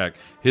the shack,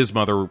 his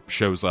mother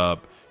shows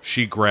up.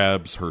 She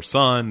grabs her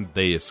son.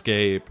 They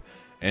escape,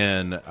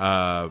 and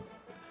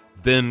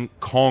then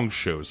Kong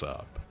shows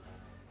up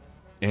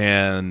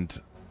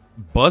and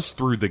busts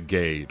through the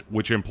gate,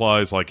 which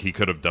implies like he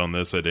could have done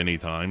this at any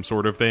time,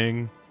 sort of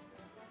thing.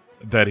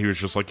 That he was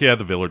just like, yeah,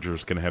 the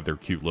villagers can have their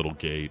cute little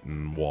gate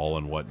and wall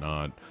and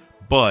whatnot,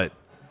 but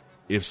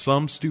if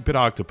some stupid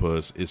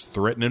octopus is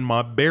threatening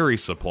my berry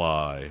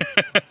supply,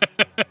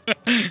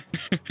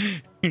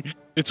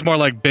 it's more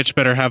like, bitch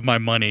better have my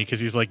money,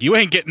 because he's like, you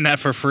ain't getting that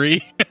for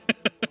free.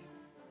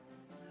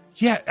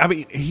 Yeah, I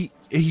mean,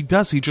 he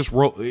does. He just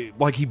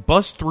he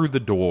busts through the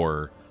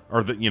door,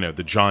 or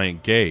the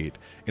giant gate,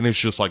 and it's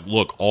just like,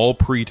 look, all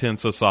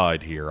pretense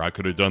aside here, I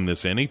could have done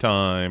this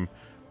anytime.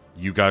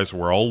 You guys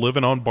were all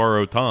living on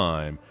borrowed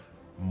time.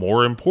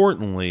 More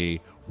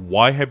importantly,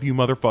 why have you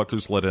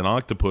motherfuckers let an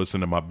octopus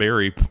into my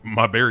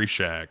berry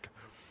shack?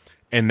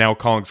 And now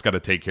Kong's got to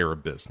take care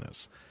of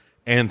business.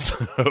 And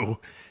so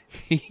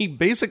he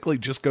basically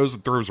just goes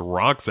and throws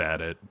rocks at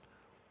it.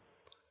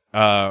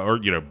 Or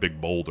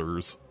big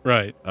boulders,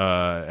 right?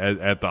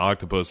 At the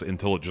octopus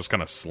until it just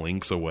kind of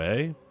slinks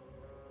away.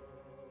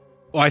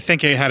 Well, I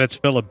think it had its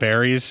fill of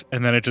berries,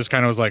 and then it just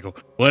kind of was like,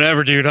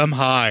 "Whatever, dude, I'm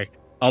high.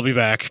 I'll be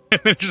back."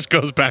 And it just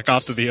goes back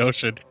off to the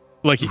ocean.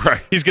 Like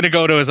he's gonna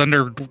go to his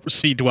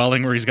undersea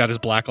dwelling where he's got his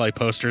blacklight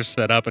posters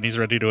set up, and he's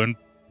ready to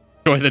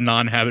enjoy the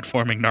non-habit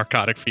forming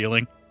narcotic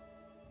feeling.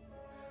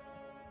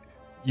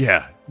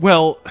 Yeah.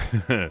 Well,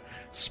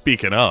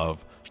 speaking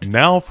of.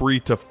 Now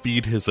free to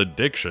feed his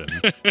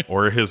addiction,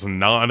 or his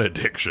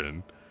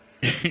non-addiction,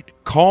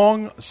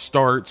 Kong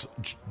starts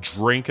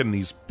drinking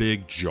these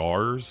big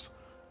jars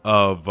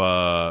of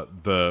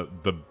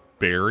the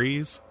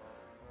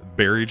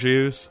berry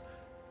juice,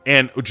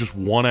 and just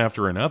one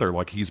after another,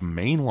 like he's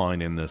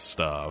mainlining this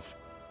stuff,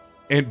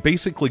 and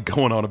basically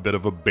going on a bit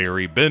of a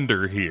berry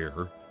bender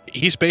here.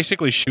 He's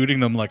basically shooting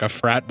them like a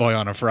frat boy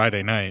on a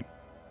Friday night.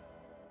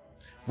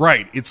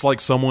 Right, it's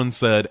like someone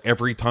said,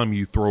 every time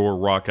you throw a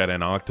rock at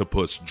an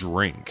octopus,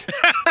 drink.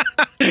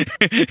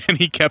 And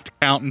he kept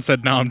count and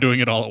said, "Now I'm doing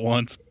it all at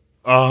once."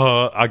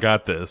 I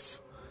got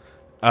this.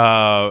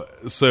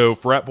 So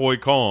Frat Boy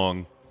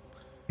Kong.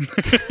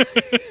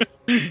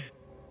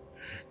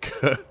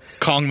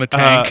 Kong the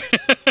Tank.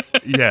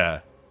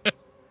 Yeah.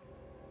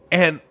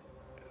 And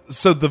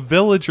so the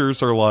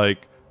villagers are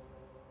like,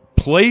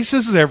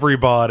 places,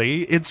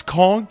 everybody. It's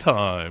Kong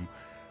time.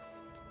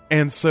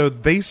 And so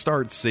they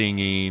start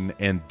singing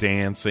and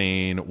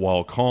dancing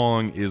while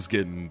Kong is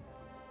getting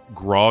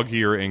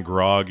groggier and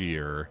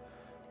groggier,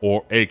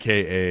 or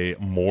AKA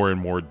more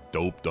and more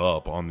doped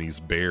up on these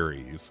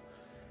berries,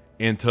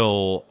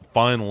 until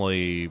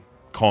finally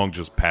Kong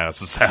just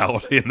passes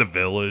out in the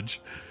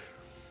village.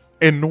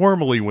 And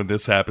normally when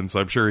this happens,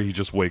 I'm sure he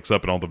just wakes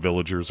up and all the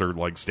villagers are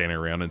like standing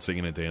around and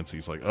singing and dancing.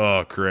 He's like,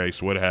 oh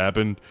Christ, what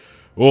happened?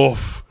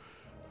 Oof.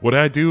 What did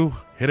I do?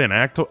 Hit an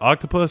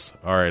octopus?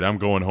 All right, I'm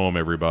going home,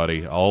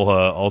 everybody.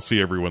 I'll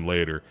see everyone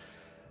later.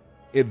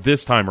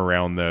 This time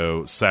around,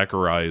 though,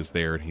 Sakurai is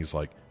there, and he's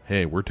like,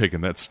 hey, we're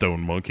taking that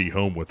stone monkey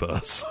home with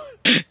us.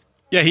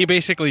 Yeah, he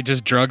basically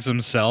just drugs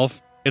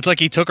himself. It's like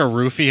he took a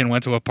roofie and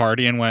went to a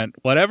party and went,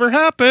 whatever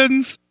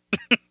happens.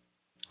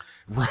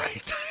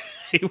 Right.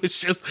 He was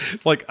just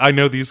like, I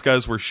know these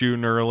guys were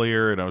shooting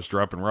earlier, and I was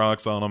dropping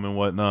rocks on them and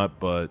whatnot,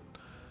 but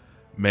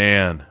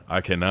man, I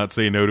cannot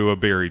say no to a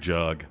berry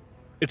jug.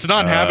 It's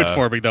not habit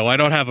forming, though. I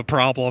don't have a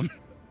problem.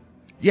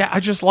 Yeah, I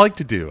just like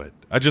to do it.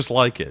 I just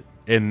like it.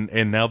 And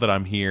now that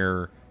I'm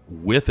here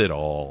with it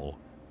all,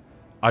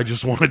 I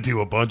just want to do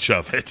a bunch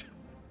of it.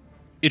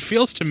 It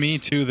feels to me,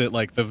 too, that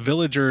like the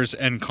villagers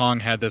and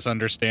Kong had this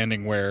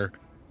understanding where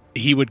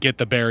he would get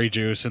the berry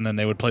juice and then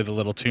they would play the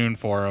little tune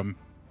for him.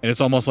 And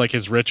it's almost like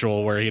his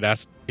ritual where he'd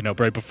ask,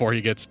 right before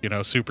he gets,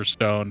 super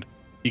stoned,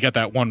 he got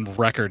that one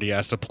record he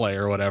has to play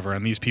or whatever.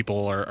 And these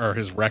people are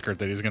his record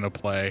that he's going to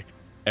play.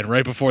 And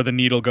right before the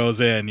needle goes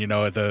in,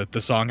 the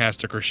song has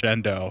to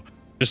crescendo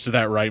just to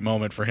that right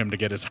moment for him to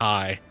get his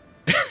high.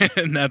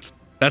 And that's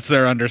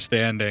their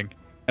understanding.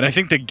 And I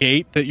think the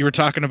gate that you were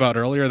talking about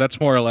earlier, that's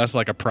more or less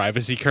like a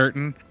privacy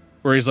curtain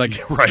where he's like,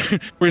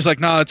 right. Where he's like,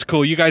 nah, it's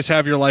cool. You guys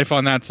have your life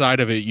on that side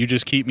of it. You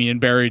just keep me in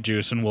berry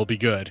juice and we'll be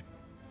good.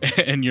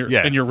 And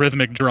your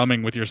rhythmic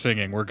drumming with your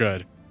singing, we're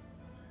good.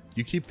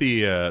 You keep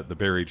the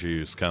berry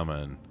juice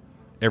coming.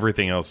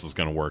 Everything else is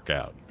going to work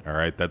out. All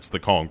right. That's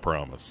the Kong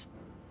promise.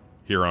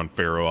 Here on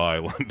Faroe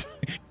Island.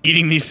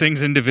 Eating these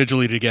things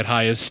individually to get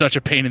high is such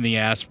a pain in the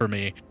ass for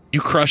me.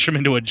 You crush them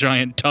into a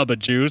giant tub of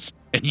juice,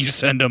 and you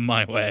send them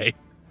my way.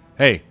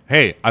 Hey,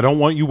 I don't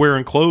want you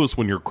wearing clothes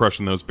when you're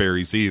crushing those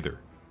berries either.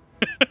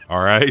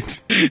 All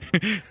right?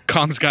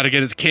 Kong's got to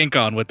get his kink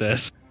on with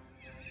this.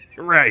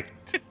 Right.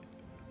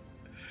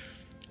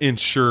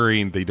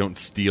 Ensuring they don't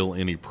steal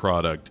any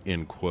product,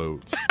 in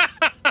quotes.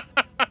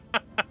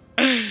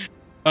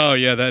 Oh,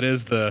 yeah, that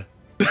is the...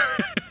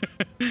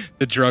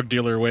 the drug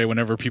dealer way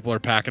whenever people are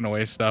packing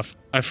away stuff.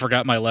 I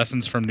forgot my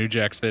lessons from New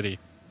Jack City.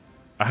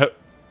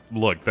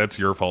 Look, that's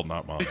your fault,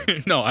 not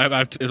mine. No,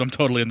 I'm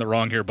totally in the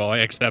wrong here, Bo. I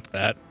accept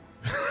that.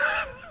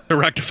 To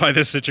rectify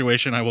this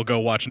situation, I will go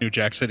watch New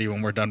Jack City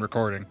when we're done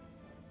recording.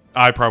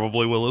 I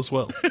probably will as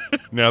well,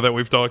 now that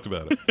we've talked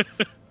about it.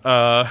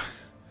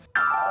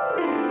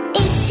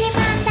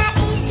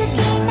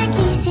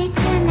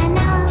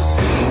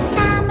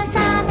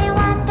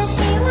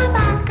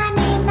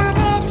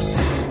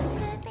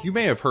 You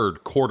may have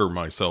heard Quarter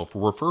Myself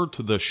refer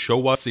to the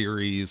Showa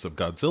series of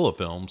Godzilla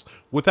films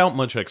without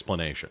much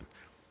explanation.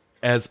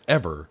 As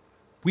ever,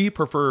 we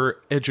prefer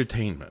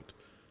edutainment.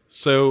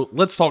 So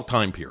let's talk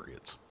time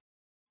periods.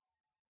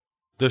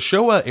 The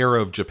Showa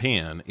era of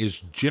Japan is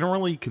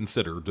generally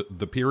considered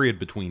the period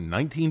between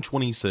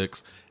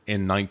 1926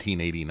 and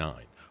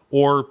 1989,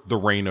 or the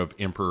reign of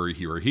Emperor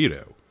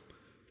Hirohito.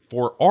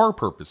 For our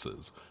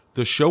purposes,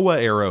 the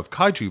Showa era of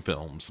kaiju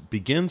films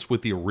begins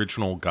with the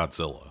original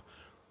Godzilla.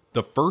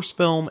 The first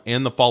film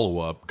and the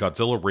follow-up,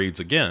 Godzilla Raids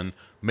Again,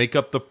 make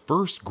up the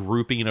first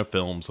grouping of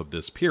films of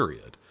this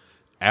period.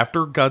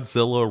 After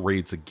Godzilla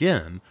Raids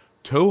Again,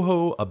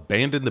 Toho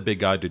abandoned the big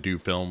guy to do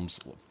films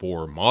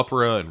for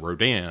Mothra and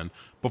Rodan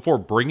before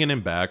bringing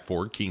him back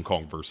for King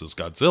Kong vs.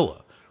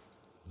 Godzilla.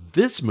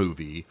 This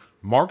movie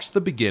marks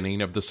the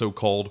beginning of the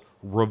so-called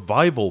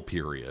revival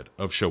period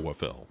of Showa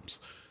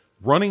films,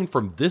 running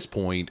from this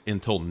point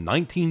until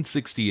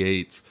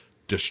 1968's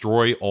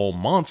Destroy All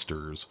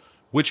Monsters,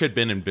 which had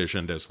been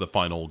envisioned as the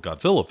final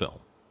Godzilla film.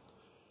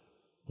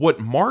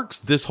 What marks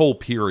this whole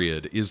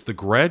period is the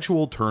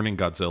gradual turn in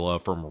Godzilla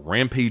from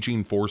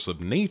rampaging force of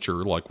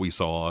nature, like we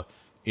saw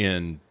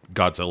in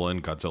Godzilla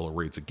and Godzilla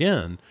Raids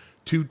Again,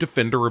 to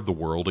defender of the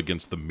world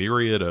against the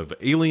myriad of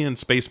alien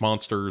space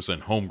monsters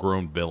and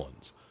homegrown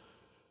villains.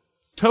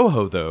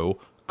 Toho, though,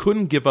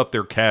 couldn't give up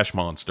their cash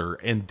monster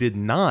and did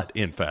not,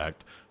 in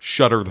fact,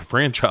 shutter the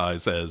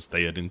franchise as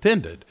they had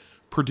intended,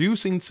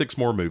 producing 6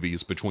 more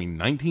movies between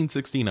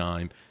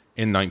 1969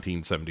 and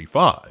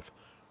 1975.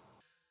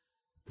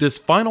 This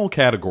final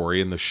category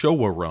in the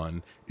Showa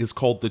run is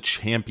called the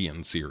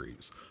Champion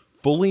series,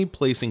 fully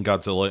placing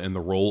Godzilla in the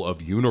role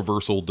of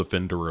universal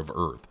defender of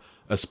Earth,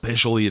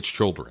 especially its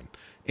children.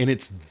 And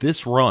it's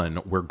this run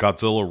where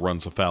Godzilla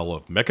runs afoul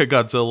of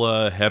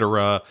Mechagodzilla,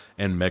 Hedorah,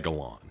 and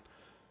Megalon.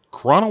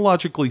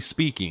 Chronologically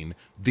speaking,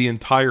 the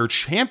entire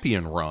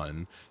Champion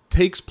run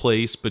takes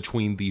place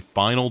between the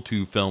final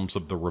two films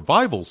of the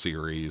revival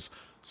series,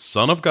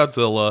 Son of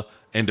Godzilla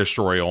and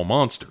Destroy All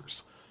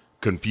Monsters.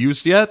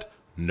 Confused yet?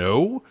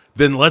 No?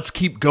 Then let's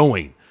keep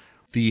going.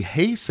 The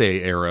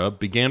Heisei era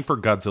began for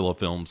Godzilla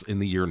films in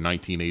the year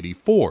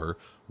 1984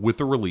 with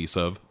the release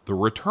of The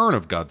Return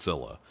of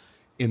Godzilla.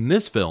 In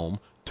this film,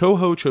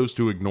 Toho chose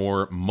to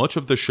ignore much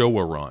of the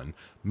Showa run,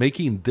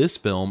 making this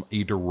film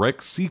a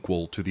direct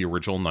sequel to the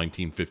original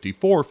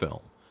 1954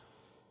 film.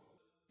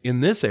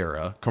 In this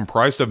era,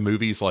 comprised of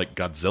movies like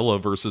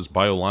Godzilla vs.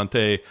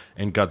 Biollante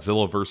and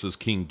Godzilla vs.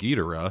 King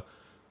Ghidorah,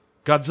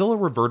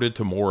 Godzilla reverted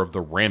to more of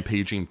the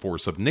rampaging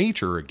force of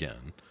nature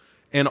again,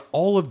 and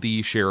all of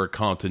these share a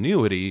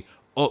continuity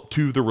up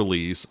to the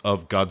release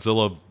of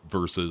Godzilla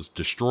vs.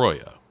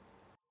 Destoroyah.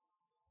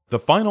 The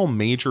final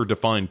major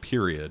defined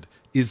period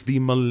is the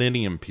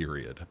Millennium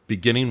period,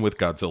 beginning with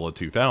Godzilla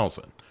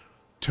 2000.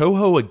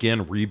 Toho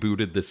again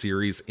rebooted the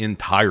series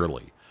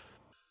entirely.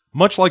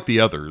 Much like the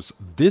others,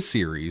 this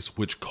series,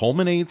 which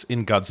culminates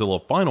in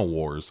Godzilla Final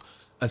Wars,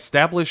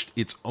 established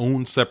its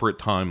own separate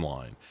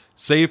timeline,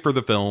 save for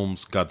the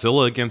films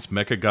Godzilla against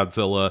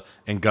Mechagodzilla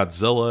and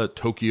Godzilla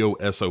Tokyo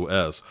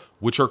SOS,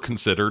 which are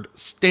considered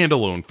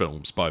standalone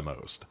films by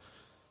most.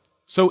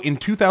 So in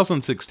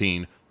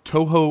 2016,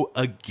 Toho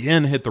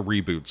again hit the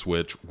reboot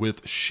switch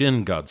with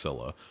Shin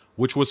Godzilla,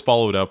 which was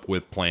followed up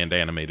with planned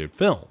animated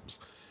films.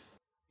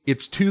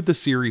 It's to the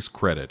series'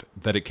 credit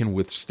that it can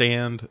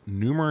withstand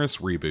numerous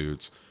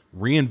reboots,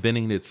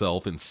 reinventing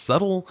itself in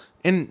subtle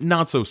and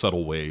not so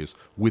subtle ways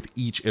with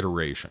each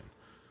iteration.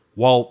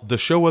 While the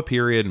Showa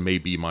period may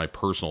be my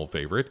personal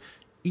favorite,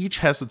 each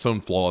has its own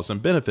flaws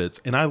and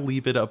benefits, and I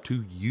leave it up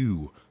to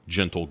you,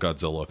 gentle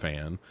Godzilla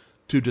fan,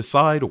 to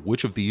decide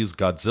which of these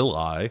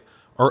Godzilla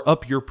are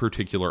up your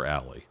particular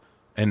alley.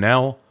 And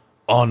now,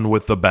 on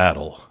with the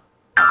battle.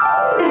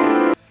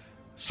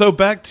 So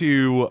back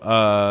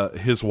to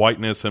his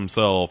whiteness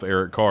himself,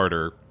 Eric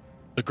Carter.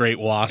 The Great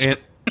Wasp. And,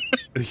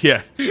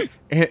 yeah.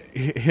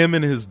 Him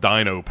and his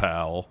dino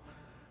pal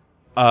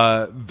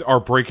are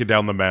breaking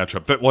down the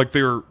matchup. That like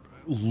they're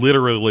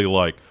literally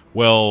like,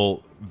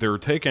 well, they're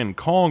taking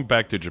Kong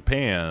back to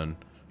Japan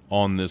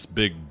on this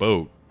big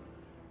boat,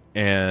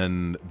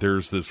 and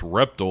there's this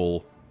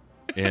reptile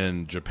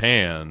in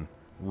Japan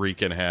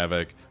wreaking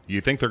havoc. You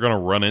think they're going to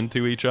run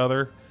into each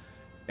other?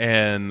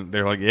 And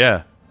they're like,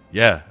 yeah,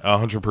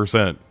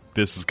 100%.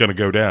 This is going to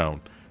go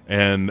down.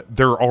 And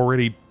they're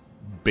already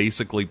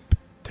basically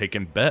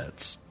taking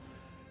bets.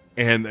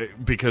 And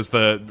because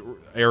the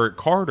Eric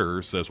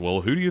Carter says,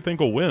 well, who do you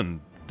think will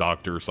win,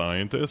 Dr.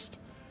 Scientist?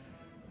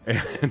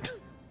 And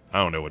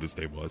I don't know what his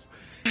name was.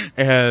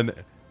 And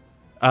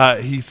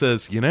he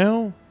says,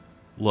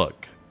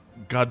 look,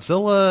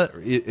 Godzilla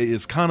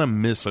is kind of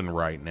missing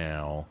right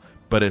now.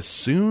 But as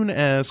soon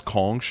as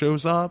Kong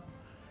shows up,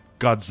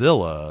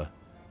 Godzilla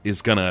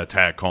is going to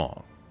attack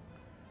Kong.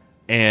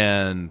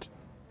 And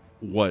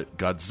what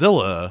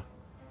Godzilla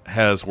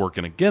has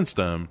working against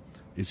him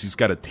is he's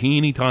got a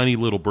teeny tiny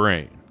little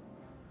brain.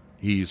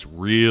 He's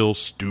real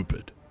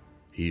stupid.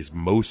 He's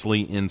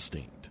mostly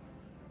instinct.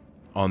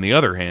 On the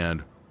other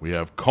hand, we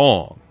have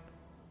Kong.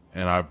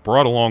 And I've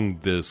brought along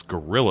this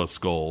gorilla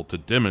skull to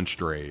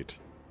demonstrate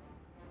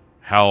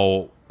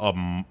how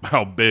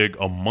big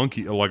a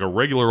monkey, like a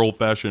regular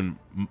old-fashioned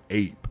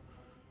ape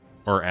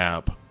or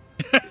app,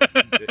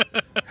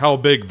 how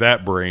big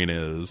that brain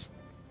is.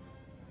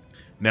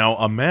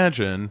 Now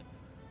imagine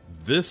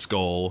this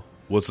skull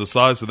was the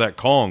size of that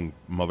Kong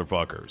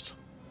motherfuckers.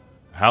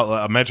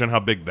 Imagine how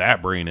big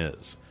that brain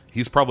is.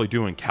 He's probably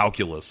doing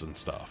calculus and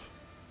stuff.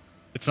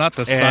 It's not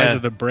the size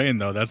of the brain,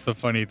 though. That's the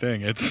funny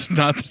thing. It's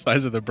not the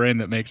size of the brain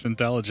that makes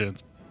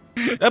intelligence.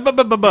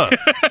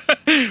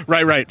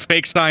 Right.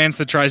 Fake science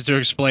that tries to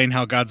explain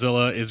how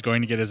Godzilla is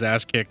going to get his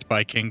ass kicked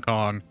by King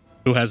Kong,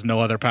 who has no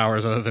other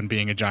powers other than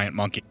being a giant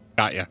monkey.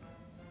 Got ya.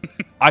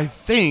 I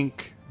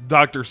think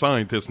Dr.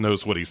 Scientist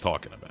knows what he's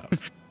talking about.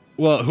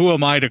 Well, who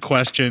am I to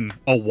question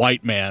a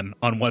white man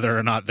on whether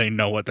or not they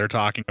know what they're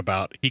talking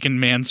about? He can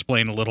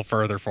mansplain a little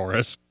further for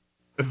us.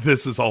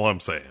 This is all I'm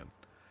saying.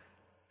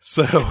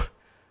 So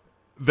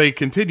they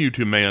continue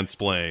to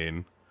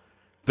mansplain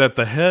that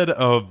the head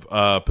of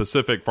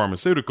Pacific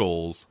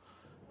Pharmaceuticals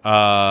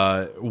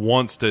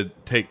wants to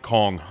take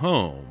Kong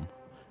home,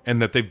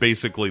 and that they've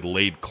basically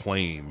laid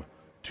claim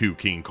to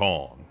King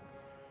Kong.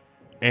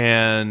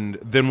 And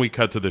then we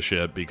cut to the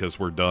ship because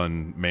we're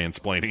done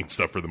mansplaining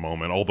stuff for the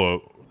moment,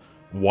 although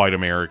white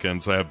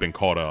Americans have been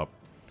caught up.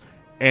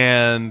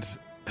 And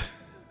I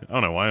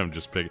don't know why I'm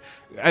just picking.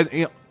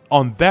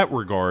 On that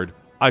regard,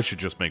 I should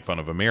just make fun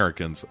of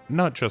Americans,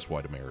 not just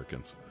white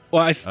Americans.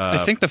 Well,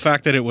 I think the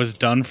fact that it was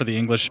done for the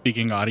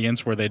English-speaking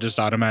audience, where they just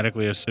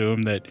automatically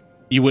assume that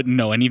you wouldn't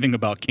know anything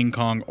about King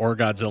Kong or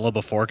Godzilla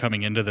before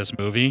coming into this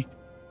movie,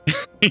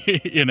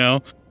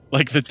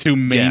 like the two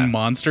main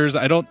monsters.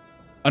 I don't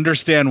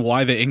understand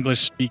why the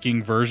English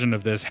speaking version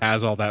of this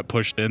has all that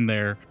pushed in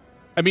there.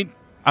 I mean,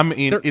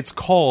 it's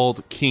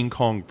called King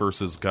Kong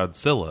versus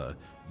Godzilla.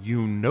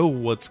 You know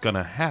what's going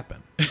to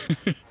happen.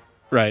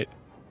 Right.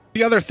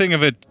 The other thing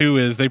of it, too,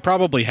 is they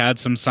probably had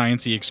some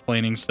sciencey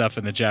explaining stuff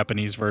in the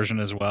Japanese version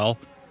as well.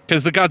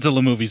 Because the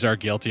Godzilla movies are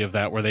guilty of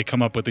that, where they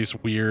come up with this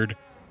weird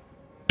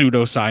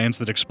pseudoscience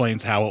that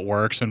explains how it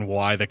works and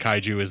why the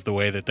kaiju is the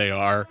way that they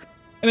are.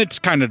 And it's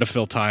kind of to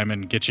fill time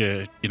and get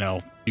you,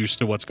 used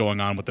to what's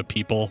going on with the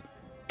people.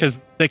 Because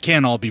they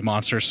can't all be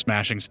monsters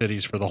smashing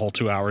cities for the whole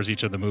 2 hours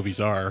each of the movies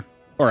are.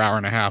 Or hour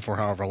and a half, or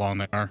however long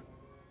they are.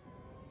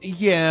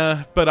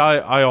 Yeah, but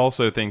I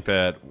also think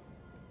that,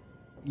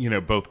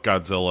 both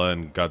Godzilla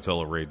and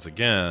Godzilla Raids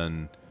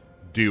Again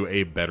do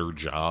a better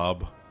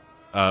job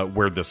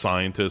where the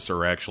scientists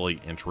are actually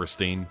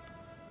interesting.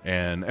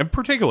 And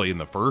particularly in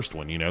the first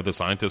one, the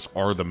scientists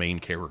are the main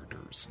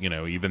characters.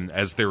 Even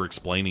as they're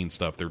explaining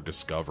stuff, they're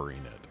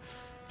discovering it.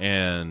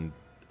 And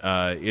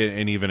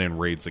even in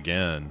Raids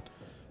Again,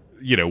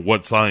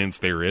 what science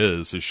there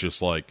is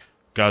just like,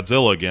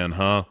 Godzilla again,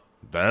 huh?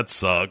 That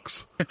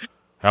sucks.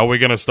 How are we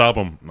going to stop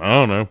him? I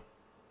don't know.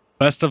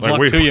 Best of luck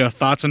to you.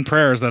 Thoughts and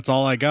prayers. That's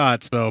all I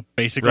got. So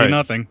basically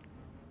nothing.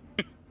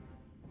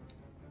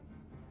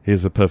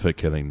 He's a perfect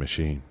killing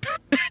machine.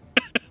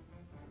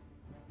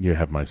 You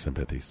have my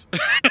sympathies.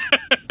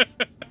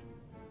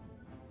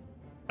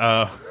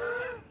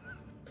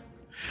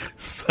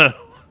 So,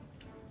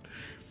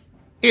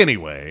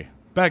 anyway,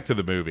 back to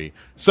the movie.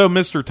 So,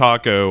 Mr.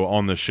 Taco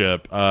on the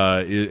ship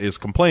is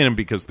complaining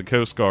because the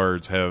Coast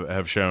Guards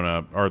have shown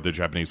up, or the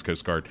Japanese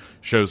Coast Guard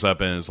shows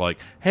up and is like,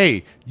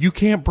 hey, you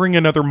can't bring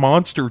another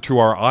monster to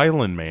our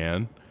island,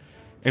 man.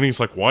 And he's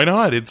like, why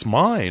not? It's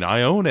mine.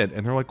 I own it.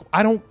 And they're like,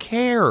 I don't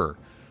care.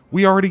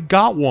 We already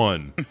got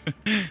one.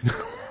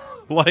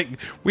 Like,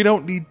 we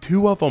don't need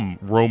two of them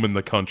roaming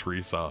the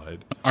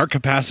countryside. Our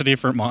capacity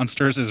for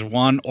monsters is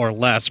one or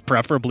less,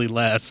 preferably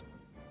less.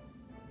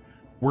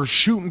 We're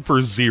shooting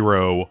for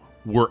 0.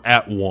 We're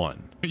at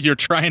 1. You're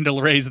trying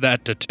to raise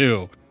that to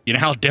 2. You know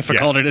how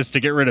difficult it is to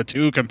get rid of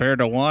 2 compared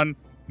to 1?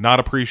 Not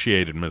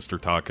appreciated, Mr.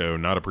 Taco.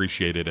 Not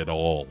appreciated at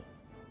all.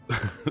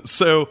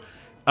 So,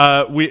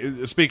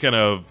 speaking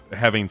of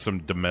having some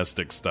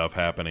domestic stuff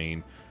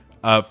happening,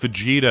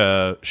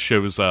 Vegeta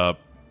shows up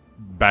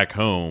back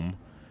home,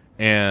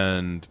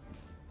 and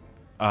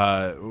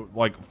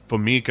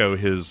Fumiko,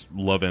 his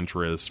love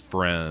interest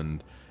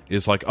friend,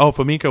 is like, oh,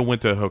 Fumiko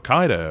went to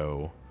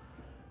Hokkaido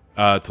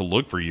to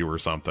look for you or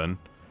something.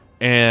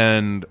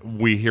 And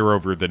we hear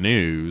over the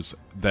news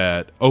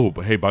that, oh,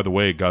 hey, by the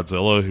way,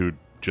 Godzilla, who'd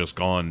just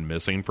gone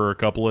missing for a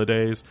couple of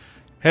days,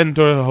 heading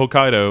to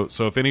Hokkaido.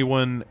 So if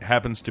anyone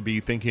happens to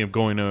be thinking of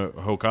going to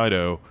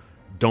Hokkaido,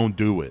 don't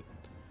do it.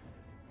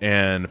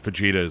 And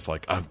Vegeta is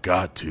like, I've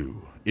got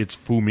to. It's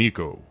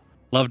Fumiko.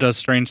 Love does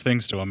strange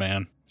things to a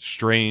man.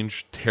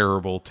 Strange,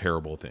 terrible,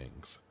 terrible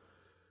things.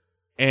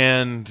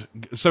 And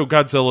so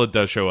Godzilla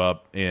does show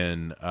up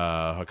in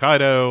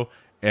Hokkaido,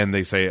 and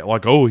they say,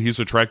 like, oh, he's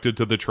attracted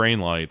to the train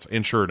lights.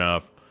 And sure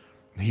enough,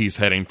 he's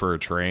heading for a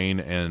train.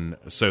 And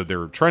so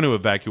they're trying to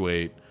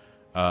evacuate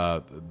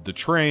the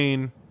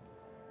train.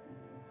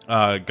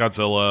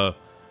 Godzilla,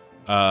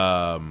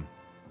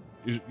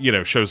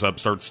 shows up,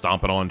 starts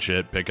stomping on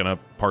shit, picking up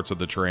parts of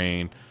the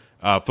train.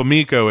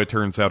 Fumiko, it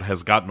turns out,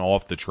 has gotten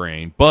off the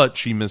train, but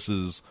she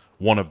misses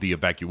one of the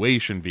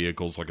evacuation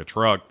vehicles, like a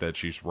truck that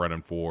she's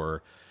running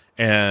for.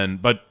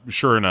 But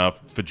sure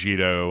enough,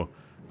 Vegeta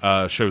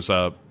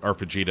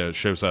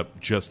shows up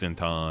just in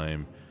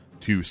time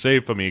to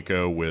save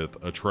Fumiko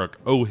with a truck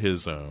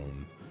his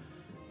own.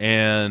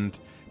 And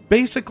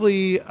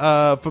basically,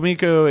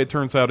 Fumiko, it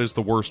turns out, is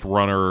the worst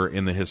runner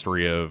in the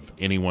history of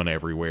anyone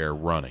everywhere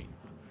running.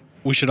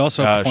 We should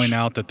also point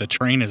out that the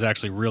train is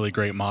actually really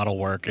great model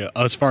work.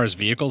 As far as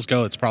vehicles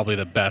go, it's probably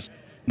the best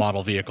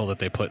model vehicle that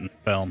they put in the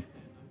film.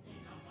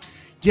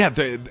 Yeah,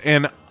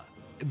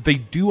 they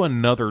do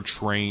another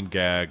train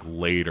gag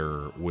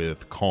later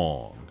with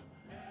Kong.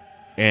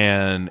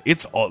 And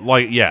it's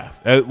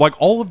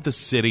like all of the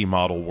city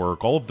model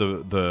work, all of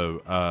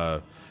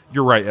the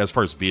you're right, as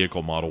far as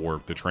vehicle model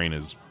work, the train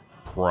is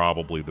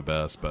probably the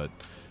best, but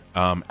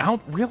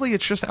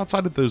it's just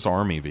outside of those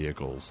army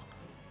vehicles.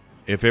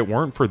 If it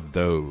weren't for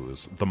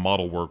those, the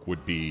model work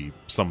would be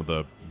some of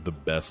the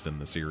best in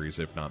the series,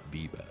 if not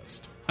the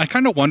best. I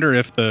kind of wonder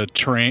if the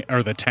train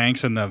or the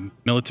tanks and the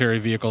military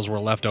vehicles were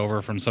left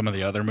over from some of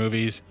the other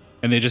movies,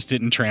 and they just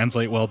didn't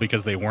translate well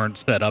because they weren't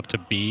set up to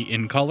be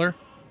in color.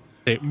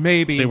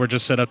 Maybe they were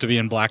just set up to be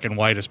in black and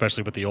white,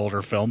 especially with the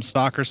older film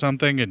stock or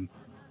something. And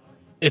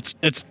it's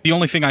the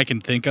only thing I can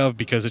think of,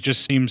 because it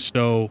just seems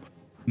so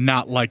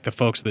not like the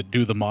folks that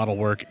do the model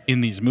work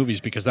in these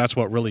movies, because that's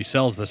what really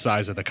sells the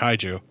size of the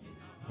kaiju.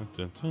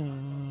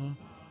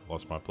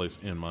 Lost my place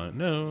in my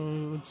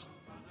notes.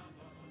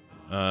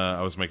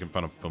 I was making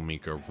fun of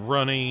Fumiko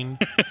running.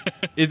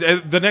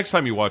 The next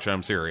time you watch it,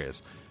 I'm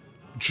serious.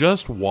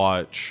 Just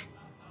watch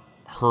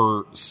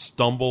her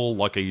stumble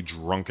like a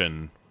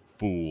drunken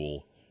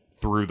fool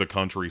through the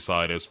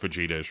countryside as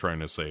Vegeta is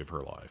trying to save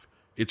her life.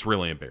 It's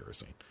really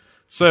embarrassing.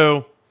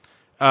 So,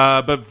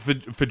 but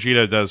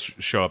Vegeta does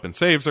show up and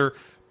saves her.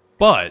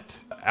 But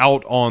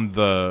out on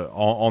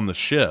the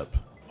ship,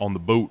 on the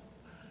boat,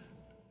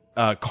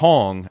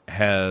 Kong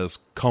has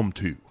come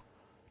to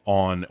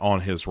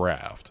on his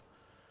raft,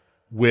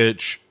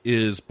 which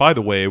is, by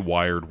the way,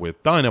 wired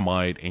with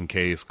dynamite in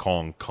case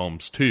Kong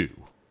comes to.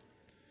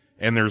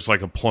 And there's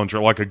like a plunger,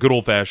 like a good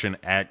old-fashioned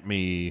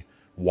Acme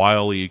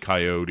Wile E.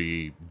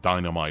 Coyote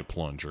dynamite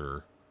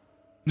plunger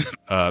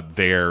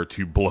there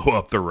to blow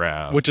up the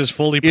raft. Which is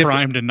fully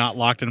primed and not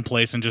locked in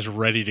place and just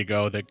ready to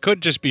go. That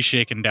could just be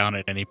shaken down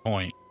at any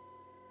point.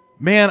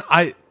 Man,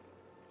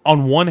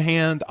 on one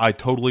hand, I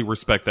totally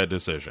respect that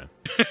decision.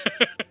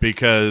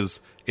 Because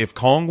if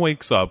Kong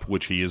wakes up,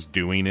 which he is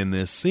doing in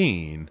this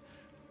scene,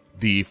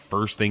 the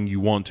first thing you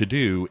want to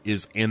do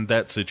is end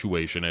that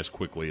situation as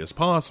quickly as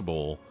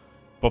possible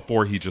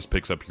before he just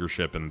picks up your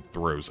ship and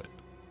throws it.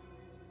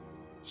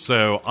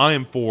 So I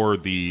am for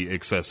the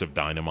excessive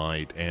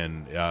dynamite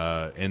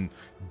and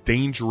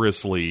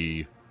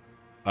dangerously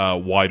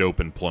wide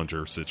open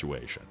plunger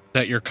situation.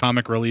 That your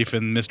comic relief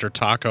in Mr.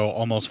 Taco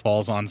almost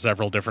falls on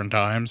several different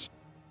times.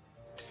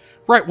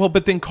 Right, well,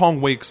 but then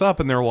Kong wakes up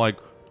and they're like,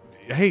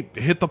 hey,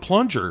 hit the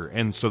plunger.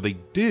 And so they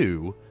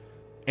do,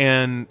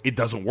 and it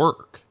doesn't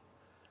work.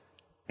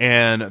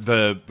 And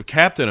the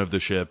captain of the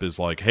ship is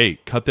like, hey,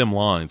 cut them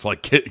lines.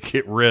 Like,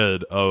 get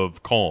rid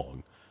of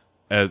Kong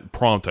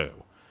pronto.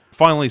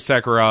 Finally,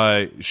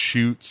 Sakurai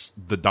shoots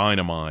the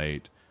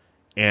dynamite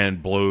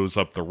and blows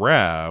up the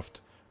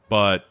raft,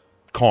 but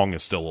Kong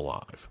is still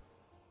alive.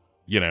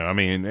 You know, I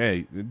mean,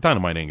 hey,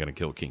 dynamite ain't going to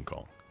kill King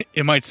Kong.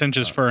 It might singe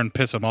his fur and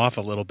piss him off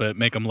a little bit,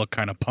 make him look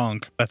kind of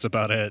punk. That's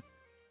about it.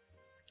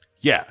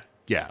 Yeah.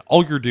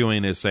 All you're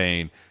doing is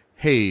saying,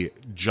 hey,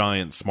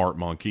 giant smart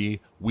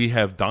monkey, we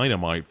have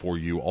dynamite for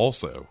you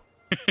also.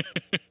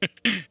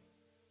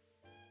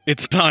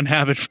 It's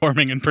non-habit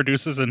forming and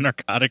produces a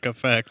narcotic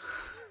effect.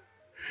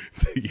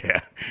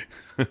 Yeah.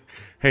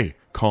 Hey,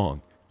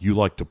 Kong, you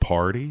like to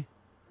party?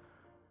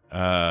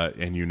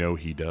 And you know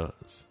he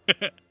does.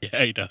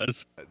 Yeah, he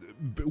does.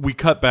 We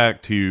cut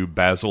back to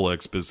Basil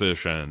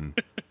Exposition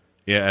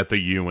at the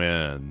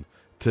UN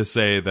to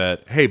say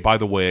that, hey, by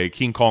the way,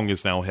 King Kong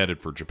is now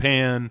headed for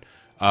Japan.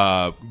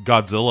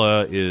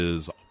 Godzilla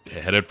is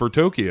headed for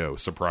Tokyo,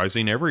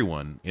 surprising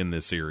everyone in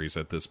this series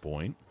at this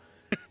point.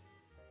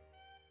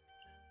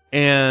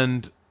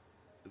 And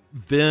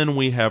then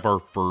we have our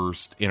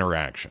first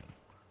interaction.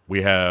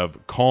 We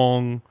have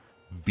Kong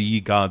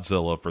v.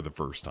 Godzilla for the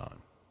first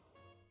time.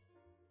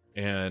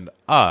 And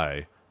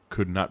I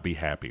could not be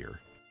happier.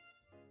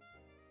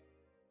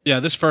 Yeah,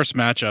 this first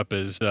matchup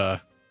is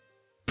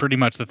pretty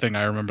much the thing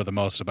I remember the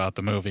most about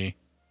the movie.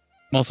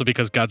 Mostly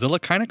because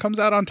Godzilla kind of comes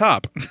out on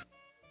top.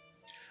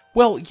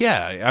 Well,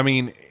 yeah, I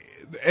mean,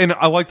 and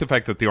I like the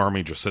fact that the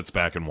army just sits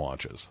back and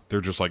watches.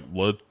 They're just like,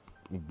 what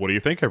do you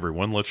think,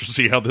 everyone? Let's just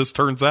see how this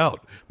turns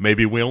out.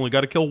 Maybe we only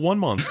got to kill one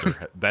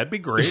monster. That'd be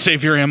great.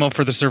 Save your ammo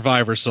for the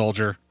survivor,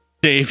 soldier.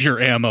 Save your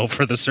ammo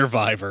for the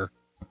survivor.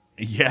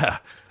 Yeah,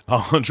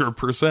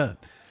 100%.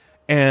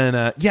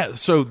 And yeah,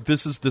 so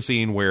this is the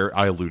scene where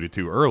I alluded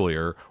to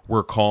earlier,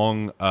 where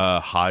Kong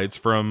hides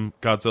from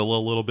Godzilla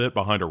a little bit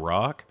behind a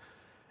rock.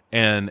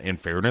 And in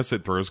fairness,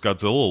 it throws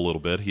Godzilla a little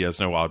bit. He has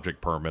no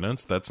object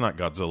permanence. That's not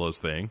Godzilla's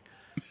thing.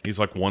 He's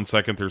like, 1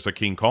 second there's a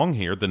King Kong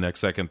here, the next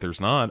second there's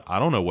not. I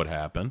don't know what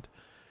happened.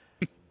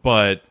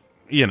 But,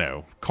 you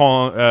know,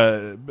 Kong,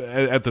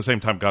 at the same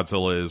time,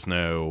 Godzilla is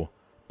no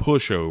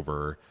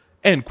pushover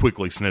and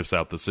quickly sniffs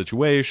out the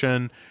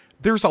situation.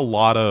 There's a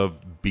lot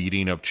of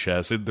beating of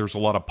chest. There's a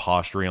lot of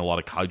posturing, a lot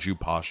of kaiju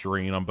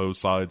posturing on both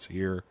sides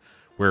here,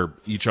 where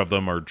each of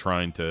them are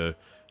trying to,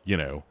 you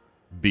know,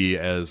 be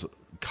as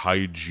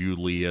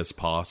kaiju-ly as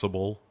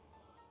possible.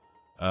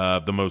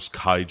 The most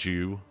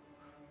kaiju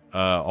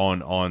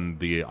on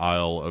the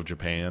Isle of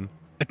Japan.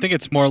 I think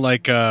it's more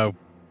like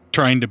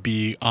trying to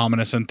be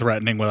ominous and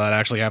threatening without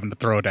actually having to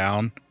throw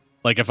down.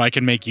 Like, if I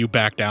can make you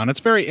back down, it's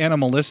very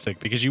animalistic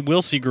because you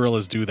will see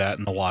gorillas do that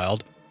in the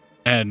wild.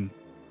 And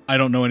I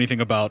don't know anything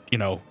about, you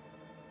know,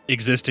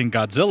 existing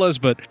Godzillas,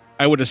 but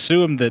I would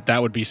assume that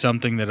that would be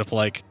something that if,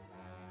 like,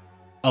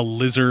 a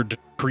lizard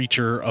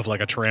creature of, like,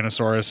 a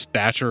Tyrannosaurus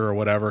stature or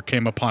whatever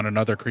came upon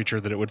another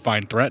creature that it would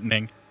find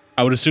threatening,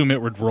 I would assume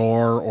it would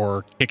roar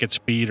or kick its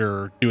feet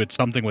or do it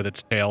something with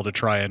its tail to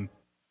try and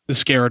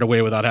scare it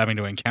away without having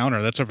to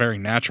encounter. That's a very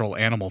natural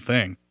animal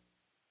thing.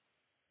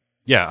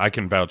 Yeah, I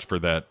can vouch for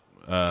that.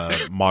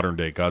 Modern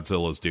day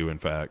Godzillas do, in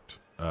fact,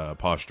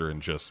 posture in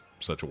just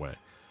such a way.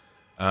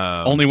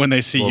 Only when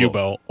they see you,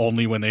 Bo.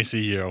 Only when they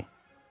see you.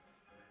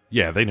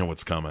 Yeah, they know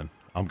what's coming.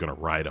 I'm going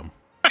to ride them.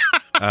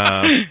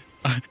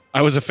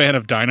 I was a fan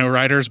of Dino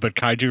Riders, but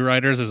Kaiju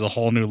Riders is a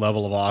whole new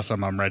level of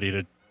awesome I'm ready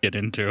to get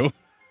into.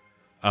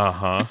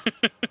 Uh-huh.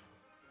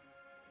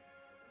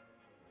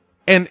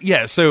 And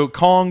yeah, so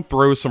Kong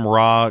throws some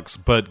rocks,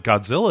 but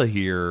Godzilla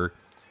here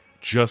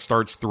just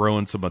starts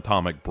throwing some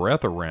atomic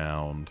breath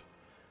around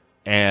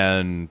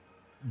and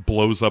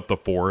blows up the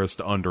forest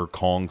under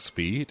Kong's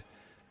feet.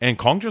 And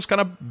Kong just kind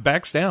of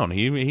backs down.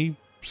 He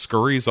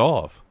scurries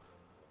off.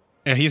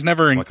 Yeah, he's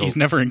never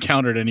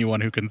encountered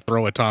anyone who can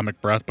throw atomic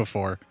breath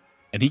before,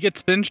 and he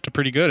gets singed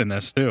pretty good in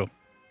this too.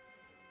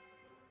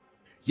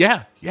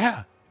 Yeah.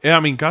 I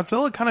mean,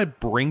 Godzilla kind of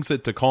brings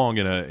it to Kong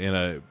in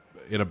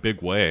a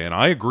big way, and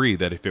I agree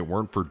that if it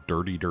weren't for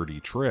dirty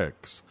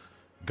tricks,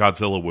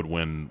 Godzilla would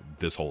win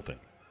this whole thing.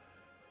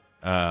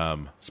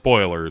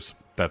 Spoilers,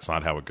 that's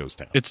not how it goes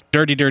down. It's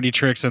dirty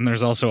tricks, and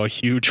there's also a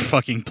huge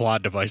fucking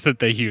plot device that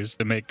they use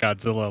to make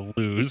Godzilla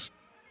lose.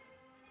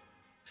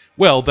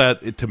 Well,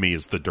 that to me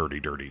is the dirty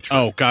trick.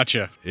 Oh,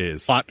 gotcha.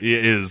 Is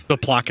the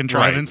plot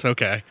contrivance? Right.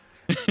 Okay.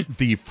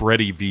 The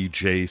Freddy v.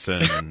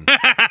 Jason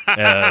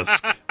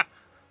esque.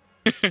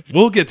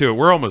 We'll get to it.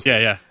 We're almost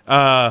there.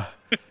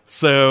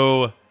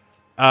 So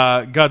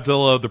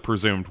Godzilla, the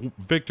presumed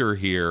victor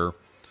here,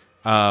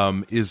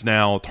 is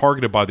now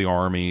targeted by the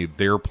army.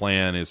 Their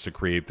plan is to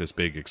create this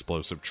big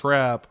explosive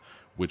trap,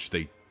 which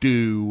they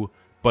do,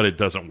 but it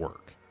doesn't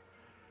work.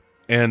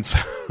 And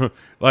so,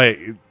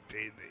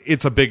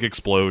 it's a big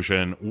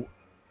explosion.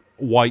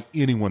 Why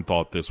anyone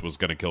thought this was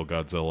going to kill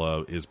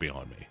Godzilla is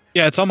beyond me.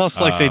 Yeah, it's almost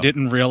like they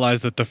didn't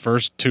realize that the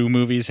first two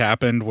movies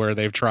happened where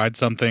they've tried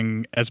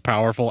something as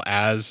powerful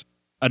as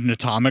an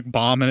atomic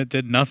bomb and it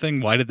did nothing.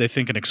 Why did they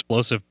think an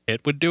explosive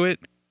pit would do it?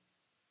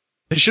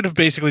 They should have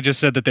basically just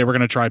said that they were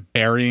going to try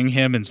burying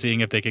him and seeing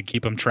if they could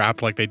keep him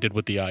trapped like they did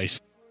with the ice.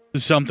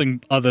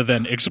 Something other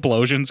than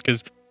explosions,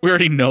 because we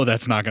already know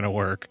that's not going to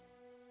work.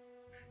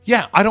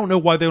 Yeah, I don't know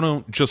why they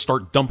don't just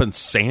start dumping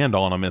sand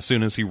on him as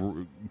soon as he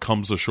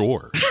comes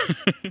ashore.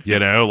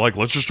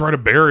 Let's just try to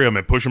bury him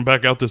and push him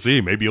back out to sea.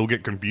 Maybe he'll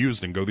get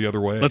confused and go the other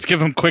way. Let's give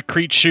him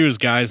quick-crete shoes,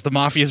 guys. The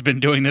Mafia's been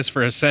doing this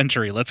for a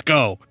century. Let's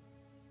go.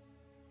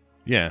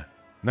 Yeah.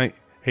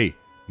 Hey,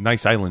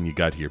 nice island you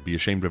got here. Be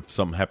ashamed if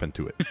something happened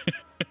to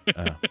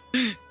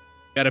it.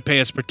 Gotta pay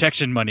us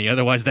protection money,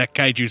 otherwise that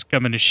kaiju's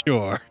coming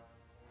ashore.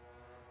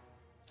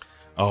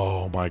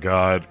 Oh my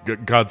god.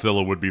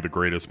 Godzilla would be the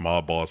greatest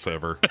mob boss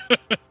ever.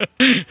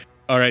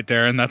 All right,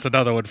 Darren, that's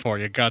another one for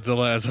you.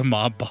 Godzilla as a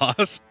mob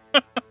boss.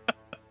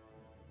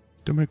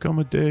 There may come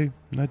a day,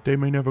 and that day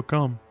may never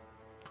come,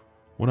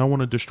 when I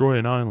want to destroy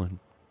an island.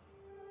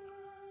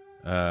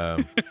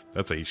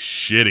 That's a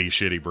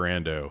shitty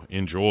Brando.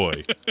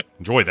 Enjoy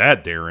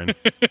that, Darren.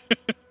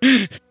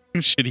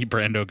 Shitty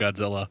Brando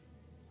Godzilla.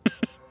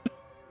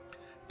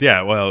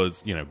 Yeah, well,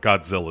 it's,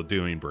 Godzilla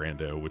doing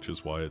Brando, which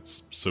is why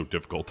it's so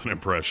difficult an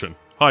impression.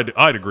 High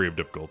degree of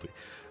difficulty.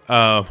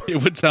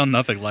 It would sound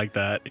nothing like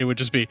that. It would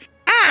just be,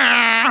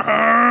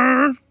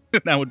 that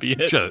would be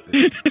it.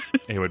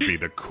 It would be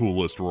the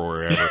coolest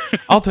roar ever.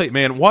 I'll tell you,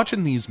 man,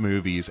 watching these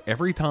movies,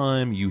 every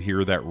time you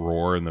hear that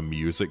roar and the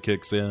music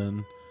kicks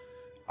in,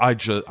 I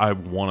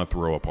want to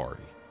throw a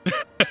party.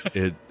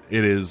 It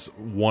is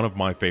one of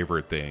my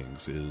favorite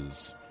things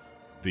is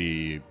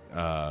the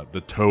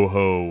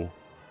Toho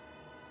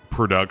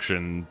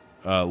production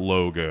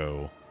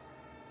logo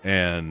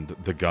and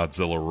the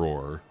Godzilla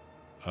roar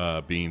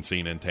being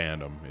seen in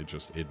tandem.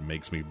 It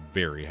makes me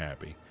very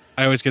happy.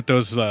 I always get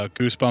those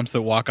goosebumps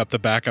that walk up the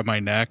back of my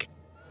neck.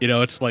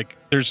 It's like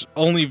there's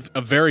only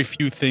a very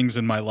few things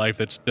in my life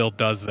that still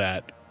does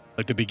that.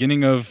 Like the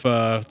beginning of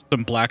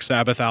some Black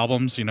Sabbath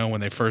albums, when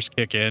they first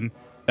kick in,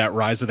 that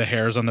rise of the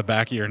hairs on the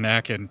back of your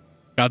neck, and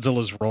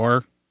Godzilla's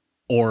roar,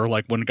 or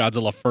like when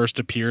Godzilla first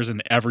appears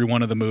in every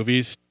one of the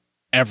movies.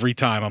 Every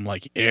time I'm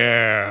like,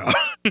 yeah.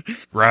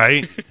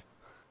 Right?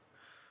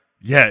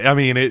 Yeah, I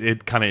mean,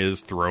 it kind of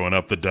is throwing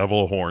up the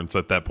devil horns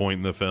at that point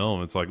in the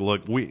film. It's like,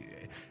 look,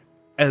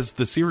 as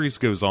the series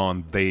goes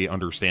on, they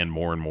understand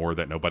more and more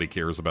that nobody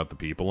cares about the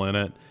people in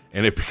it,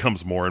 and it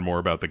becomes more and more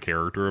about the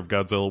character of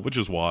Godzilla, which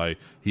is why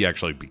he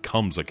actually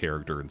becomes a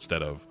character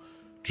instead of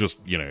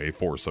just, a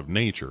force of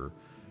nature.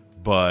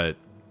 But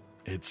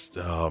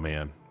oh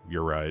man,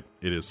 you're right.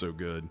 It is so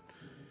good.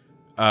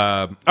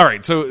 All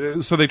right, so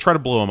they try to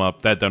blow him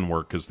up. That doesn't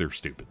work because they're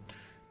stupid.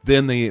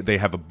 Then they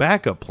have a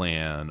backup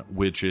plan,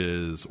 which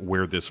is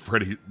where this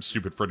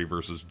stupid Freddy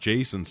versus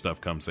Jason stuff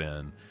comes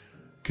in,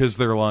 because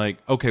they're like,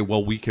 okay,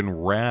 well, we can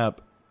wrap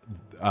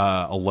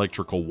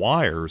electrical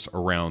wires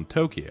around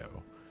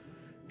Tokyo,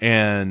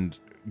 and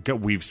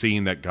we've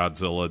seen that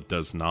Godzilla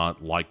does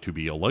not like to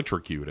be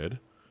electrocuted,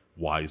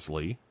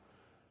 wisely.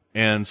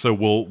 And so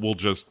we'll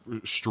just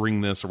string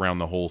this around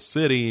the whole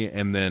city,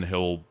 and then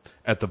he'll,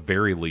 at the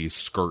very least,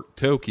 skirt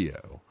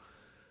Tokyo.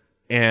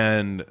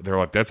 And they're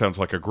like, that sounds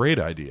like a great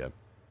idea.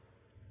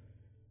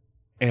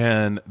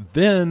 And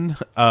then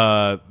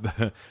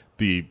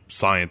the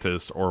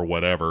scientist or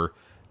whatever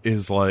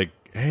is like,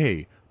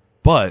 hey,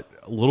 but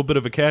a little bit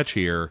of a catch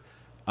here.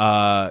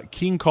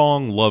 King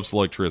Kong loves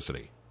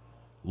electricity.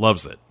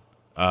 Loves it.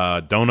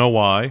 Don't know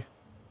why.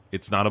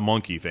 It's not a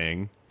monkey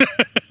thing.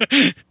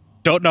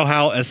 Don't know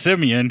how a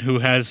simian who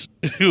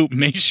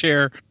may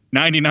share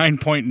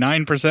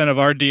 99.9% of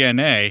our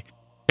DNA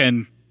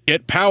can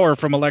get power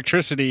from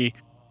electricity,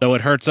 though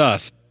it hurts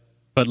us.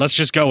 But let's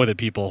just go with it,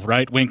 people,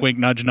 right? Wink, wink,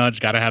 nudge, nudge.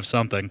 Got to have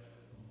something.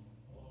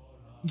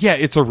 Yeah,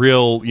 it's a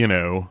real,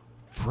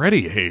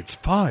 Freddy hates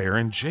fire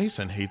and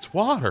Jason hates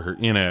water,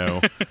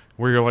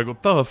 where you're like,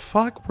 what the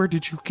fuck? Where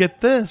did you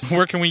get this?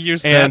 Where can we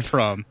use that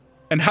from?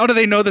 And how do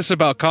they know this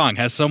about Kong?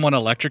 Has someone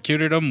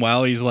electrocuted him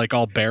while he's like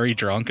all berry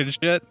drunk and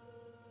shit?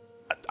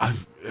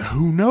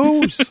 Who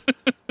knows?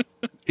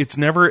 It's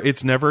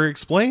never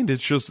explained.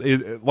 It's just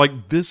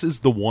like, this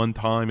is the one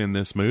time in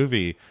this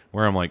movie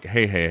where I'm like,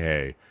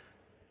 hey,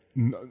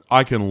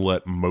 I can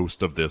let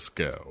most of this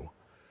go.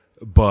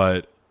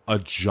 But a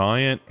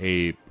giant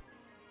ape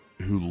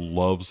who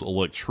loves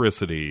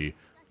electricity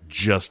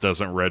just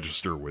doesn't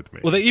register with me.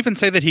 Well, they even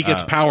say that he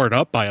gets powered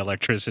up by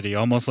electricity,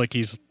 almost like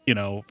he's,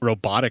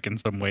 robotic in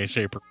some way,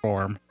 shape, or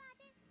form.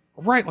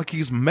 Right, like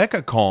he's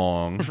Mecha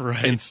Kong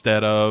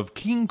instead of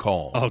King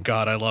Kong. Oh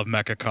god, I love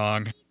Mecha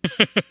Kong.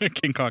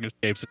 King Kong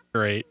Escapes is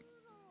great.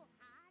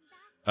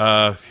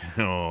 Yeah,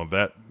 all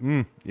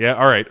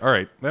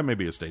right. That may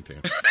be a stay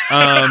tuned.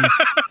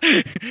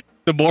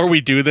 The more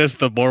we do this,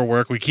 the more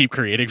work we keep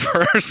creating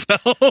for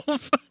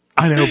ourselves.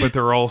 I know, but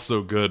they're all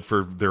so good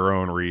for their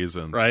own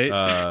reasons.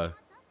 Right?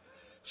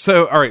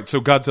 So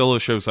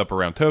Godzilla shows up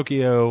around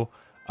Tokyo,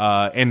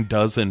 and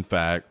does, in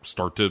fact,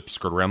 start to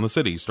skirt around the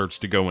city. He starts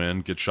to go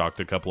in, gets shocked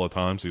a couple of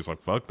times. He's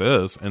like, fuck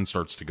this, and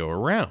starts to go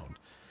around.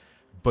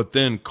 But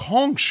then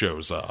Kong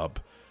shows up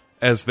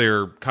as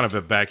they're kind of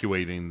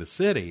evacuating the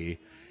city,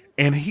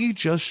 and he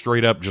just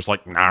straight up just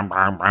like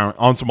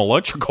on some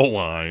electrical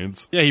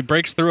lines. Yeah, he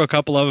breaks through a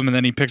couple of them, and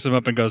then he picks them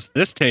up and goes,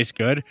 this tastes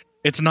good.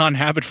 It's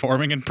non-habit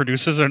forming and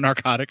produces a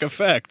narcotic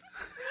effect.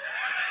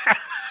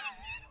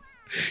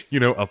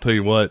 I'll tell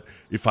you what,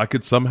 if I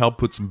could somehow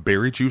put some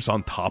berry juice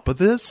on top of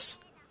this,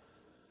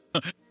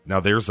 now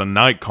there's a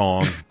night,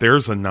 Kong.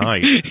 There's a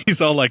night.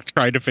 He's all like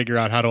trying to figure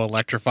out how to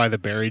electrify the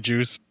berry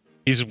juice.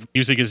 He's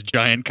using his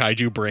giant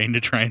kaiju brain to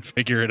try and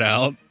figure it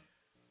out.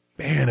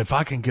 Man, if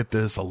I can get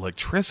this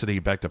electricity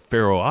back to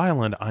Faroe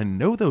Island, I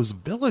know those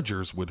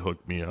villagers would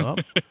hook me up.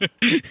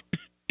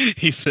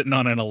 He's sitting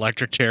on an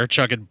electric chair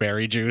chugging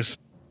berry juice.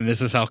 And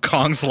this is how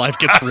Kong's life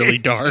gets really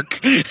dark.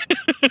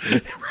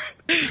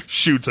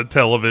 Shoots a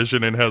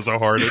television and has a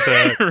heart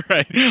attack.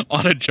 Right.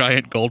 On a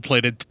giant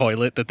gold-plated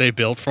toilet that they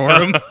built for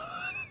him.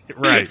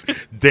 Right.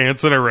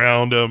 Dancing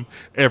around him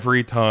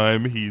every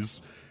time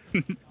he's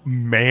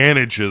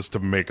manages to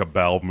make a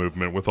bowel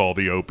movement with all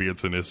the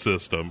opiates in his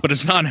system. But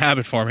it's not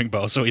habit forming,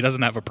 Bo, so he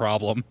doesn't have a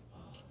problem.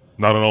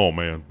 Not at all,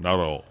 man. Not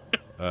at all.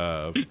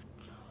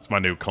 It's my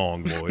new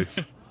Kong voice.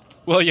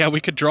 Well, yeah, we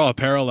could draw a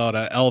parallel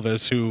to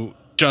Elvis, who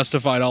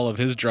justified all of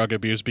his drug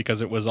abuse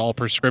because it was all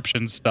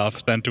prescription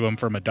stuff sent to him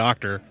from a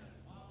doctor.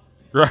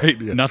 Right.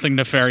 Yeah. Nothing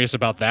nefarious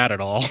about that at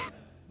all.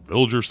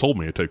 Villagers told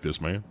me to take this,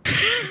 man.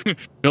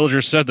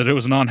 Villagers said that it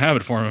was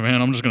non-habit forming,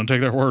 man. I'm just going to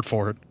take their word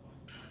for it.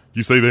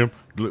 You see them?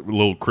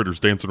 Little critters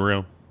dancing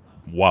around?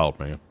 Wild,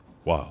 man.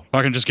 Wild. If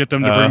I can just get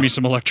them to bring me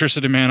some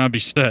electricity, man, I'd be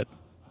set.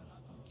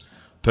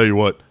 Tell you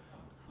what,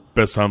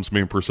 best times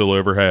me and Priscilla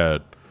ever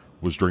had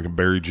was drinking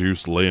berry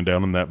juice, laying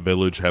down in that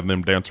village, having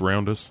them dance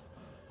around us.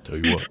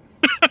 Tell you what.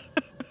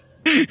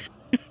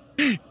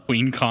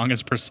 Queen Kong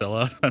is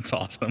Priscilla. That's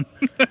awesome.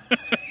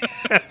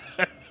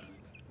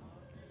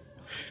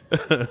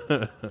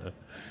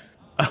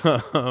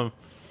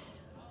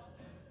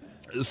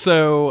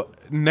 So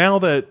now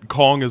that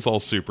Kong is all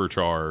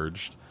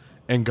supercharged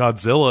and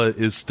Godzilla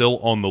is still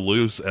on the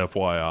loose,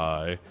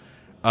 FYI,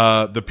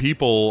 the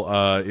people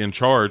in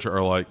charge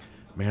are like,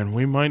 man,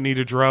 we might need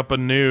to drop a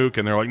nuke.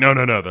 And they're like, no,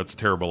 that's a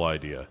terrible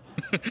idea.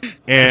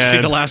 And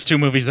see the last two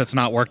movies, that's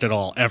not worked at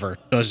all, ever.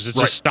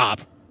 Just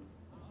stop.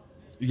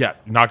 Yeah,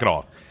 knock it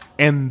off.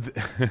 And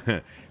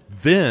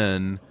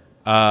then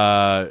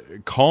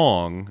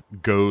Kong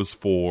goes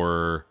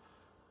for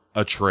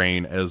a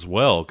train as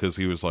well, because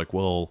he was like,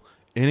 well,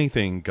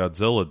 anything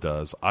Godzilla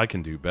does, I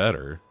can do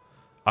better.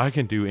 I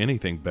can do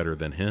anything better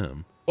than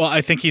him. Well,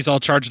 I think he's all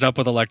charged up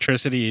with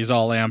electricity. He's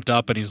all amped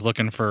up, and he's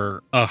looking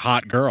for a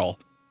hot girl.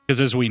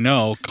 Because as we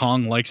know,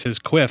 Kong likes his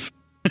quiff.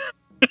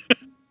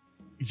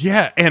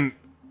 Yeah, and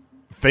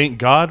thank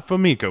God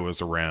Famiko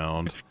is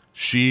around.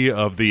 She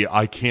of the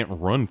I can't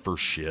run for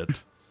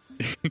shit.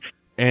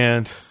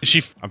 And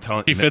I'm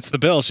telling you, she fits the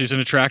bill. She's an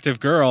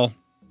attractive girl.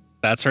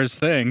 That's her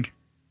thing.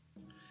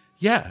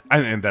 Yeah,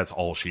 and that's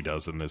all she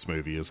does in this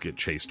movie is get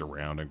chased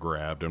around and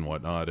grabbed and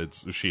whatnot.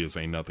 She is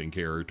a nothing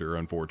character,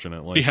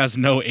 unfortunately. She has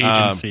no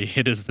agency.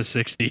 It is the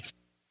 60s.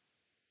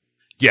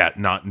 Yeah,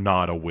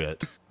 not a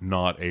whit.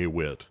 Not a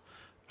whit.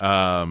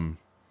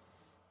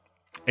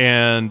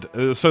 And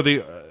so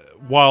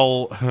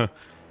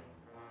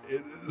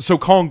so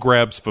Kong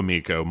grabs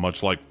Famiko,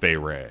 much like Fay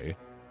Ray,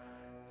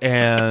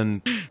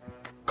 and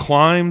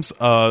climbs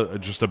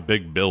just a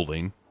big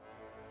building.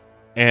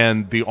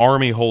 And the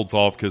army holds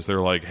off because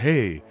they're like,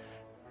 hey,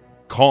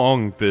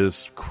 Kong,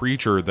 this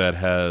creature that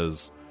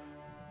has,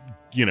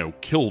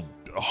 killed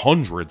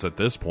hundreds at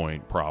this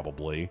point,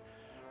 probably.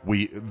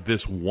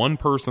 This one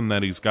person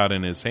that he's got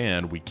in his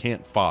hand, we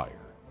can't fire.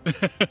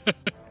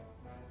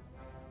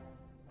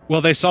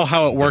 Well, they saw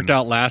how it worked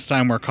out last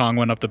time where Kong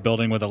went up the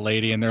building with a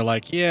lady, and they're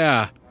like,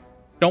 yeah,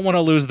 don't want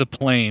to lose the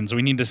planes.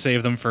 We need to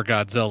save them for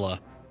Godzilla.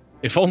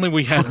 If only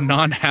we had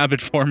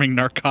non-habit forming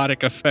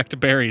narcotic effect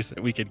berries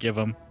that we could give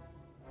him.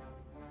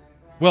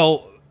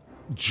 Well,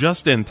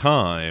 just in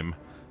time,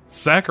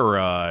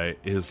 Sakurai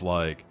is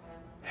like,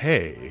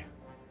 hey,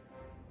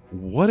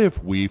 what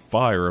if we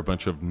fire a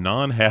bunch of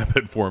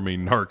non-habit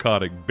forming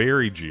narcotic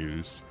berry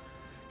juice,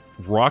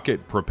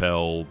 rocket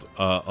propelled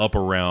up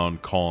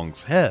around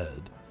Kong's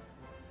head,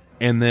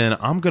 and then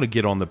I'm going to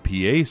get on the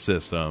PA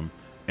system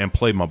and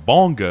play my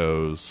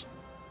bongos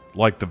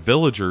like the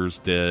villagers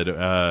did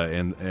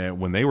and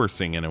when they were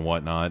singing and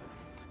whatnot,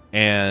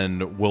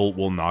 and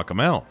we'll knock them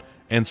out.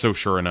 And so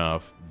sure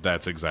enough,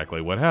 that's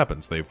exactly what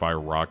happens. They fire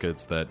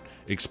rockets that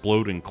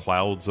explode in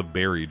clouds of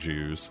berry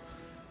juice,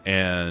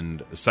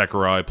 and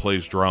Sakurai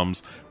plays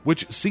drums,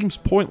 which seems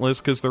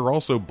pointless because they're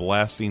also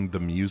blasting the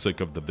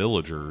music of the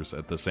villagers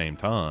at the same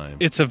time.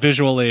 It's a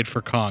visual aid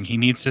for Kong. He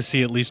needs to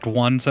see at least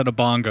one set of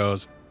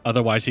bongos,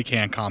 otherwise he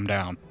can't calm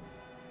down.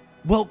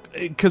 Well,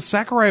 because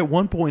Sakurai at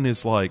one point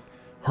is like,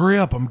 hurry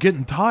up, I'm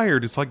getting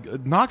tired. It's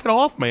like, knock it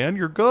off, man.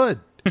 You're good.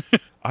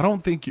 I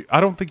don't think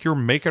you're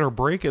making or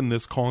breaking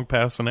this Kong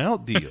passing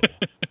out deal.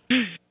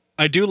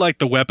 I do like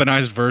the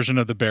weaponized version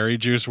of the berry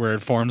juice where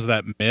it forms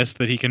that mist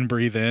that he can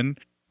breathe in.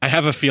 I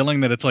have a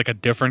feeling that it's like a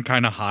different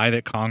kind of high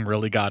that Kong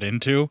really got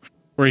into,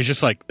 where he's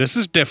just like, this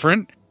is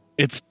different.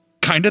 It's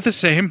kind of the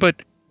same,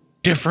 but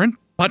different,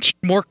 much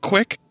more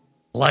quick,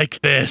 like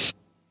this.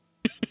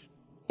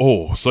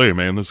 Oh, say,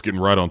 man, this is getting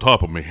right on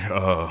top of me.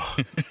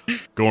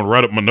 Going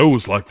right up my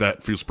nose like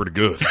that feels pretty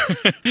good.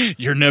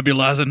 You're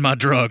nebulizing my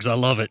drugs. I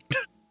love it.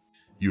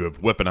 You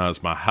have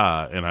weaponized my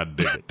high, and I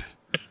dig it.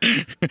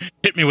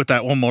 Hit me with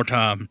that one more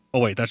time. Oh,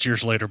 wait, that's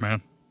yours later,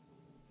 man.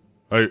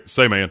 Hey,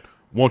 say, man,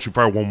 why don't you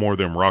fire one more of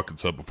them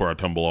rockets up before I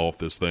tumble off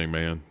this thing,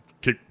 man?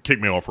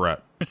 Kick me off right.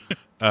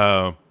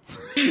 While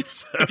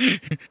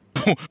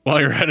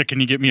you're at it, can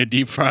you get me a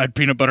deep-fried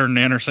peanut butter and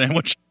nanner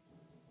sandwich?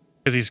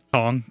 Because he's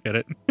Kong, get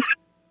it?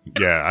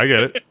 Yeah, I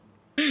get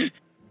it.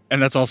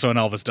 And that's also an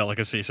Elvis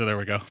delicacy, so there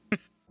we go.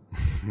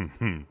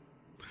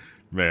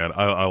 Man,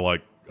 I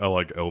like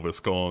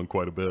Elvis Kong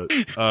quite a bit.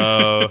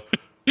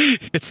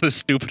 It's the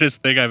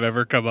stupidest thing I've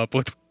ever come up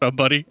with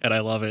somebody, and I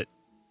love it.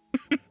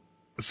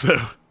 So,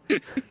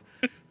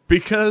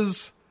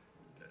 because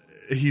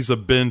he's a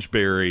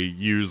bingeberry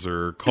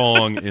user,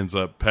 Kong ends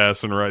up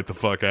passing right the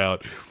fuck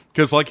out.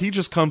 Because, like, he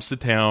just comes to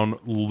town,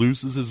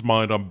 loses his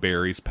mind on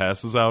berries,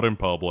 passes out in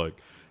public.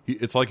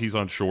 It's like he's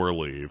on shore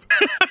leave.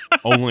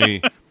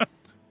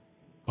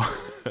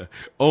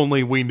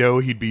 Only we know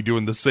he'd be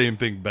doing the same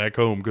thing back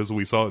home because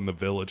we saw it in the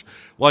village.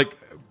 Like,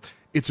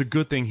 it's a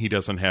good thing he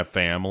doesn't have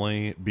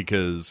family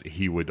because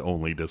he would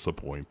only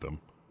disappoint them.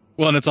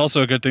 Well, and it's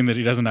also a good thing that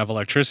he doesn't have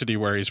electricity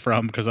where he's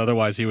from, because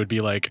otherwise he would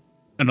be like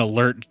an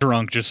alert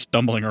drunk just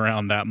stumbling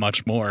around that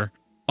much more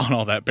on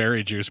all that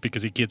berry juice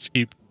because he keeps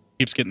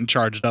getting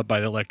charged up by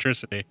the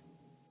electricity.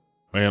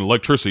 Man,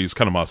 electricity is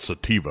kind of my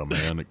sativa,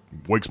 man. It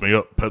wakes me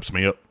up, peps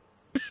me up.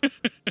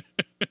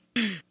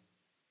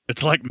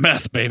 It's like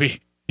meth,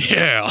 baby.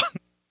 Yeah.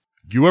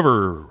 You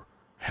ever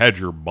had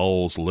your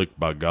balls licked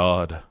by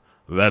God?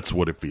 That's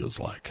what it feels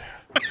like.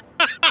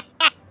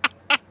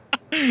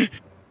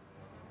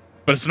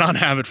 But it's not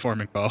habit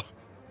forming, Bo.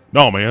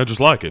 No, man, I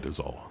just like it is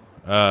all.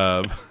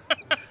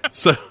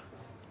 So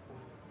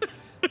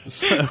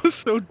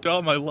so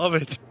dumb. I love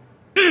it.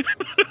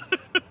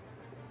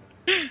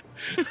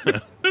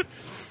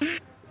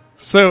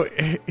 So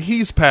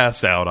he's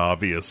passed out,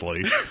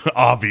 obviously.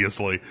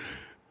 Obviously.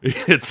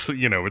 It's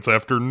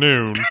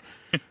afternoon.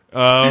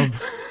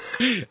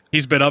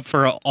 He's been up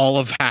for all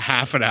of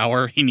half an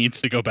hour. He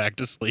needs to go back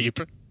to sleep.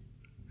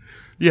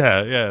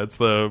 Yeah, it's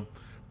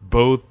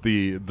both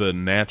the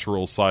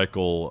natural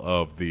cycle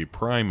of the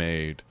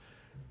primate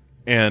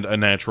and a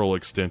natural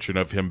extension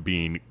of him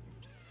being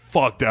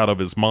fucked out of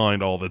his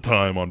mind all the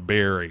time on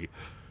Barry.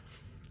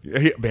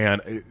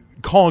 Man,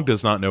 Kong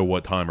does not know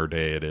what time or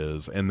day it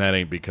is, and that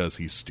ain't because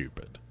he's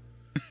stupid.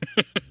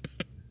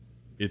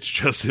 It's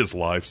just his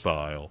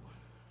lifestyle.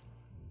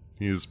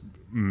 He's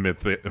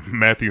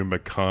Matthew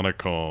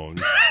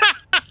McConaughey.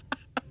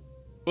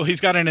 Well,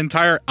 he's got an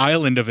entire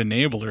island of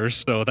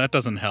enablers, so that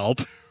doesn't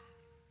help.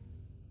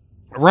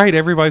 Right,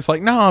 everybody's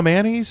like, nah,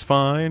 man, he's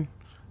fine.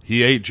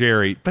 He ate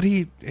Jerry, but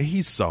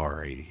he's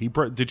sorry.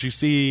 Did you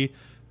see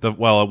it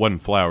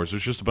wasn't flowers, it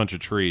was just a bunch of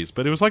trees,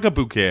 but it was like a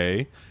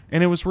bouquet,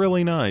 and it was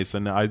really nice,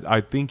 and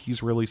I think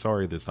he's really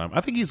sorry this time.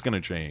 I think he's going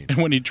to change.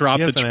 And when he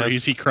dropped the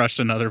trees, he crushed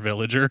another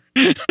villager.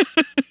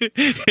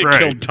 It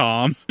killed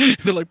Tom.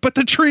 They're like, but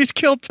the trees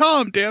killed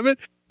Tom, damn it.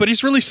 But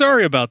he's really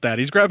sorry about that.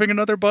 He's grabbing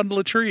another bundle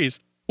of trees.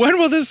 When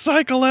will this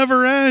cycle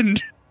ever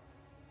end?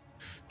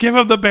 Give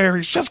him the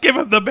berries. Just give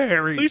him the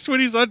berries. At least when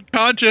he's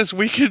unconscious,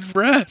 we can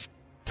rest.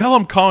 Tell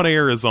him Con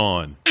Air is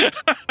on.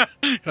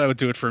 That would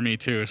do it for me,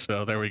 too,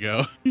 so there we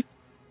go.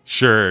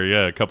 Sure,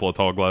 yeah, a couple of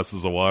tall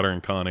glasses of water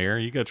and Con Air.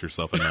 You got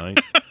yourself a night.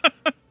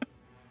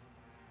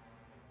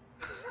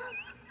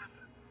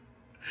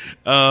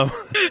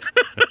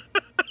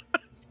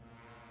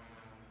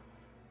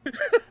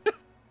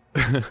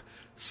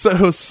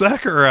 So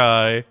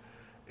Sakurai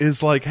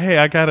is like, hey,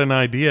 I got an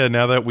idea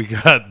now that we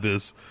got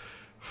this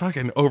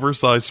fucking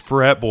oversized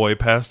frat boy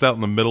passed out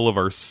in the middle of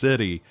our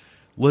city.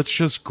 Let's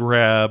just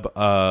grab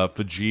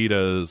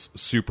Vegeta's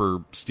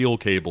super steel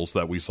cables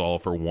that we saw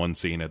for one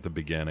scene at the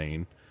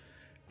beginning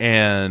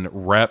and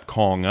wrap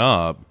Kong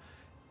up,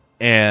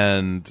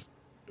 and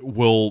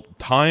we'll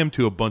tie him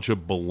to a bunch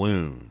of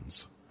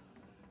balloons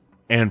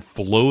and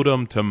float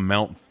him to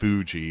Mount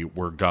Fuji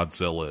where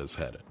Godzilla is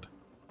headed.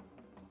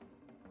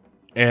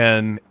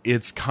 And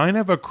it's kind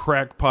of a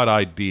crackpot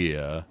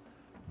idea,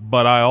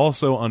 but I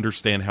also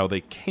understand how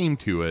they came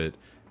to it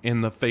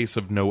in the face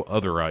of no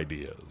other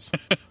ideas.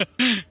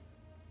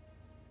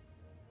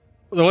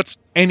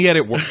 And yet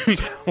it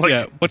works.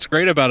 Yeah, what's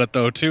great about it,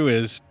 though, too,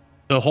 is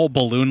the whole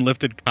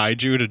balloon-lifted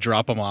kaiju to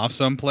drop them off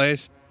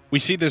someplace. We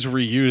see this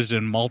reused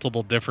in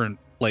multiple different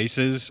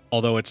places,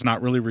 although it's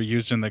not really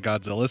reused in the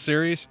Godzilla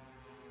series.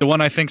 The one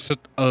I think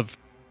of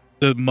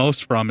the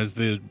most from is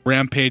the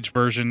Rampage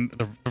version,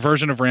 the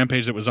version of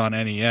Rampage that was on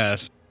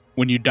NES.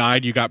 When you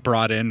died, you got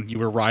brought in, you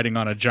were riding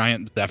on a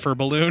giant Zephyr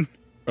balloon,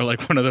 or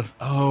like one of the...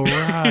 Oh,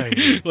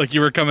 right. Like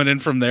you were coming in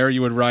from there,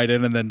 you would ride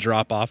in and then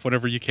drop off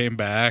whenever you came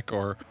back,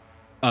 or...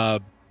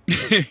 and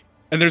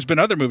there's been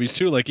other movies,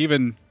 too, like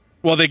even...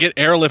 Well, they get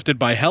airlifted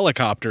by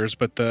helicopters,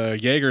 but the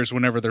Jaegers,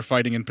 whenever they're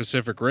fighting in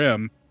Pacific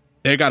Rim,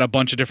 they got a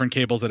bunch of different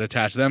cables that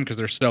attach them because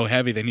they're so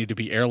heavy they need to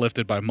be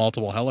airlifted by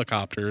multiple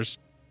helicopters.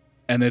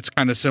 And it's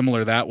kind of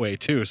similar that way,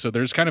 too. So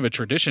there's kind of a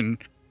tradition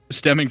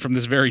stemming from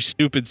this very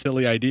stupid,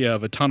 silly idea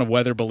of a ton of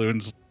weather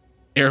balloons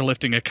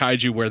airlifting a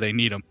kaiju where they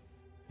need them.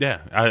 Yeah,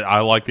 I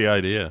like the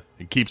idea.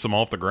 It keeps them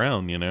off the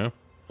ground, you know?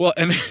 Well,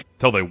 and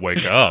until they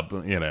wake up,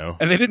 you know?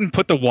 And they didn't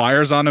put the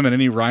wires on them in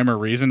any rhyme or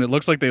reason. It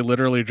looks like they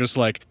literally just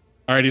like,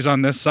 all right, he's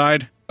on this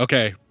side.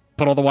 Okay,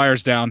 put all the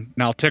wires down.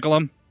 Now tickle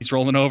him. He's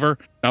rolling over.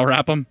 Now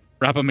wrap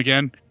him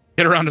again.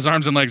 Hit around his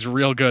arms and legs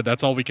real good.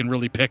 That's all we can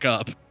really pick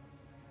up.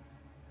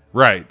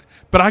 Right.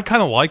 But I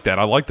kind of like that.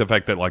 I like the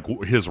fact that like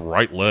his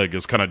right leg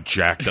is kind of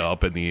jacked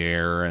up in the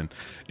air, and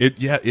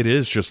it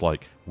is just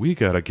like, we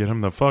got to get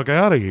him the fuck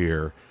out of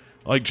here.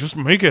 Like, just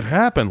make it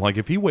happen. Like,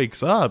 if he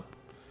wakes up,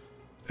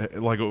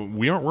 like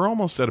we're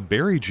almost out of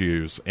berry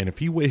juice, and if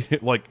he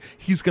like,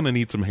 he's going to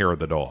need some hair of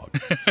the dog.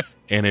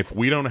 And if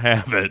we don't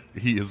have it,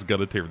 he is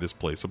going to tear this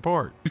place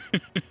apart.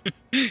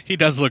 He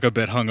does look a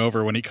bit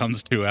hungover when he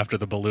comes to after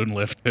the balloon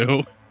lift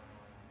too.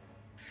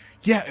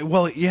 Yeah,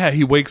 well, yeah,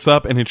 he wakes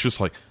up and it's just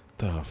like,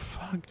 the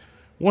fuck?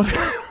 What?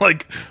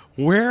 Like,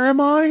 where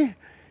am I?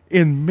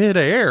 In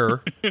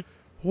midair?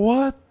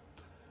 What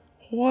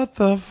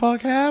the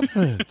fuck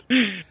happened?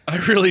 I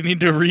really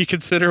need to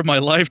reconsider my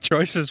life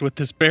choices with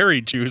this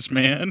berry juice,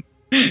 man.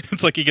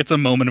 It's like he gets a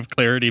moment of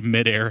clarity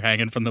midair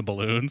hanging from the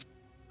balloons.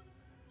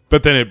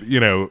 But then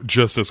it,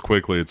 just as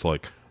quickly, it's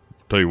like,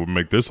 I'll tell you what would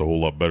make this a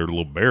whole lot better,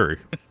 little berry.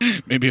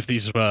 Maybe if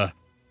these, get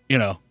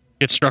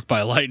struck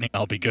by lightning,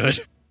 I'll be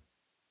good.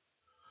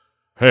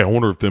 Hey, I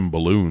wonder if them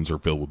balloons are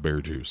filled with bear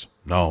juice.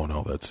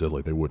 No, that's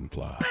silly. They wouldn't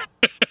fly.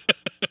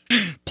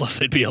 Plus,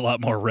 they'd be a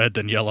lot more red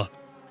than yellow.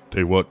 Tell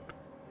you what,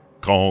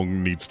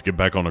 Kong needs to get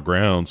back on the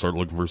ground, start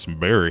looking for some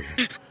berry.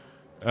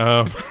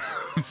 The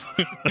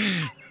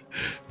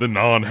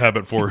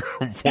non-habit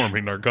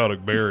forming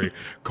narcotic berry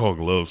Kong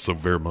loves so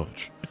very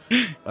much.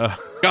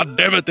 God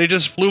damn it, they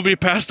just flew me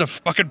past a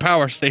fucking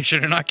power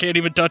station and I can't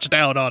even touch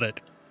down on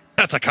it.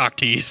 That's a cock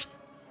tease.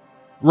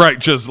 Right,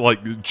 just like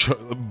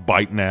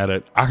biting at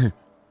it.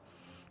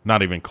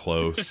 Not even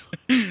close.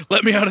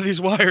 Let me out of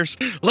these wires.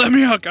 Let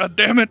me out, god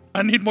damn it.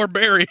 I need more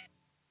berry.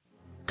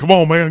 Come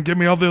on, man, get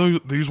me out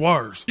of these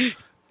wires.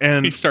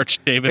 And he starts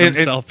shaving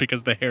himself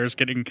because the hair is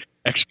getting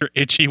extra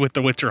itchy with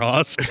the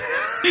withdrawals.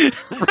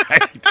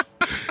 Right.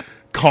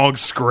 Kong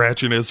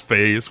scratching his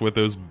face with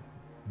those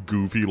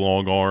goofy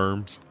long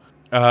arms.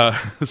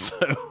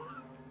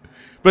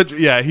 But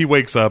yeah, he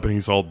wakes up and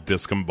he's all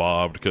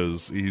discombobulated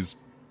because he's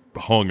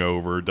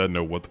hungover, doesn't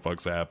know what the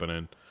fuck's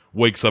happening.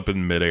 Wakes up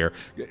in midair.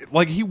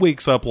 Like, he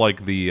wakes up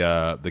like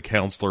the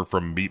counselor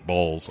from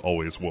Meatballs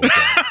always woke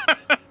up.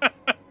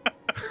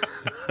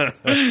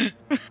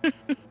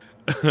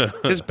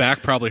 His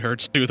back probably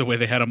hurts too, the way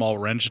they had him all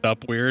wrenched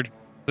up weird.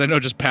 I know,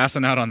 just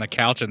passing out on the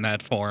couch in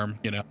that form,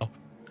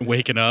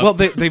 waking up. Well,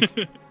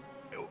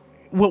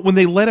 well, when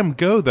they let him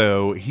go,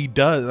 though, he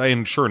does,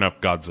 and sure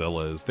enough,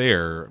 Godzilla is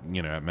there,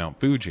 at Mount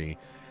Fuji.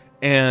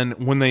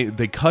 And when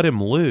they cut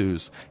him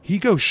loose, he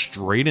goes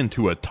straight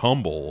into a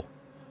tumble,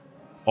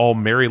 all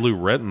Mary Lou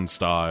Retton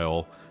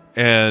style,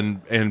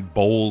 and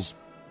bowls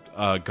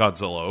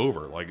Godzilla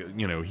over. Like,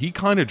 he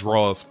kind of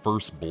draws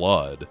first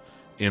blood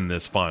in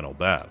this final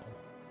battle.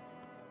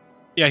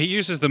 Yeah, he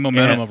uses the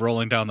momentum of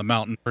rolling down the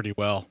mountain pretty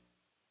well.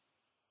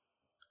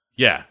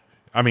 Yeah.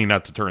 I mean,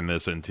 not to turn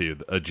this into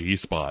a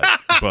G-spot,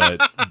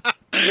 but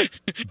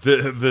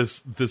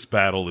this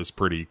battle is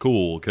pretty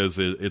cool because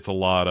it's a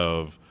lot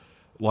of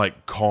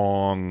like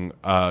Kong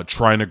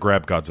trying to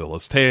grab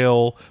Godzilla's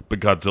tail, but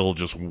Godzilla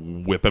just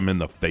whip him in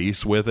the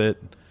face with it.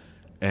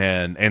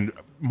 And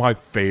my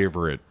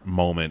favorite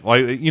moment,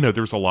 like,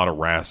 there's a lot of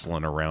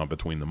wrestling around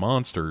between the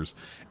monsters,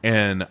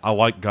 and I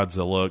like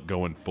Godzilla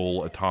going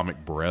full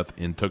atomic breath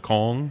into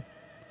Kong,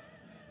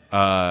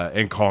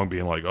 and Kong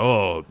being like,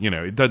 oh,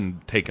 it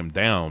doesn't take him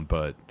down,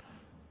 but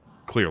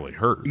clearly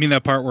hurts. You mean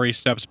that part where he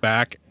steps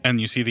back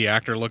and you see the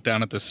actor look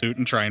down at the suit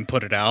and try and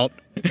put it out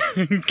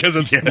because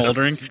it's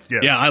smoldering?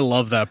 Yes. Yeah, I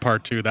love that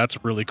part too.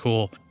 That's really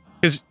cool.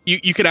 Because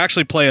you could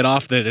actually play it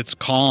off that it's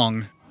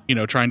Kong,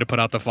 trying to put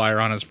out the fire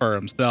on his fur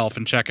himself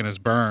and checking his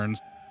burns.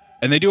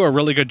 And they do a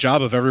really good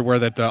job of everywhere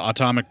that the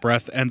atomic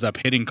breath ends up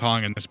hitting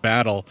Kong in this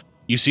battle.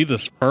 You see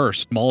this fur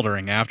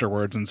smoldering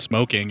afterwards and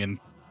smoking and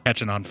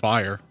catching on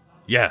fire.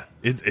 Yeah,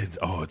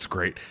 it's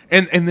great.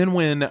 And then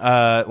when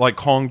like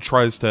Kong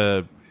tries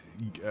to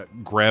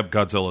grab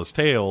Godzilla's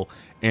tail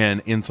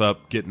and ends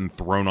up getting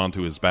thrown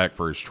onto his back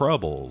for his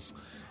troubles,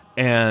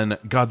 and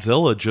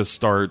Godzilla just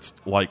starts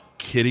like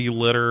kitty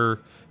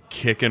litter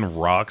kicking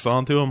rocks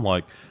onto him,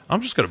 like, I'm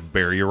just gonna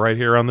bury you right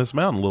here on this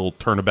mountain. A little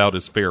turnabout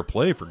is fair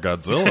play for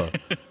Godzilla.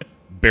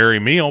 Bury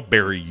me, I'll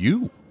bury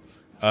you.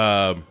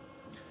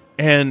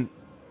 And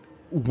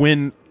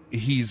when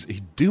he's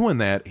doing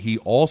that, he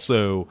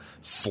also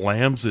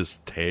slams his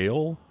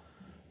tail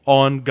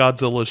on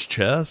Godzilla's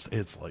chest.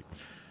 It's like,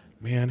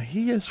 man,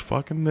 he is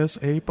fucking this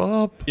ape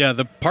up. Yeah,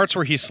 the parts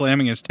where he's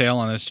slamming his tail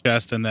on his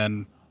chest, and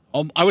then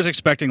I was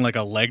expecting like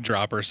a leg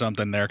drop or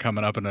something there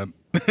coming up in a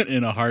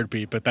in a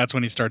heartbeat, but that's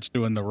when he starts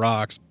doing the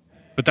rocks.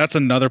 But that's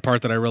another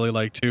part that I really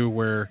like too,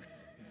 where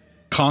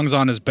Kong's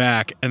on his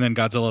back, and then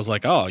Godzilla's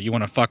like, "Oh, you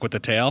want to fuck with the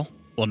tail?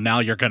 Well, now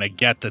you're gonna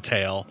get the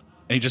tail,"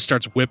 and he just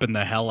starts whipping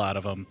the hell out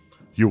of him.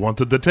 You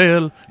wanted the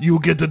tail, you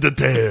get the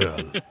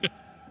tail.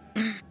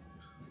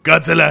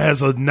 Godzilla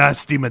has a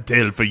nasty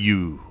tail for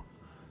you.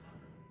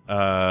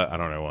 I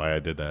don't know why I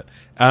did that.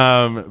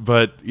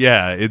 But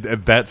yeah,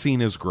 that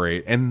scene is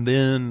great. And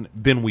then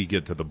we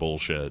get to the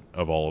bullshit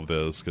of all of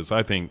this, because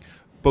I think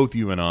both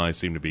you and I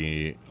seem to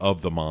be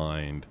of the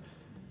mind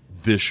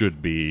this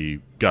should be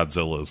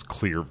Godzilla's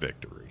clear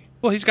victory.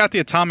 Well, he's got the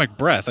atomic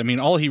breath. I mean,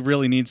 all he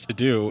really needs to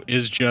do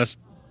is just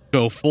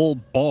go full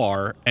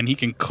bar, and he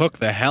can cook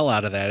the hell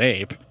out of that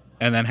ape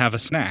and then have a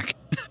snack.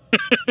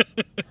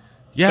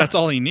 Yeah. That's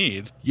all he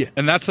needs. Yeah.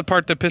 And that's the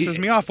part that pisses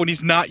me off, when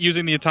he's not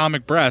using the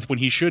atomic breath when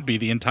he should be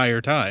the entire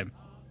time.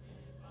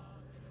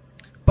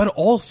 But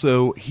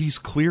also, he's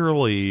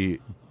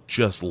clearly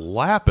just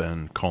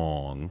lapping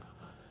Kong.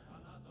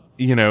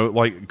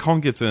 Like, Kong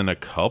gets in a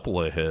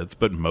couple of hits,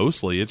 but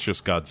mostly it's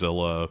just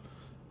Godzilla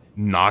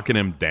knocking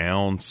him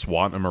down,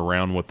 swatting him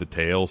around with the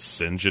tail,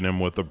 singeing him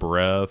with the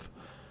breath.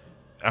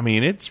 I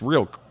mean, it's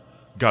real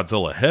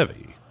Godzilla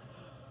heavy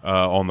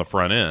on the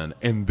front end.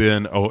 And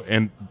then,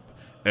 and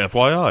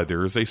FYI,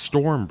 there is a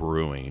storm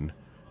brewing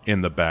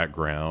in the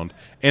background.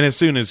 And as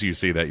soon as you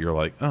see that, you're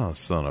like, oh,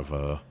 son of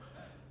a...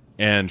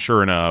 And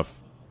sure enough,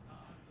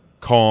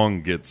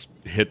 Kong gets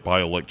hit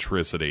by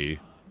electricity,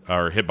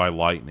 or hit by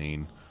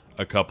lightning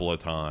a couple of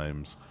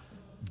times,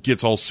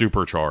 gets all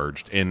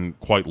supercharged, and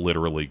quite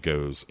literally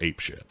goes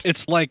apeshit.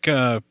 It's like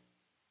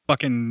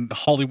fucking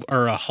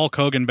Hulk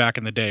Hogan back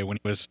in the day, when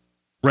he was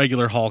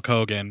regular Hulk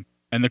Hogan,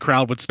 and the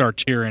crowd would start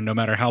cheering no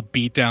matter how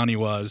beat down he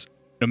was,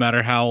 no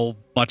matter how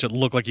much it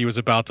looked like he was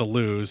about to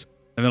lose,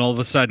 and then all of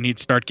a sudden he'd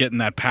start getting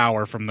that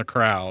power from the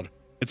crowd.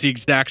 It's the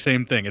exact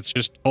same thing. It's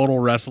just total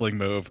wrestling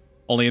move,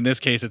 only in this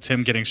case it's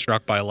him getting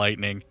struck by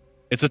lightning.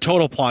 It's a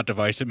total plot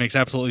device. It makes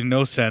absolutely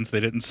no sense. They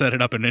didn't set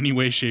it up in any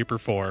way, shape, or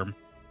form.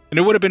 And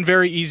it would have been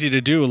very easy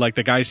to do, like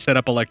the guys set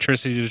up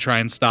electricity to try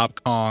and stop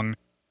Kong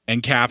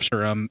and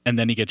capture him, and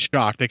then he gets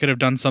shocked. They could have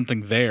done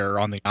something there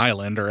on the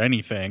island or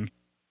anything.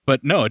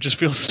 But no, it just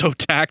feels so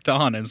tacked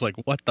on, and it's like,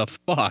 what the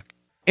fuck?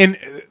 And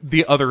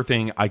the other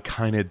thing I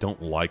kind of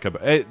don't like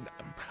about it,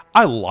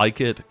 I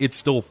like it. It's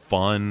still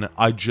fun.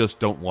 I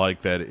just don't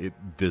like that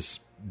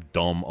this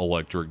dumb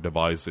electric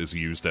device is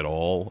used at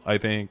all, I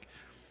think.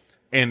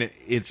 And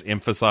it's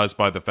emphasized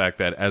by the fact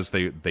that as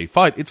they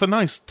fight, it's a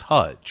nice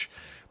touch.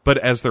 But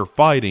as they're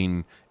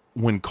fighting,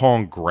 when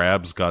Kong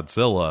grabs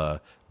Godzilla,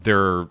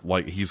 they're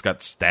like, he's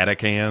got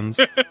static hands.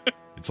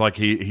 It's like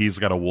he's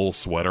got a wool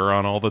sweater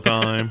on all the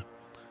time.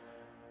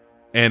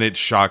 And it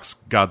shocks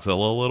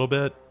Godzilla a little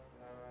bit.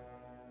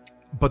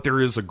 But there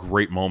is a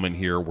great moment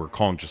here where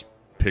Kong just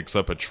picks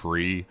up a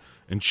tree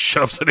and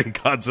shoves it in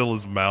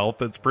Godzilla's mouth.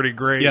 That's pretty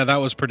great. Yeah, that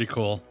was pretty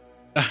cool.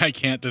 I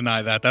can't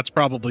deny that. That's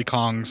probably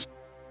Kong's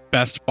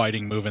best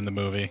fighting move in the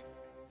movie.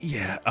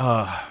 Yeah,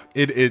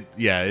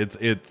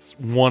 it's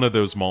one of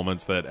those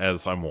moments that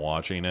as I'm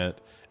watching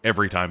it,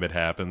 every time it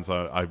happens,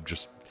 I'm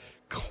just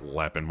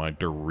clapping my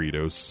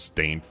Doritos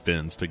stained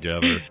fins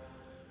together.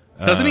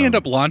 Doesn't he end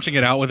up launching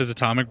it out with his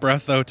atomic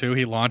breath, though, too?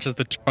 He launches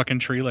the fucking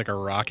tree like a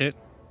rocket.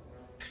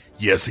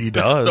 Yes, he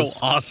does. That's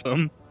so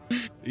awesome.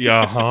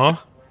 Yeah, huh?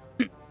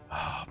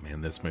 Oh,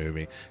 man, this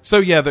movie. So,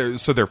 yeah,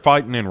 they're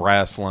fighting and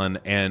wrestling,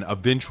 and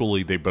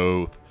eventually they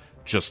both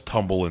just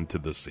tumble into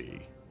the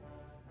sea.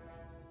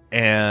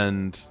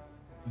 And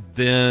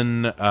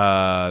then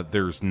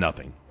there's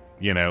nothing.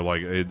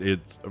 Like,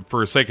 it's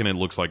for a second, it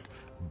looks like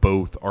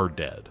both are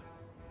dead.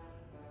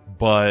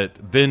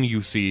 But then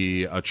you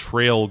see a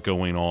trail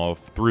going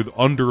off through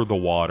under the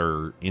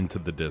water into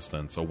the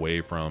distance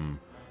away from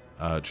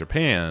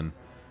Japan.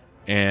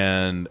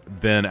 And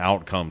then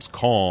out comes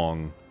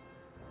Kong,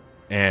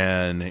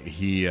 and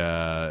he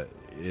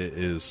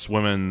is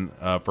swimming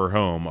for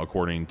home,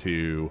 according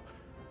to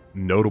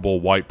notable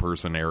white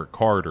person Eric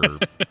Carter,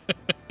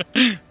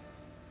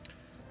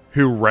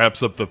 who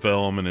wraps up the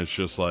film and is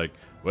just like,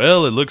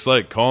 well, it looks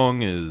like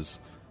Kong is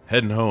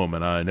heading home,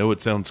 and I know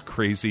it sounds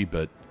crazy,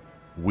 but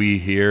we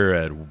here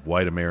at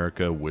White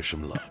America wish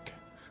him luck.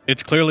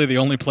 It's clearly the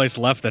only place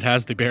left that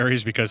has the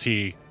berries because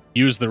he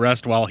used the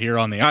rest while here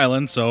on the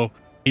island, so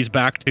he's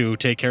back to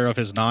take care of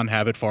his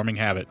non-habit forming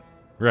habit.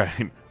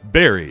 Right.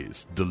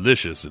 Berries,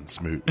 delicious and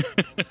smooth.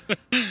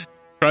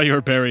 Try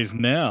your berries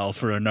now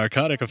for a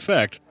narcotic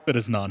effect that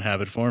is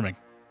non-habit forming.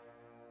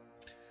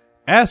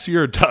 Ask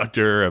your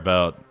doctor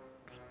about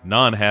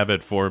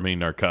non-habit forming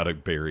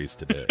narcotic berries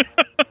today.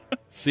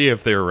 See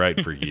if they're right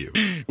for you.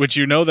 Which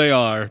you know they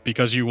are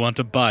because you want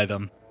to buy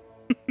them.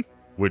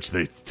 Which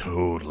they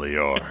totally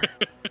are.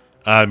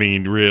 I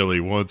mean, really,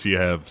 once you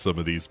have some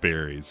of these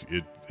berries,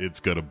 it's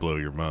going to blow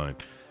your mind.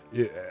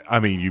 I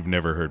mean, you've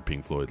never heard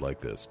Pink Floyd like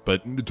this,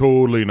 but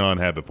totally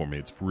non-habit forming.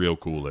 It's real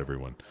cool,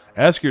 everyone.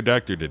 Ask your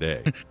doctor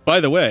today.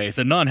 By the way,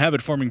 the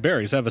non-habit forming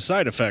berries have a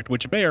side effect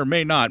which may or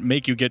may not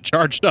make you get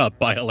charged up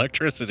by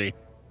electricity.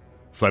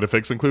 Side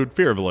effects include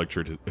fear of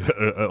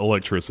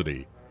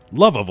electricity,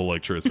 love of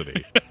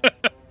electricity,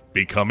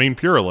 becoming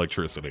pure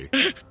electricity,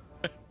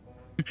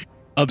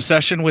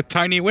 obsession with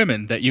tiny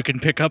women that you can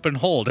pick up and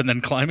hold, and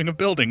then climbing of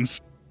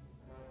buildings.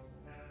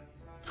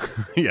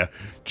 Yeah,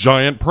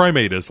 giant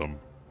primatism.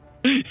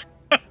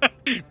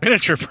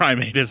 Miniature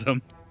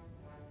primatism.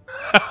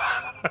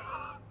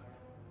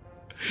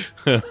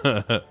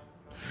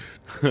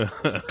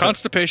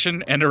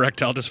 Constipation and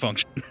erectile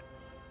dysfunction.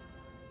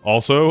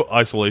 Also,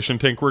 isolation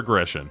tank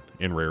regression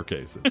in rare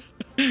cases.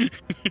 May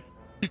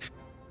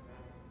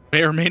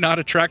or may not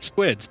attract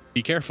squids.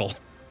 Be careful.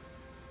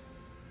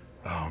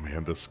 Oh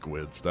man, the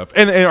squid stuff.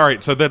 And all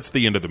right, so that's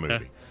the end of the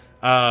movie.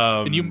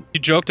 And you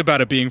joked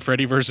about it being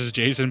Freddy versus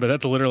Jason, but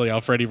that's literally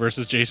how Freddy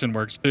versus Jason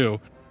works too.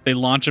 They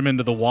launch him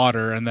into the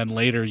water, and then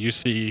later you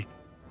see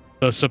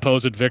the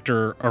supposed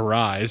victor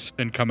arise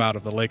and come out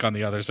of the lake on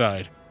the other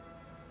side.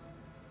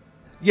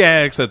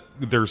 Yeah, except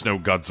there's no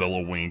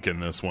Godzilla wink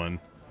in this one.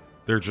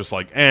 They're just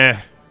like,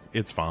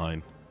 it's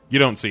fine. You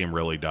don't see him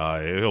really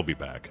die. He'll be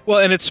back. Well,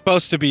 and it's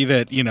supposed to be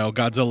that, you know,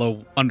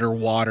 Godzilla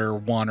underwater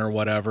won or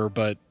whatever,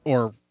 but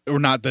or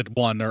not that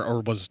won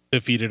or was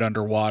defeated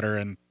underwater,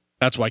 and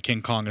that's why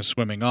King Kong is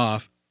swimming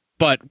off.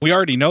 But we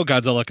already know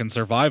Godzilla can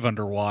survive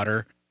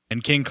underwater,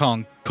 and King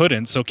Kong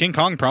couldn't, so King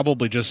Kong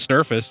probably just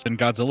surfaced, and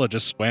Godzilla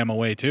just swam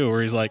away too,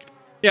 where he's like,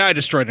 yeah, I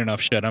destroyed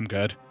enough shit, I'm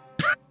good.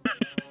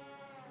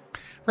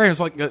 Right, it's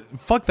like,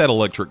 fuck that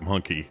electric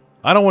monkey.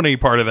 I don't want any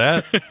part of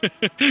that.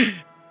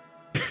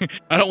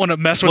 I don't want to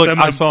mess with them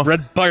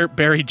red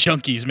berry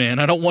junkies, man.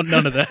 I don't want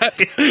none of that.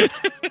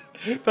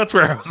 That's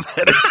where I was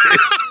headed to.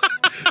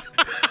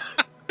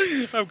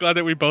 I'm glad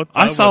that we both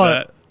I saw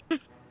that.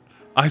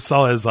 I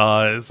saw his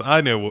eyes.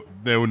 I know.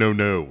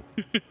 No.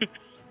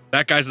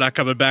 That guy's not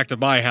coming back to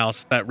my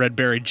house, that red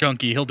berry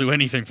junkie. He'll do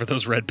anything for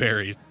those red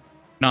berries.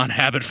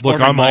 Non-habit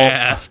forming my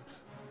ass.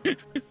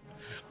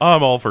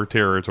 I'm all for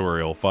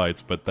territorial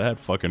fights, but that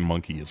fucking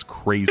monkey is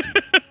crazy.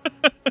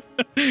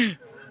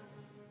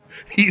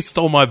 He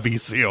stole my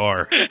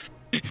VCR.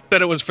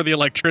 Said it was for the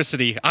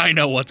electricity. I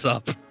know what's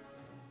up.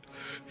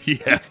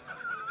 Yeah.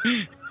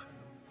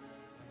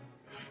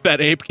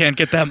 That ape can't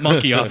get that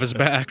monkey off his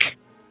back.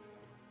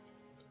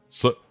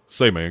 So,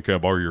 say, man, can I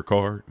borrow your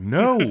car?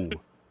 No.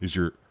 Is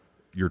your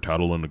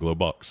title in the glove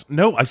box?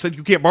 No, I said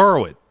you can't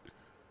borrow it.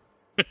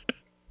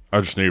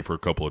 I just need it for a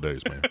couple of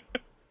days, man.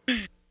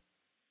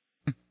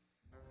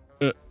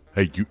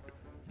 Hey, you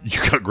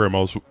got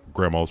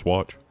grandma's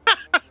watch?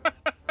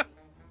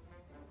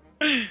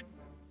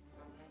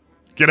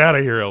 Get out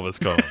of here, Elvis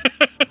Cohen.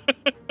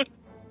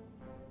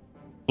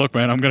 Look,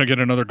 man, I'm gonna get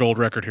another gold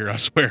record here. I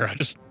swear.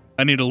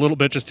 I need a little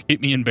bit just to keep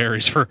me in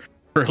berries for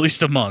at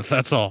least a month.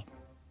 That's all.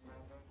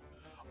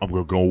 I'm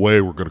gonna go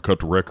away. We're gonna cut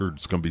the record.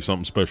 It's gonna be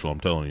something special.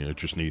 I'm telling you. It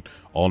just needs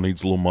a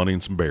little money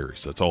and some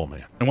berries. That's all,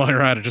 man. And while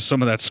you're at it, just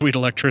some of that sweet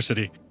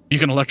electricity. You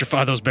can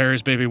electrify those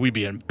berries, baby. We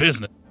be in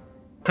business.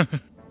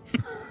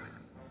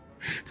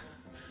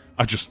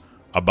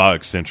 I buy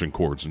extension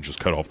cords and just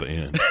cut off the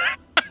end.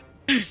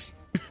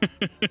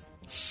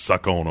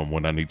 Suck on them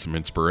when I need some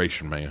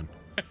inspiration, man.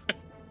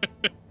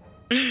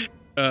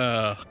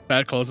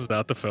 That closes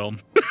out the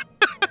film.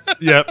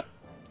 Yep.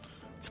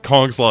 It's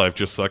Kong's life,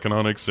 just sucking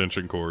on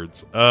extension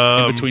cords.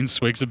 In between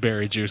swigs of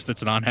berry juice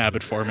that's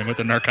non-habit forming with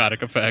a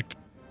narcotic effect.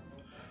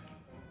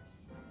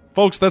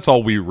 Folks, that's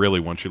all we really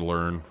want you to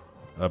learn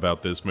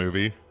about this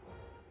movie.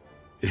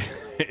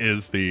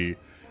 Is the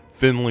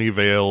thinly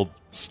veiled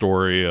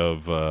story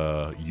of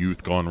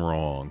youth gone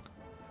wrong.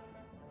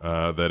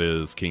 That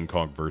is King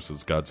Kong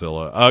versus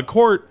Godzilla.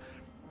 Court,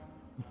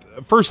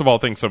 first of all,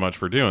 thanks so much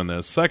for doing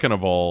this. Second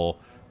of all,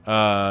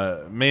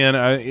 Man,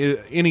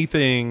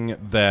 anything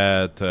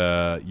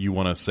that you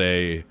want to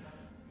say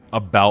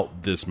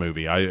about this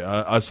movie?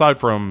 Aside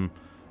from,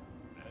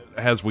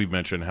 as we've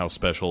mentioned, how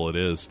special it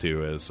is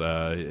to us,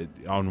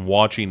 on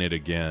watching it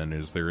again,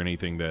 is there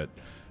anything that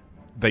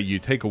you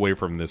take away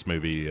from this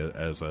movie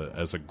as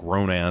a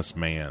grown ass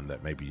man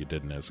that maybe you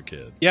didn't as a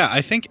kid? Yeah,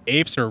 I think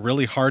apes are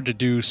really hard to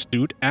do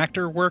suit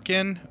actor work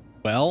in.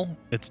 Well,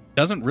 it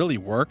doesn't really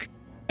work,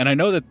 and I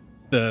know that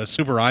the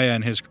Subaraya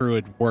and his crew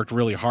had worked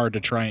really hard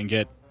to try and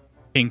get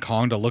King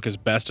Kong to look as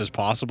best as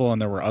possible,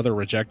 and there were other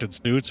rejected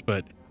suits,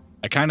 but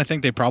I kind of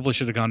think they probably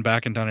should have gone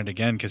back and done it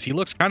again, because he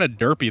looks kind of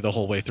derpy the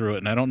whole way through it,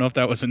 and I don't know if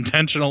that was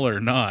intentional or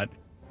not.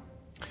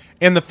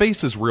 And the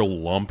face is real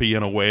lumpy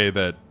in a way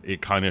that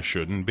it kind of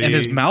shouldn't be. And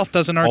his mouth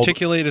doesn't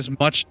articulate as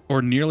much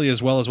or nearly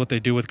as well as what they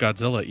do with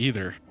Godzilla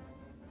either.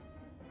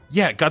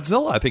 Yeah,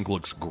 Godzilla, I think,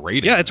 looks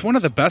great. Yeah, it's one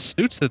of the best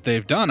suits that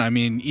they've done. I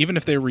mean, even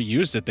if they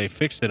reused it, they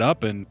fixed it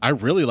up, and I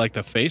really like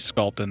the face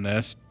sculpt in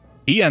this.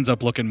 He ends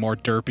up looking more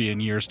derpy in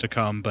years to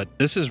come, but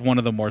this is one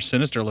of the more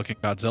sinister-looking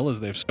Godzillas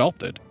they've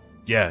sculpted.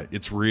 Yeah,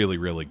 it's really,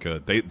 really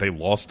good. They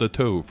lost a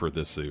toe for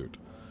this suit.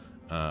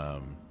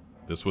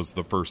 This was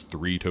the first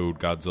three-toed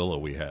Godzilla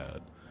we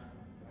had.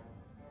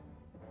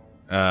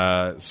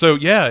 So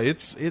yeah,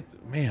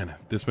 man,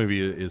 this movie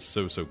is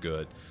so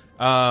good.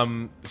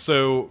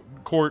 So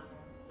Court,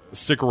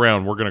 stick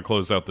around. We're going to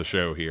close out the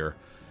show here.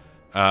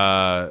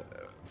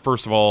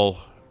 First of all,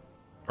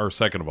 or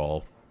second of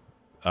all,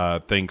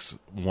 thanks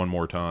one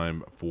more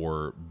time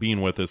for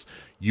being with us.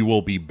 You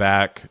will be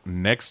back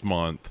next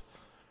month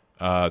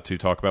to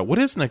talk about what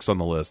is next on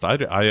the list.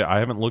 I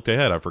haven't looked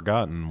ahead. I've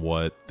forgotten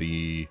what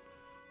the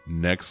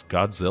next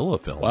Godzilla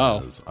film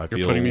is.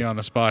 You're putting me on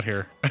the spot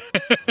here.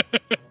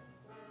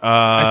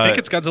 I think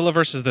it's Godzilla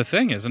versus the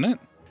Thing, isn't it?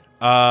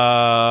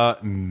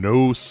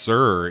 No,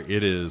 sir.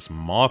 It is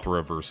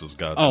Mothra versus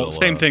Godzilla. Oh,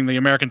 same thing. The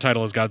American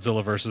title is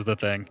Godzilla versus the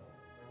Thing.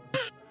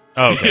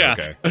 Okay, yeah,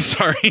 okay.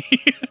 Sorry.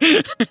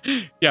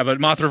 Yeah, but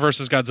Mothra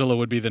versus Godzilla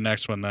would be the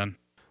next one then.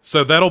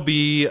 So that'll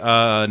be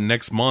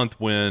next month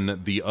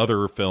when the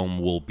other film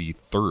will be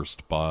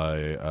Thirst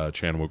by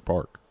Chan-wook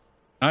Park.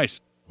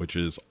 Nice. Which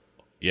is,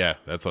 yeah,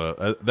 that's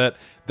that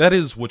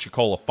is what you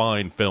call a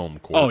fine film.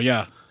 Court. Oh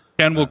yeah,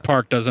 Chan-wook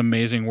Park does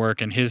amazing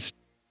work, and his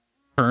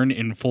turn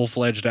in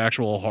full-fledged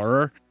actual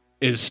horror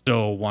is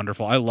so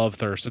wonderful. I love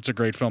Thirst. It's a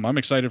great film. I'm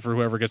excited for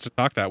whoever gets to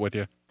talk that with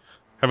you.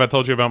 Have I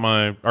told you about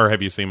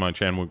have you seen my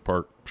Chan-wook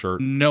Park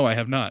shirt? No, I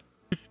have not.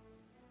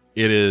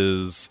 It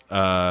is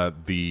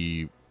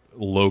the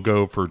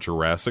logo for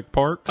Jurassic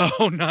Park.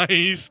 Oh,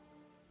 nice.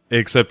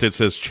 Except it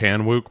says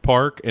Chan-wook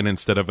Park, and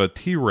instead of a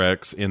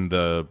T-Rex in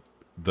the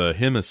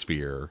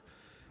hemisphere,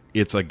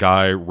 it's a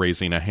guy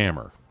raising a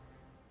hammer.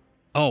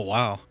 Oh,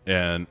 wow.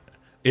 And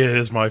it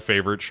is my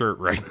favorite shirt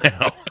right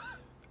now. All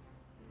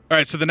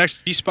right, so the next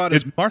G-spot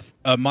is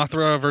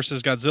Mothra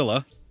versus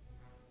Godzilla.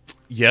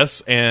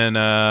 Yes, and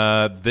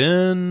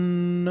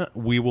then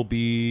we will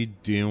be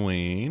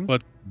doing...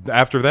 What?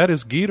 After that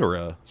is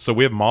Ghidorah. So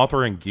we have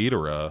Mothra and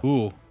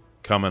Ghidorah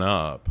coming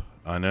up.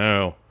 I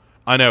know.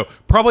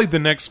 Probably the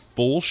next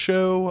full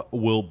show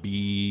will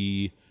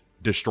be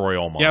Destroy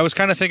All Monsters. Yeah, I was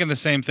kind of thinking the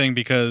same thing,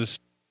 because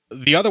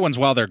the other ones,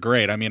 while they're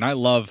great, I mean, I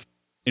love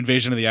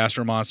Invasion of the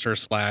Astro Monster /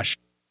 Ghidorah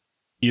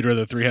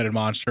the Three-Headed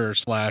Monster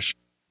 /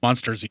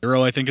 Monster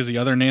Zero, I think is the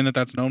other name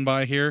that's known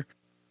by here.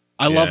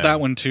 I love that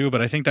one too, but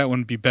I think that one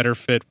would be better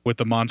fit with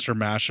the monster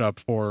mashup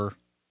for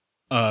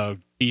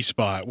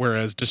D-Spot,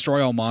 whereas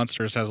Destroy All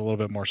Monsters has a little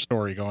bit more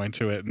story going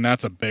to it, and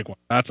that's a big one.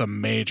 That's a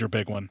major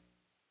big one.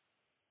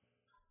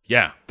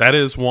 Yeah, that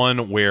is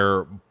one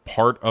where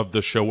part of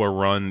the Showa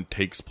run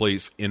takes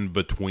place in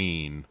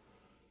between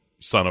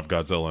Son of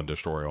Godzilla and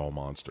Destroy All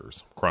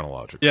Monsters,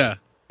 chronologically. Yeah,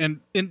 and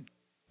in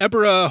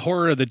Ebirah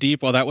Horror of the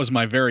Deep, while that was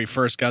my very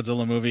first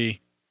Godzilla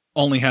movie,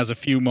 only has a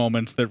few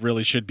moments that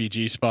really should be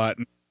G-Spot.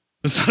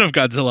 The Son of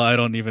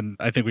Godzilla,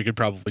 I think we could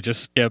probably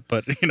just skip,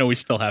 but we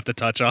still have to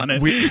touch on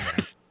it.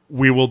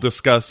 We will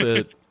discuss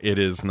it. It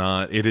is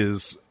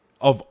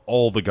of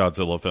all the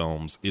Godzilla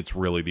films, it's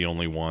really the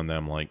only one that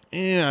I'm like,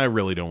 I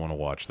really don't want to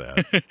watch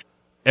that.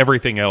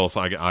 Everything else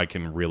I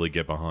can really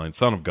get behind.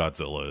 Son of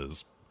Godzilla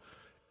is,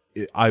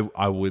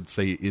 I would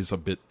say, is a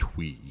bit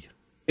twee.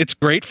 It's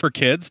great for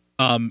kids,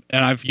 and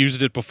I've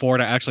used it before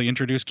to actually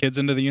introduce kids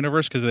into the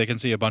universe, because they can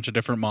see a bunch of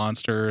different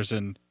monsters,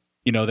 and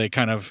they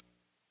kind of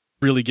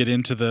really get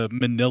into the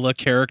Manila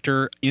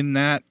character in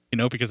that,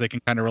 because they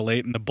can kind of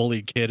relate, and the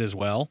bullied kid as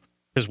well,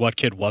 because what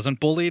kid wasn't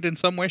bullied in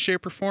some way,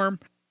 shape, or form?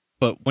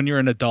 But when you're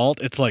an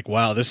adult, it's like,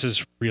 wow, this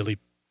is really,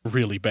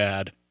 really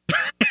bad.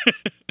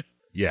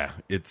 Yeah,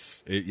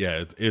 it's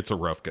a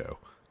rough go.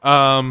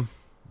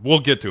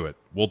 We'll get to it.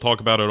 We'll talk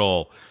about it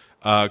all.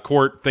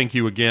 Court, thank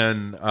you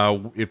again.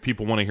 If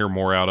people want to hear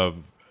more out of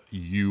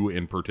you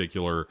in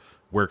particular,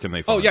 where can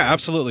they find you? Oh, yeah,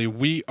 absolutely.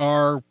 We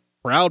are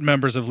proud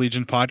members of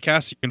Legion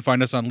Podcast. You can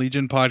find us on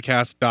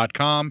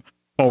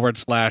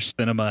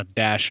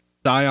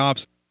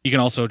legionpodcast.com/cinema-psyops. You can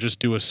also just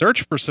do a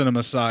search for Cinema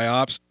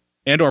Psyops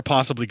and or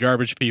possibly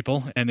Garbage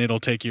People, and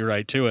it'll take you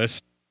right to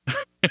us.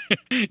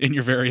 in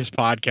your various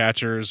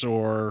podcatchers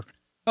or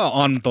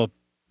on the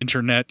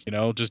internet.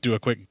 Just do a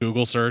quick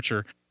Google search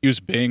or use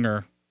Bing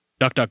or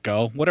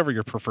DuckDuckGo, whatever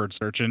your preferred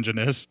search engine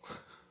is.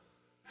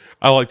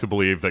 I like to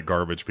believe that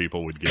garbage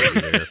people would get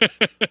you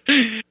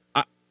there.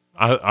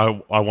 I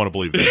want to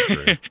believe that's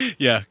true.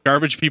 Yeah,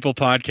 Garbage People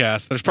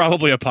podcast. There's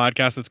probably a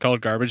podcast that's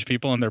called Garbage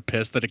People, and they're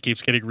pissed that it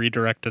keeps getting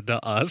redirected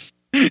to us.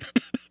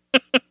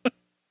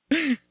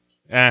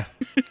 Let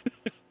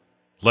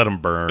them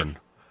burn.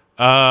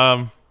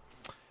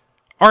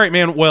 All right,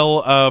 man.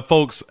 Well,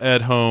 folks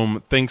at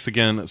home, thanks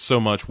again so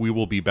much. We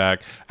will be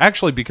back.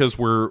 Actually, because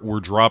we're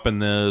dropping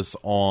this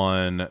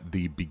on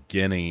the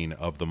beginning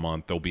of the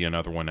month, there'll be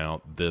another one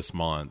out this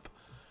month.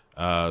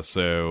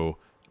 So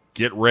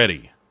get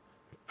ready.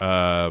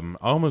 I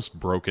almost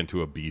broke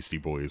into a Beastie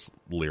Boys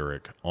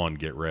lyric on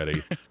Get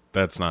Ready.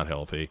 That's not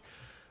healthy.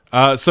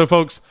 So,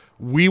 folks,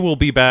 we will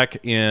be back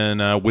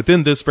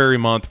within this very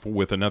month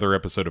with another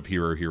episode of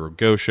Hero Hero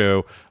Go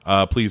Show.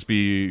 Please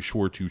be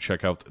sure to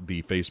check out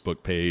the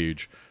Facebook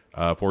page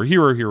for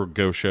Hero Hero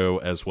Go Show,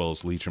 as well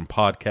as Legion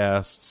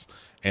Podcasts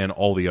and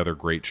all the other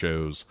great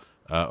shows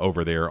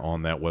over there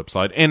on that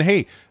website. And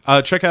hey,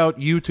 check out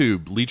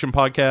YouTube. Legion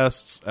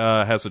Podcasts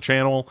has a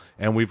channel,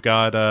 and we've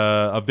got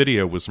a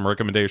video with some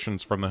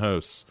recommendations from the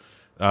hosts.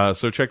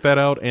 So check that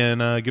out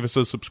and give us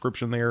a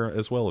subscription there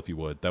as well if you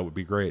would. That would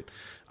be great.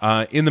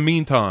 In the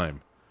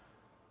meantime,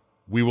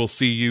 we will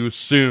see you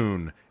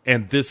soon.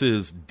 And this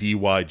is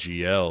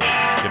DYGL.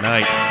 Good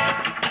night.